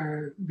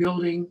are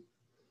building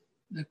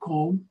the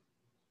comb.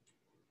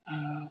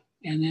 And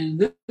in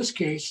this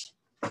case,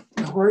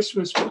 the horse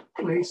was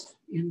placed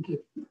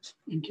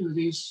into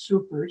these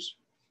supers.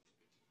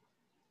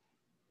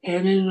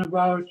 And in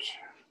about,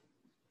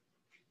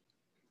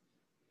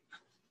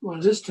 well,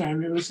 this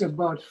time it was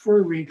about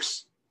 4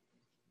 weeks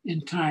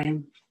in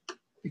time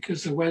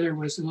because the weather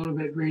was a little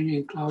bit rainy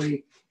and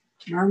cloudy.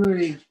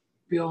 Normally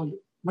build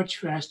much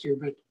faster,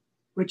 but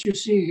what you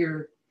see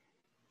here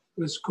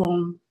was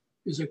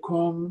a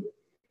comb,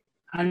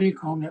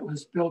 honeycomb that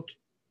was built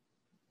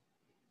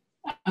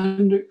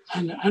on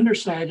the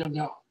underside of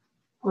the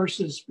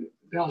horse's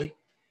belly.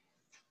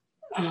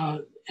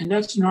 And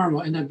that's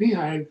normal. In a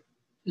beehive,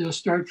 they'll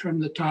start from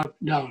the top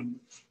down.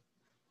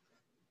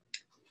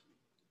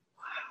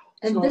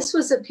 And So- this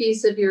was a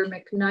piece of your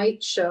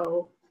McKnight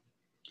show,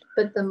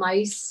 but the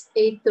mice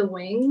ate the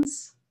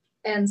wings.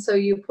 And so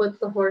you put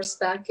the horse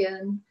back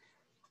in.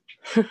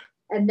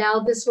 And now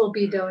this will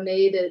be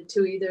donated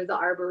to either the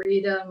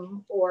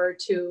Arboretum or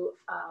to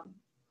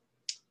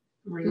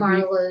Where the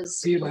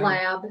Marla's bee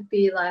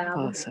lab.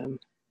 Awesome.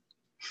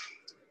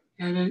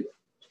 And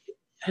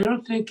I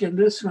don't think in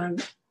this one,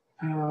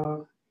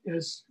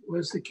 as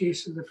was the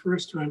case of the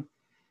first one,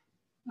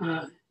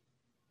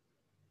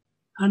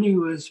 honey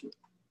was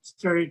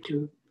started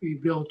to be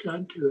built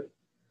onto it.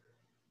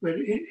 But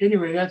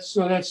anyway, that's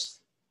the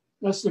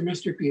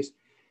Mr. Piece.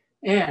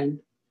 And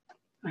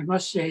I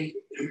must say,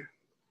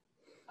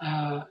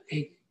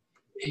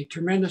 a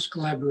tremendous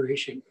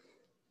collaboration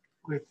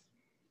with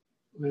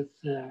with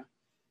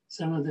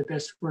some of the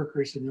best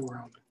workers in the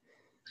world,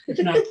 if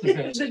not the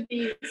best. The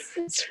bees.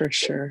 That's for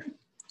sure.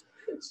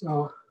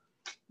 So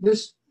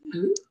this,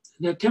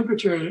 the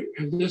temperature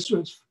of this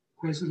was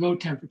low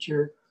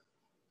temperature,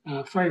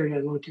 fired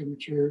at low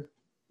temperature,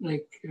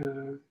 like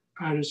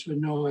pilots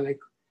would know, like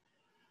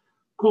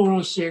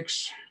Cone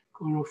 06,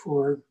 Cone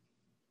 04.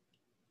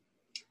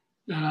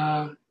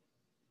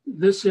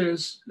 This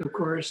is, of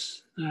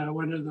course,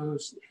 one of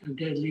those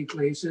deadly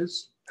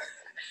glazes,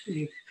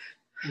 a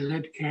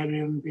lead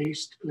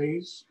cadmium-based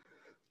glaze.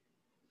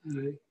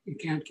 You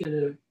can't get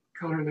a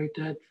color like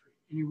that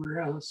anywhere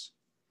else.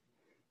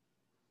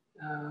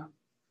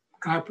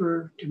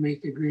 Copper to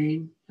make the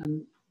green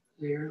and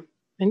there.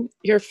 And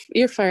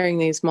you're firing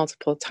these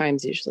multiple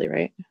times usually,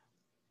 right?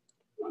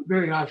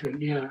 Very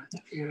often, yeah.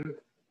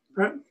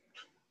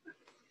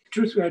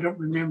 Truthfully, I don't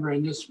remember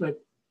on this,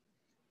 but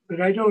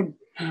I don't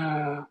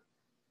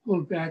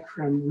hold back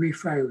from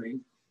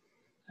refiring.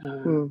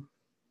 I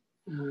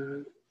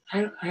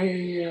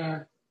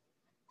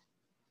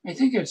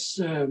think it's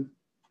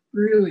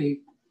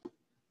really,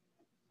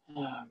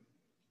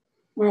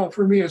 well,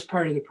 for me, it's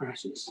part of the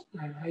process.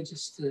 I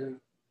just,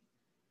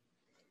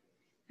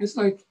 it's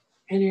like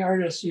any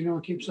artist, you know,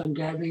 keeps on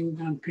dabbing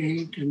on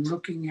paint and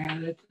looking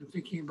at it and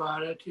thinking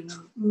about it, you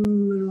know,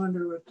 I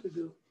wonder what to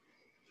do.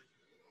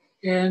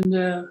 And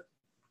at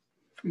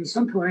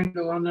some point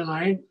along the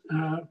line,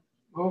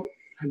 well,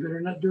 I better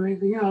not do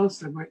anything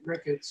else. I might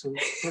wreck it. So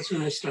that's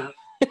when I stop.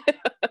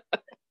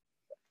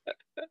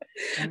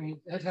 I mean,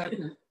 that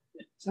happens.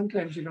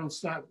 Sometimes you don't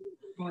stop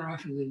more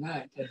often than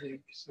that, I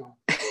think. So.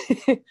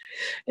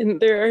 And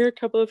there are a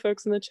couple of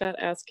folks in the chat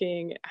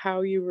asking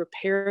how you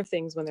repair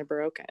things when they're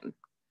broken.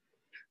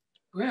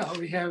 Well,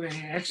 we have an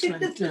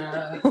excellent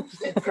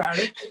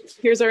product.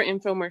 Here's our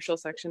infomercial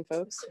section,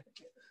 folks.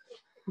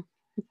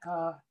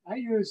 I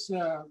use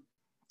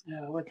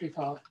what they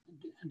call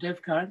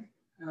DevCon.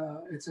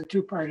 It's a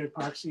two-part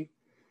epoxy.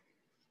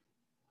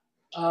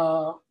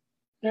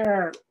 There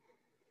are,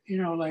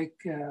 you know, like,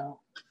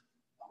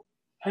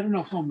 I don't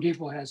know if Home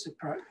Depot has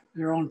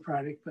their own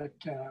product, but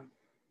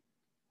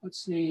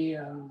what's the,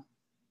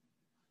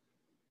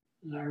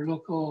 our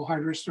local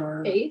hardware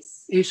store?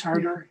 Ace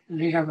Hardware, and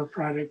they have a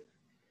product,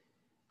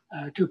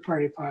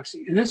 two-part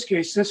epoxy. In this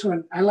case, this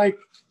one, I like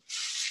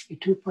a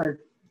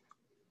two-part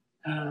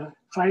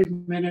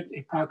 5-minute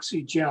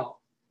epoxy gel.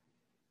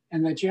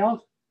 And the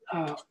gel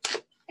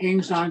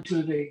hangs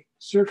onto the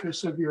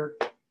surface of your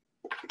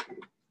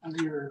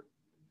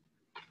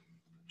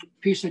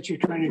piece that you're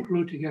trying to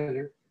glue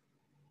together.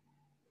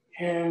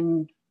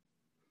 And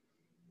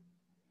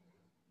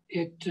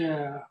it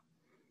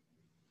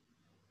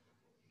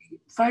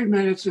 5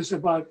 minutes is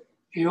about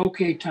the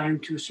okay time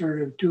to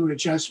sort of do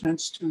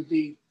adjustments to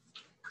the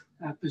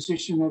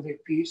position of the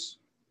piece.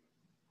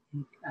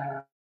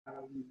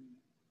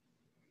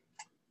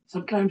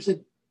 Sometimes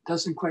it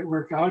doesn't quite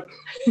work out,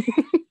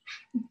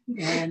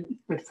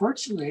 but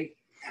fortunately,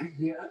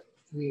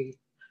 the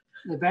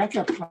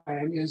backup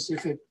plan is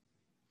if it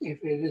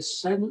is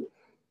suddenly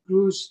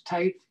glues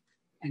tight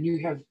and you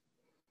have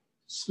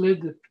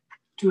slid the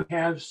two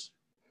halves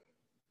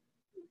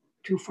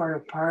too far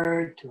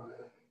apart,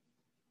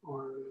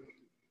 or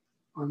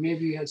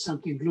maybe you had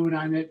something glued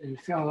on it and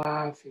it fell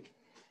off.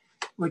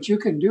 What you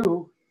can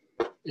do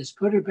is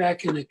put it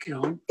back in the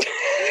kiln,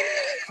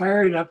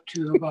 fire it up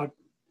to about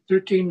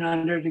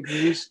 1300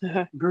 degrees,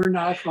 burn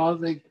off all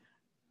the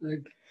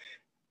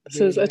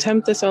so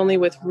attempt this only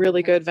with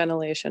really good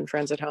ventilation,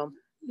 friends at home.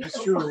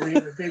 That's true. We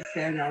have a big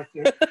fan out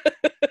there.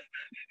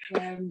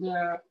 And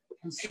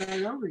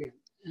start over again.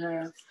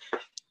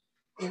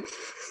 I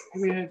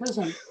mean, it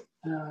doesn't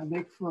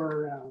make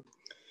for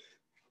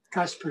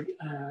cost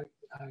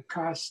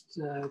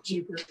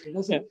cheaper. It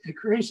doesn't. It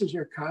increases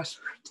your cost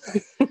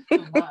a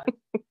lot.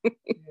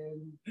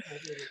 And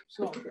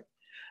so.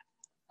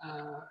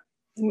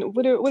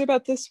 What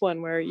about this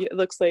one where it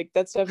looks like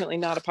that's definitely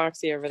not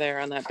epoxy over there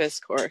on that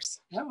bisque course?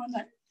 That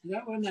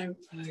one I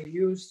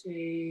used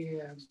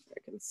a. I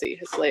can see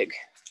his leg.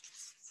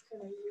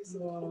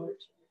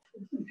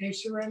 A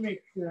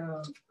ceramic.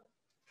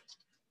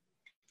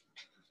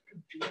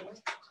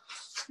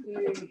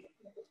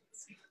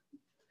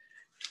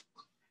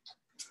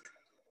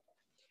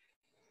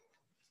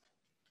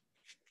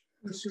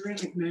 A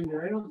ceramic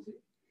mender. I don't think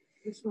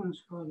this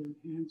one's called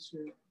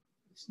Enhancer.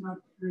 It's not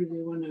really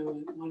the one I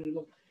want to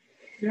look.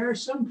 There are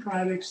some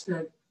products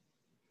that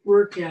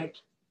work at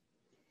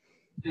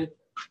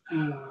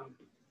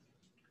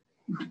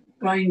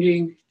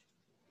binding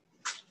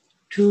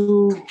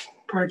two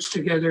parts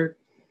together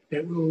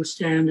that will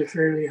withstand a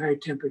fairly high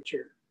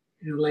temperature,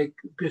 you know, like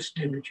bisque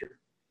temperature.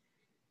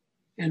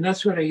 And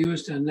that's what I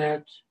used on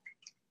that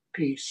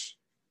piece.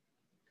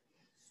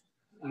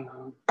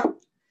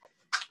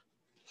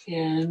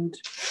 And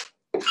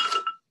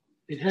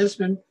it has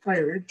been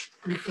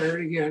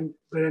refired again,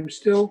 but I'm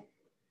still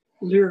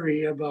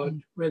leery about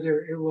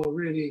whether it will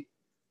really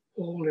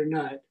hold or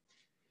not.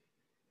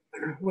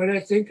 What I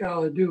think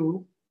I'll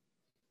do,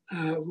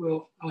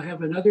 I'll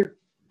have another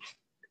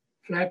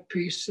flat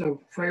piece of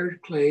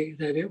fired clay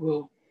that I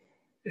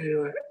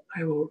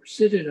will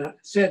set it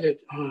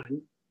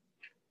on.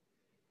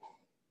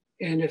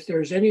 And if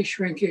there's any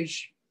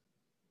shrinkage,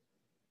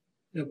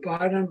 the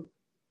bottom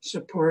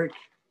support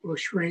will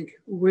shrink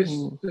with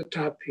the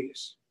top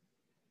piece.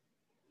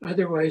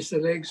 Otherwise, the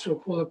legs will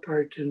pull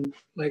apart and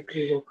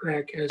likely will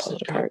crack as the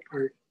top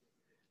part.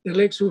 The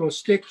legs will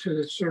stick to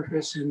the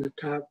surface and the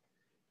top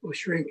will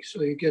shrink,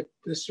 so you get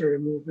this sort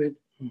of movement,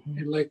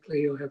 and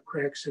likely you'll have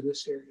cracks in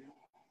this area.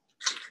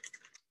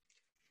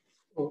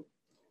 So,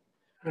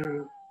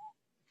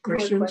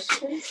 questions?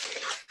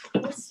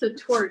 What's the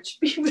torch?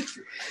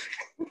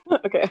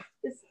 Okay.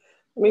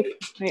 Let me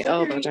put my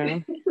elbow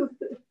down.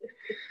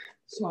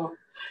 So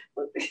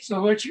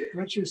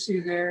what you see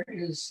there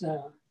is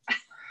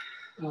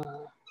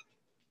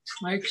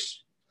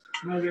Mike's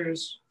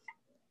mother's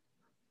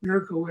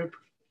Miracle Whip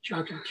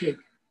chocolate cake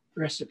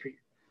recipe.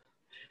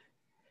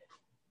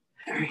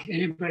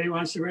 Anybody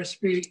wants the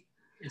recipe?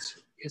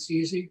 It's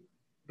easy,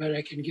 but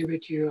I can give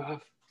it to you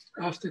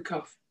off the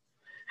cuff.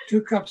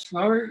 2 cups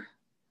flour,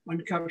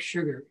 1 cup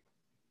sugar,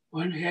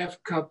 1/2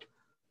 cup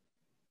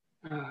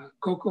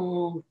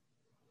cocoa,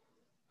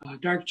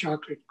 dark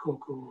chocolate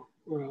cocoa,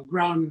 or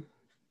ground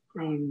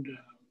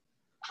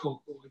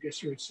cocoa, I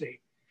guess you would say.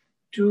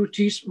 2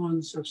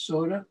 teaspoons of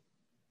soda,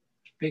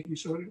 baking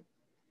soda,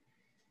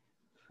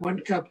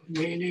 1 cup of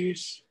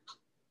mayonnaise,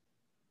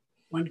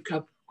 1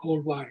 cup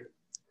cold water.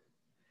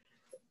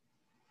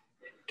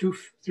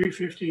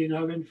 350 in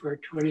oven for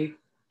 20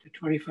 to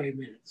 25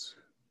 minutes.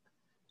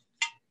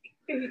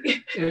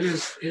 It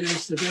is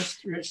the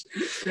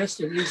best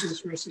and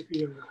easiest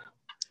recipe of all.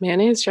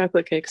 Mayonnaise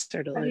chocolate cakes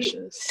are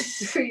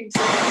delicious.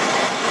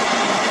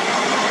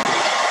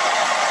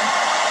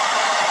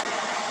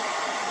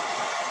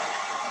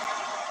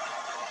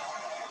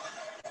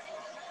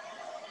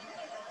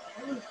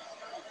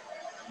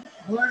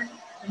 Born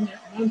in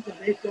that month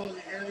of April in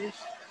the Aries,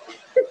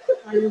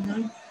 fire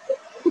month,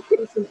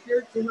 this is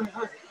dear to my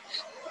heart.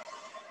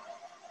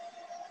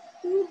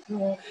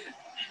 So,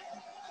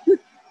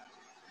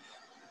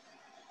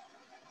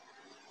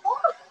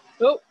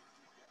 oh!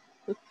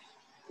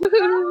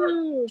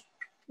 Woohoo!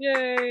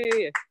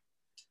 Yay!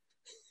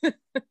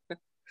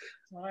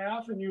 So I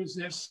often use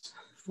this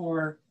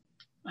on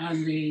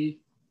the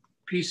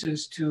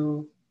pieces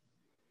to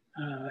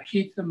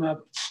heat them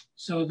up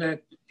so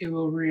that it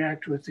will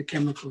react with the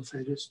chemicals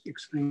I just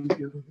explained to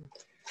you.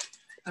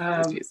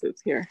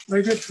 Pieces here.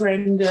 My good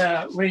friend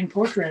Wayne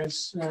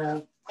Potras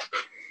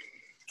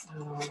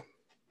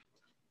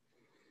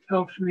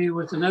helped me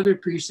with another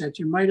piece that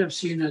you might have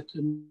seen at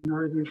the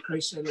Northern Clay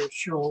Center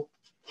show.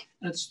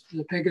 That's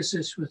the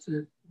Pegasus with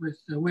the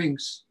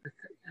wings,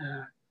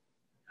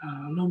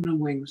 aluminum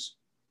wings,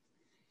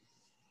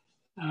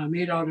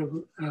 made out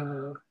of.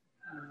 I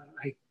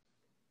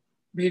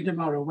made them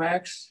out of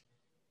wax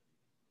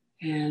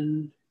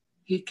and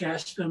heat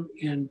cast them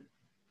in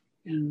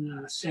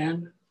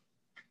sand,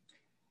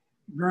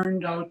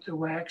 burned out the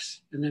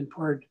wax, and then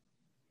poured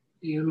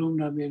the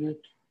aluminum in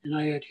it, and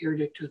I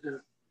adhered it to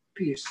the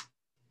piece.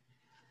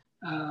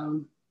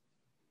 And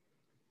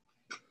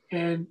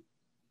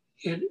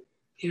it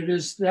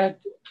is that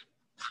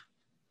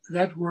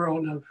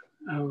world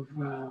of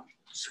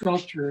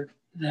sculpture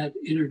that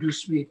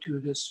introduced me to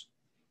this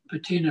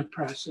patina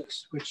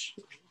process, which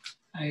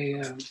I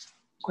am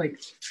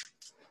quite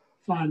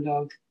fond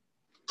of,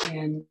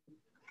 and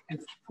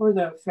for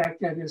the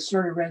fact that it's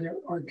sort of rather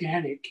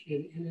organic.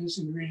 It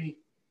isn't really,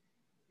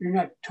 you're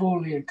not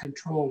totally in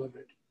control of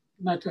it.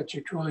 Not that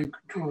you're totally in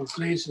control of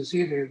glazes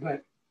either,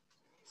 but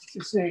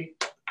it's a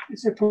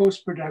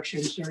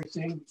post-production sort of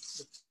thing,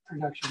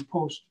 production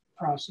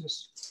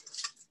post-process.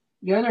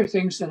 The other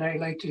things that I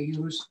like to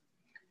use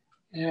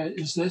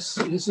is this.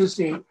 This is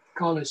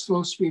called a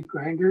slow speed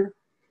grinder.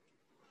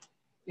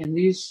 And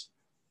these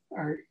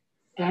are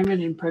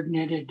diamond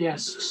impregnated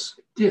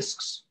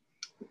discs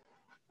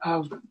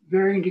of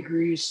varying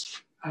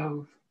degrees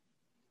of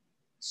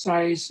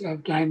size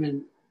of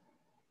diamond.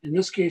 In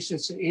this case,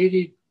 it's an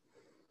 80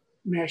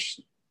 mesh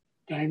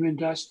diamond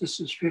dust. This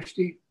is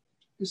 50.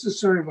 This is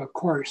sort of a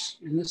coarse,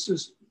 and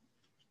this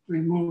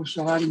removes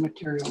a lot of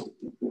material.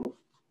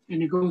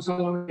 And it goes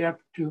all the way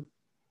up to,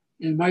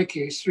 in my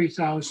case,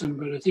 3,000,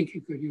 but I think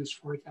you could use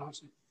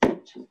 4,000.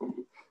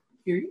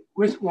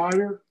 With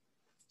water,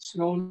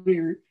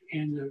 slowly,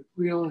 and the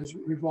wheel is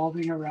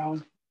revolving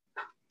around,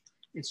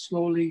 it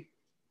slowly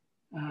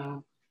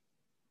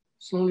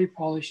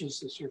polishes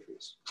the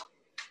surface.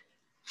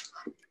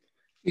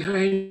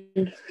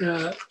 Behind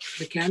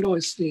the candle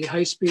is the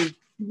high-speed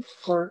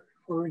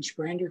 4-inch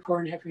grinder,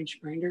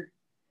 4.5-inch grinder.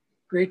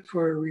 Great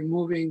for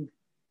removing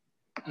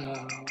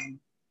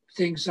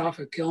things off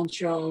of kiln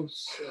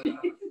shelves.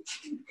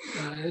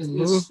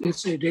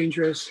 It's a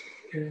dangerous,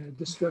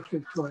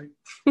 destructive toy.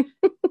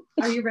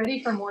 Are you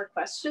ready for more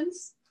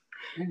questions?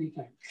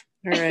 Anytime.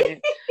 All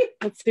right.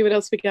 Let's see what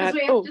else we got.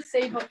 We have to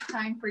save up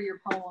time for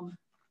your poem.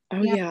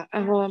 Oh yeah.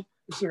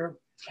 Is there?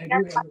 I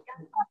do have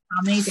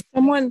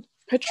Someone,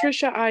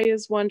 Patricia I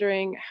is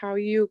wondering how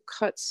you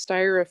cut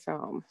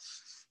styrofoam.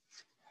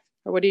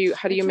 Or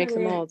how do you make the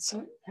molds?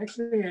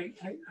 Actually,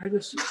 I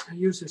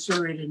use a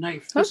serrated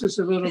knife. This is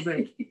a little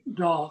bit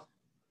dull,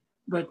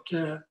 but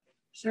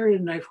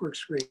serrated knife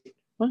works great.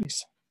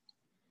 Nice.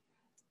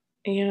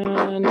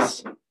 And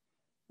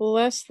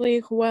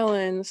Leslie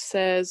Wellen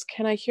says,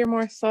 can I hear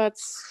more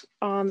thoughts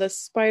on the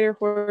spider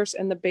horse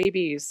and the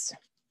babies?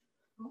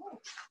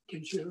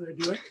 Can you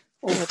do it?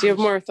 Oh, do you have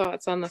more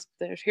thoughts on this?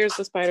 Here's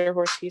the spider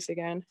horse piece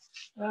again.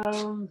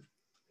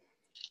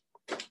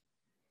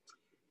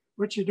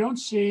 What you don't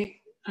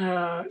see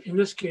in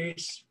this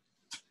case,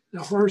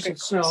 the horse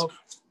itself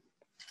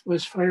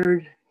was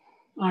fired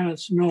on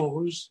its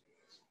nose,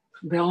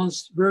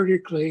 balanced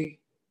vertically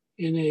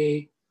in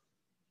a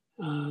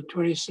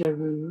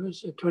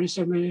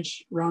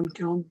 27-inch round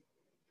kiln,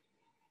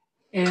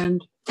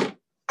 and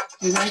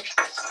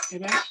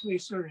it actually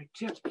sort of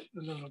tipped a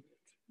little bit.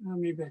 Well,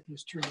 maybe I can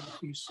just turn the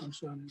piece on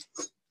it.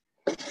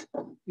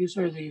 These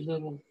are the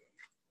little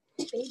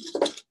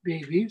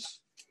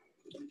babies.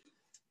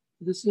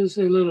 This is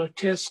a little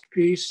test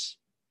piece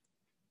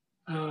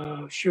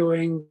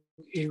showing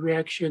a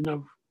reaction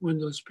of one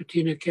of those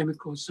patina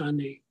chemicals on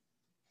the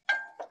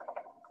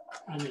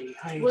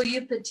high. Will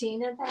you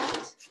patina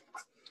that?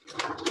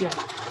 Yeah,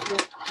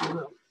 I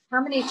will.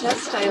 How many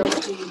textiles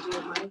do you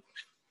do, Mike?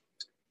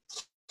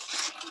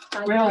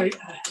 Well, I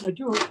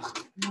do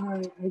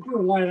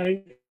a lot.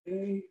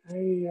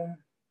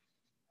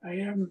 I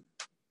am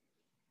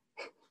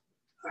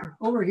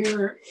over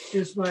here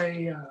is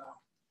my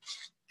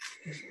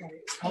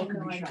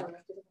alchemy shop.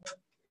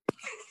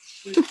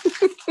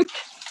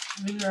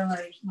 These are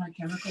my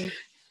chemicals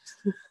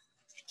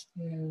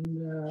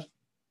and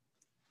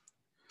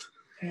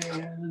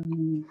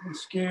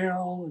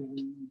scale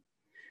and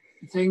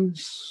things.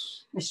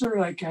 It's sort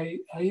of like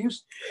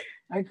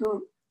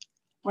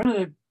one of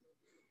the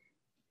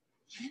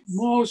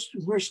most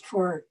wished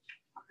for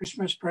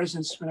Christmas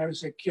presents when I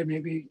was a kid,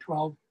 maybe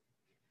 11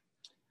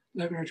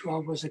 or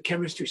 12, was a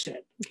chemistry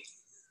set.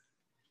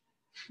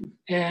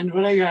 And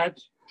what I got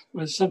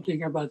was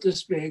something about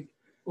this big,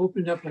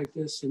 opened up like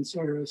this, and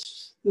sort of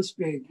this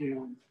big,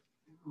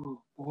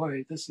 oh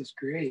boy, this is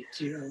great.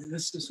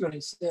 This is what I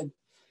said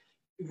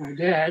to my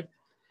dad,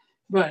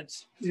 but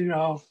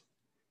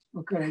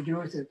what could I do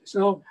with it?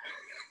 So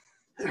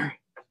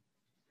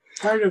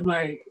part of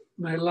my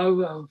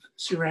love of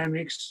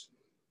ceramics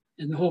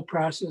and the whole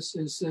process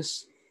is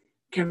this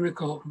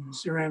chemical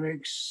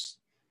ceramics,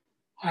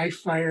 high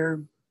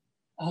fire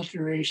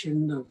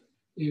alteration of,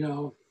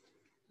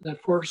 the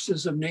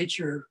forces of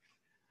nature,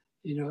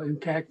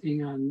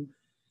 impacting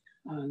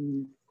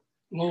on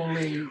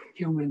lowly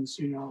humans,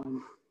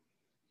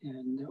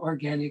 and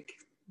organic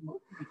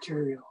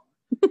material.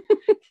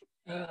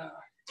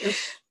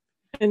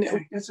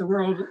 It's a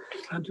world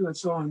unto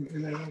its own.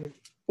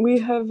 We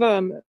have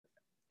Anne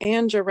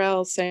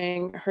Jarrell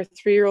saying her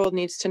 3-year-old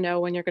needs to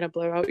know when you're going to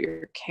blow out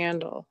your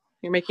candle.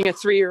 You're making a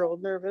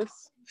 3-year-old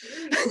nervous.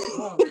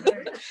 Oh,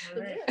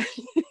 right. I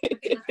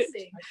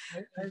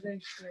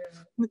think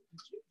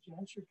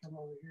John should come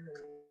over here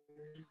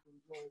and do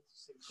the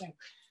same thing.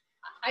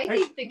 I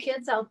think the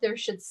kids out there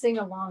should sing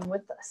along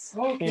with us.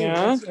 Okay,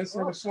 yeah. Let's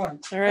have a song.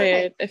 All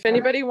right. Okay. If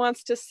anybody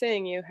wants to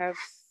sing, you have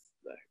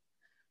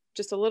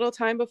just a little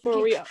time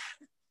before we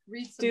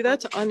do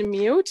that to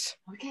unmute.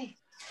 Okay.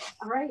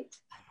 All right.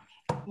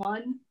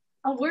 One.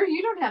 Oh,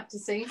 you don't have to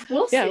sing.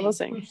 We'll sing. We'll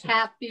sing.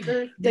 Happy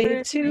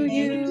birthday to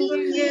you.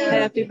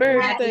 Happy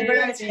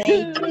birthday to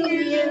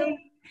you.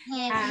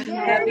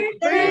 Happy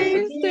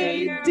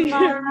birthday,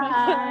 dear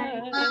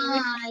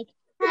Mike.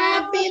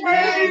 Happy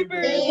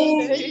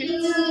birthday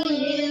to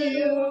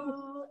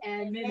you.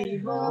 And many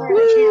more.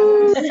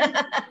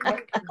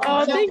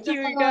 Oh, thank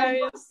you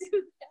guys.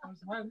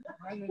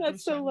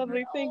 That's so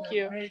lovely. Thank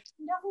you.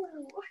 No.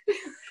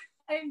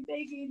 I'm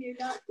begging you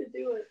not to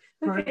do it.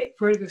 Okay.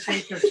 For the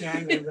sake of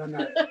time, I will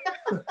not.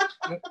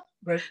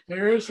 But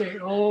there is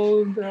an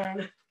old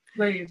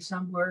play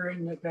somewhere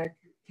in the back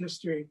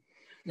history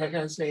that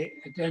has a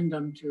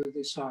addendum to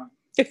the song.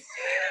 It's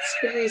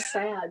very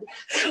sad.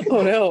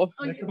 Oh no.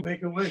 I can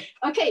make a wish.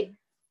 Okay.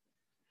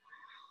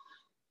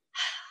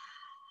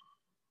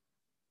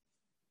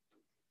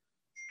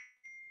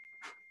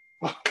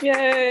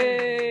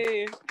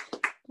 Yay.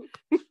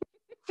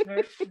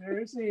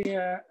 There is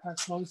a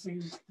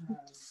closing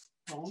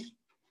poem,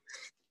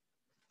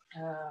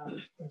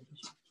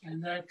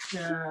 and that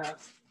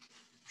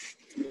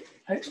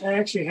I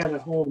actually had a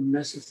whole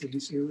mess of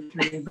things here,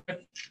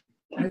 but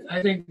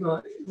I think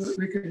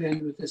we could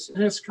end with this.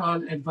 And it's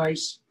called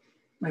Advice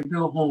by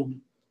Bill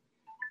Holm.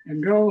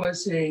 And Bill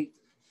was I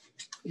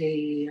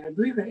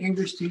believe, an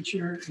English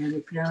teacher and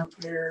a piano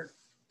player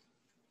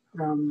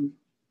from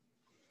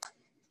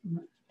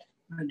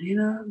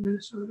Medina,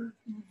 Minnesota.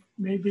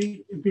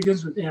 Maybe it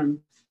begins with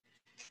M.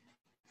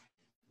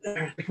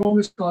 The poem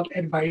is called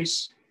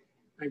Advice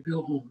by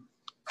Bill Holm.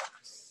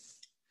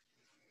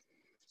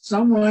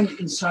 Someone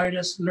inside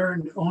us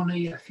learned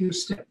only a few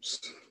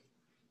steps.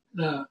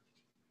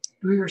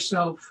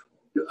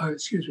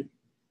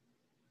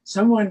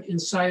 Someone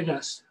inside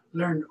us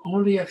learned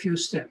only a few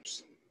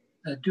steps.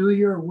 The do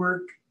your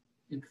work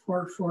in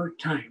 4/4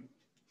 time.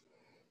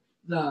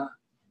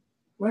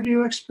 What do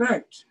you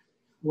expect?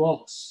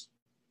 Waltz.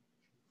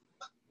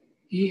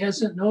 He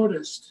hasn't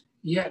noticed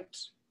yet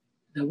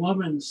the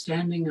woman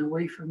standing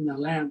away from the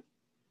lamp,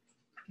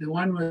 the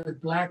one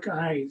with black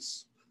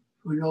eyes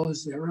who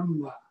knows the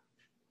rumba,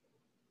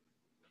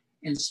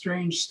 and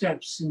strange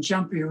steps and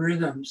jumpy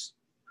rhythms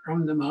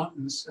from the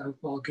mountains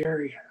of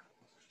Bulgaria.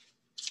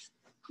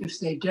 If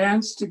they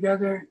dance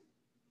together,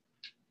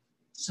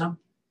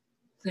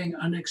 something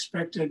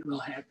unexpected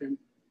will happen.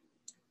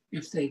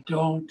 If they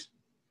don't,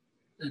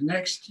 the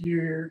next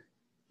year,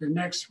 the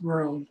next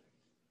world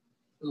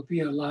will be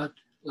a lot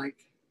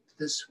like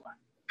this one.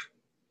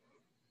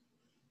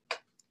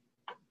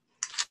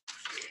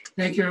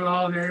 Thank you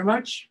all very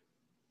much.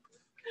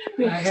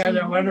 I had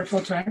a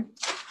wonderful time.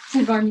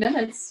 10 more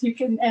minutes, you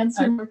can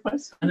answer more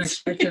questions.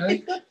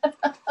 Unexpectedly.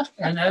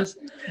 And as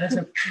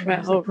a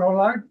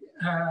prologue,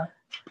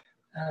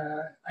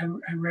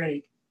 I'm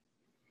ready.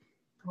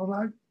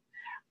 Prologue?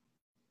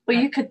 Well,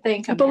 you could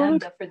thank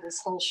Amanda for this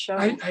whole show.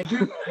 I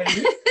do.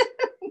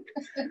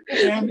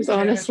 There's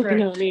honestly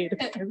no need.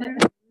 It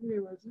really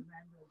was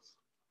Amanda's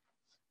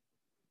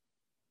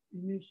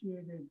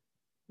initiated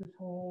this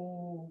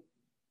whole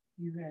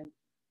event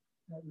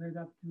that led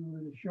up to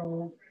the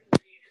show,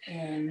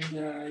 and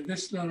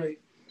this little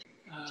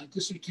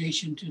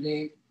dissertation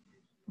today,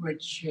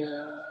 which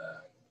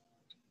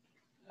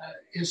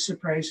is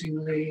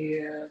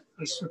surprisingly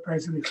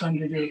fun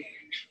to do.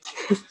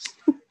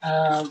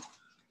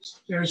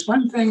 There's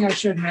one thing I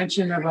should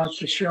mention about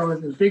the show,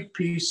 the big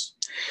piece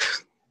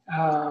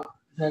that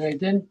I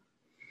didn't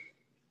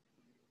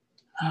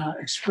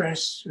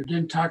express or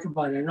didn't talk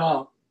about at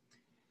all,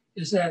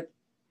 is that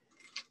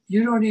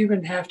you don't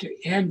even have to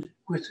end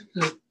with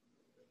the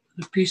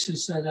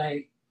pieces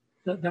that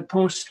the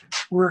post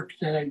work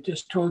that I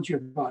just told you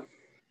about.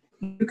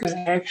 You can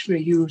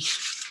actually use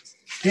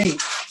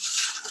paint.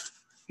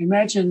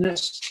 Imagine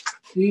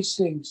these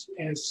things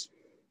as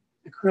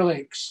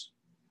acrylics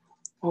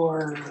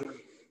or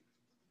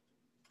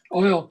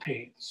oil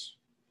paints,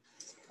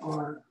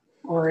 or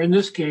in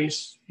this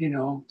case,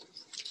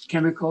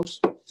 chemicals.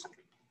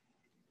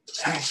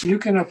 You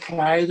can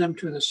apply them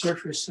to the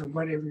surface of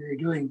whatever you're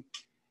doing.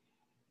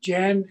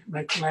 Jan,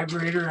 my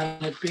collaborator on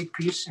that big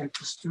piece at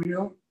the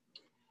studio,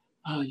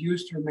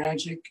 used her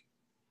magic.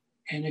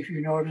 And if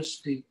you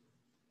notice the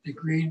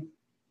green,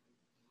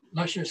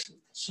 luscious,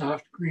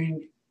 soft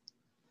green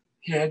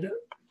head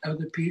of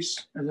the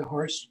piece of the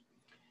horse,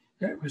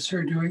 that was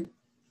her doing,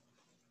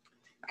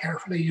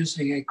 carefully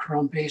using a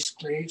chrome-based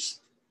glaze.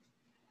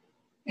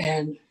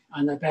 And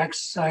on the back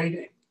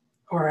side,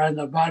 or on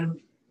the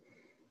bottom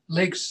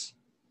legs,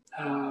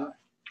 a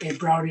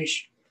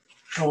brownish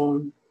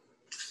tone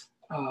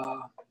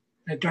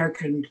that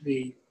darkened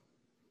the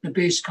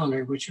base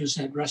color, which was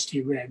that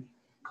rusty red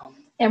color.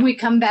 And we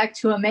come back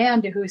to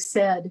Amanda, who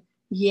said,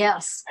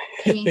 yes,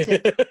 paint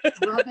it,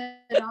 rub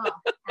it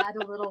off, add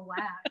a little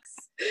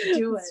wax,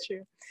 do That's it.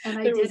 true. And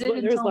I did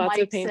it until lots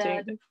Mike of painting.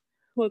 said,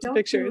 Lots of don't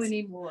pictures. do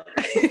anymore.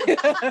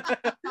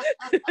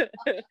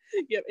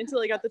 Yep, until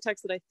I got the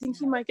text that I think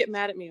he might get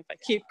mad at me if I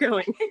keep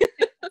going.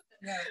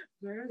 Yeah,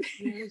 there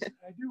is.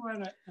 I do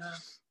want to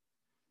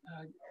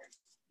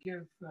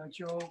give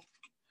Joe,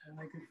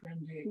 my good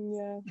friend,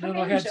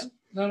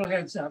 a little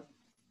heads up.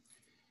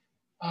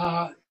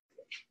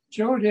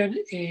 Joe did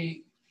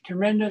a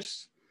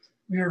tremendous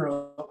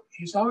mural.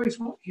 He's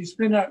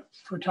been a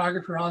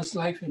photographer all his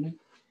life, and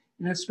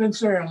it's been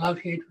sort of a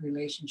love-hate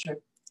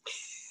relationship.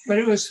 But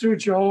it was through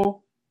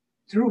Joe,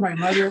 through my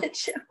mother,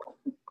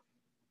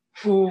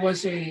 who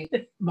was a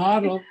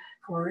model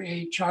for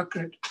a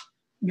chocolate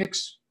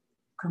mix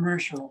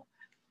commercial.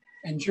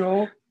 And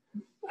Joe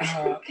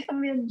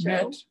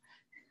met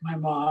my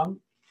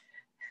mom,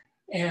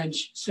 and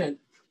she said,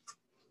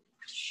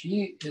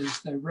 she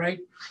is the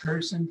right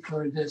person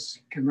for this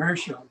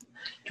commercial.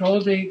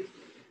 Told the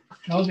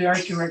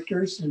art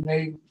directors, and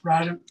they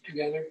brought them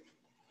together.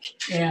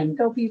 And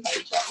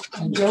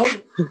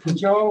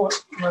Joe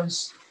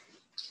was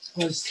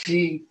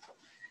the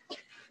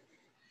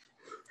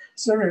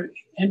sort of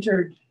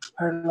entered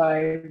our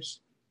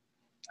lives.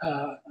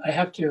 I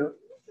have to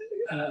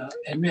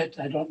admit,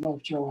 I don't know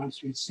if Joe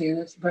wants me to say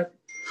this, but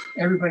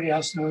everybody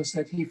else knows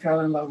that he fell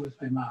in love with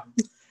my mom.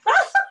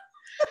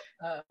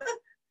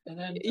 And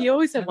then You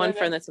always have one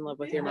friend that's in love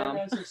with your mom.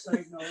 As a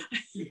side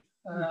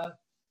note,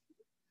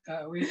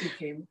 we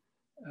became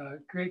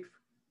great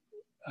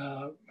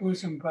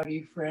bosom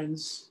buddy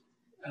friends,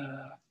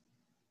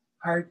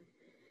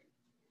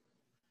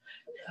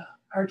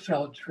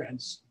 heartfelt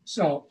friends.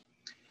 So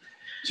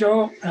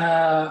Joe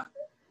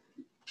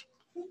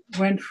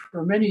went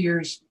for many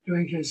years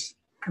doing his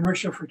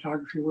commercial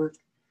photography work.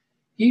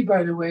 He,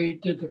 by the way,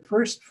 did the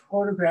first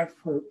photograph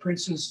for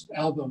Prince's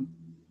album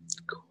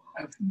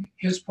of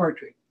his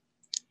portrait.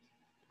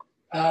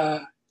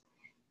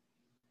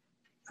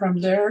 From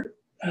there,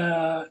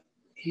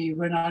 he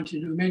went on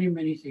to do many,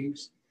 many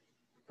things.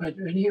 But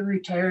when he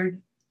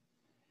retired,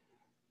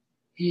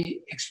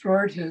 he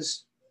explored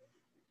his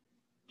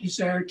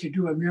desire to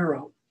do a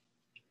mural.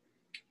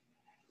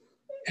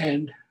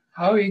 And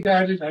how he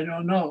got it, I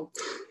don't know.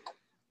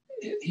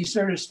 He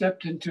sort of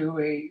stepped into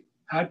a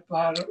hot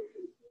bottle,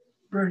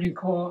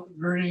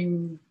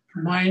 burning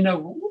mine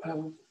of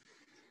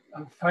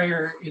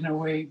fire in a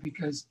way,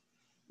 because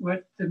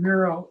what the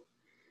mural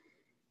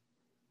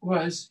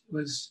was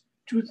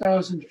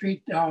 2,000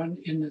 feet down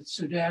in the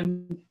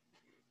Sudan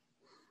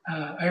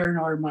iron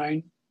ore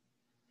mine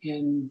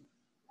in,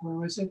 where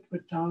was it?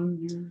 What town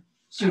near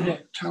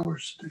Sudan?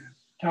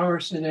 Tower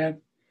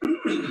Sudan.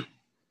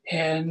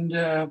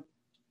 And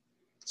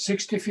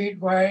 60 feet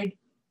wide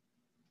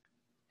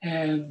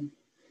and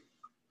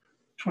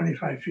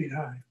 25 feet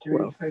high.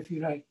 35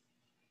 feet high.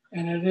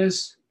 And it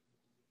is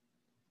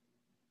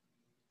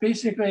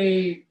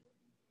basically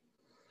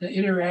the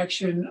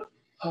interaction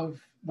of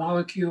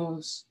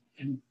molecules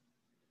in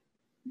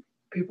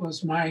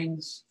people's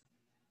minds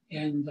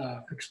and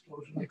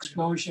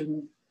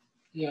explosion,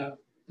 yeah,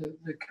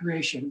 the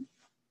creation.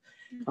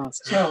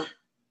 Awesome. So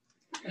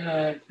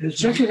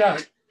check it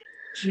out.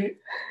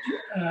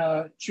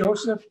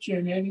 Joseph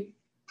Giannetti.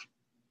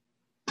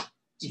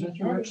 Is that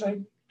your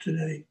website?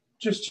 Today.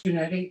 Just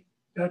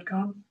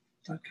Giannetti.com?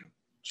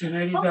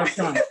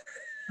 Giannetti.com.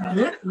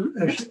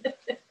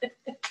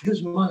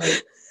 His mother,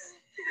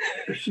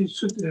 she'd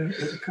sit there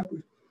with a cup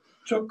of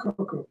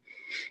cocoa,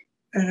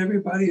 and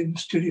everybody in the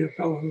studio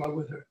fell in love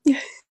with her.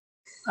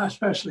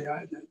 Especially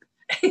I did.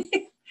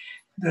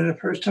 Then the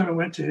first time I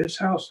went to his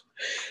house,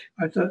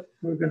 I thought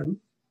we were going to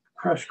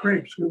crush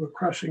grapes. We were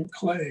crushing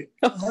clay.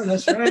 Oh,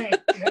 that's right.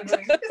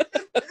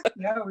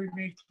 Yeah, we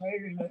made clay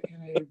in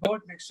a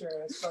boat mixer.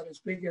 It's about as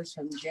big as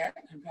from Jack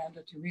and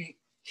Vanda to me.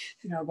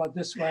 You know, about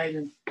this wide,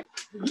 and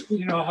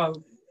you know how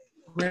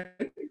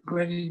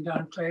gritting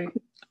down clay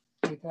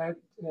like that,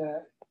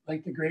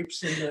 like the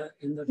grapes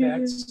in the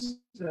vats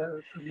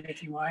for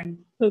making wine.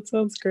 That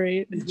sounds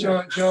great.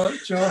 Joe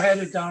had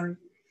it down.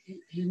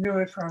 He knew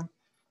it from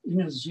in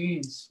his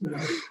genes. You know?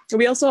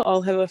 We also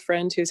all have a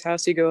friend whose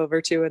house you go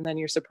over to and then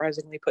you're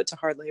surprisingly put to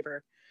hard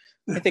labor.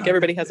 I think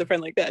everybody has a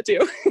friend like that too.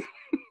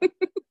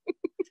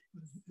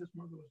 His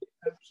mother was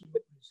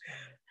absolutely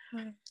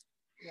stunning.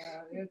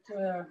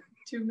 Yeah,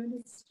 2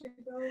 minutes to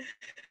go.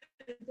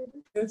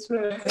 it's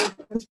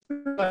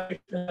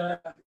like,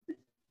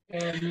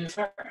 and it's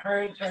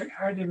hard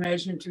to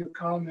imagine to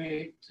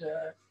culminate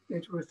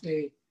it with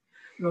a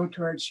low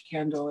torch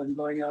candle and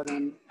blowing out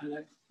on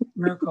a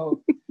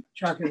miracle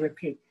chocolate whip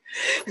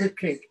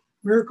cake.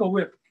 Miracle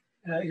Whip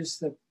is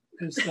the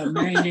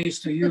mayonnaise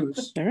to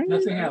use. All right.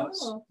 Nothing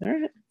else. All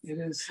right. It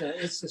is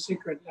it's the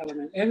secret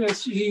element, and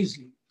it's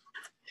easy,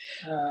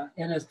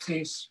 and it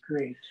tastes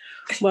great.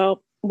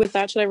 Well, with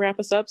that, should I wrap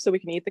us up so we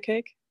can eat the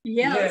cake?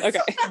 Yes.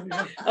 Okay.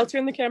 I'll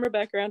turn the camera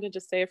back around and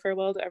just say a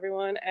farewell to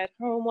everyone at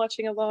home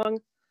watching along.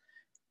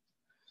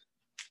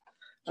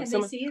 Can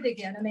they see it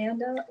again,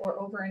 Amanda, or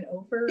over and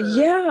over? Or?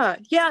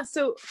 Yeah.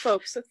 So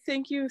folks,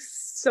 thank you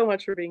so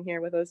much for being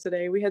here with us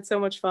today. We had so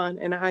much fun,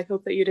 and I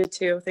hope that you did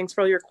too. Thanks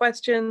for all your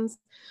questions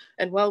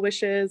and well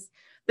wishes.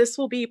 This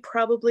will be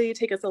probably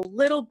take us a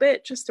little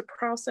bit just to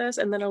process,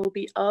 and then it will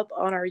be up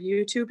on our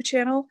YouTube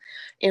channel,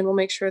 and we'll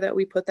make sure that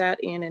we put that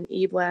in an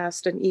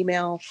e-blast, an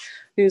email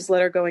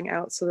newsletter going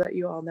out so that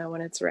you all know when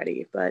it's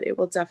ready. But it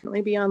will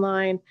definitely be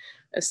online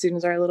as soon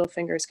as our little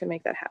fingers can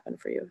make that happen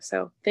for you.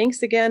 So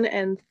thanks again,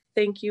 and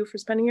thank you for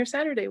spending your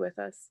Saturday with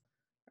us.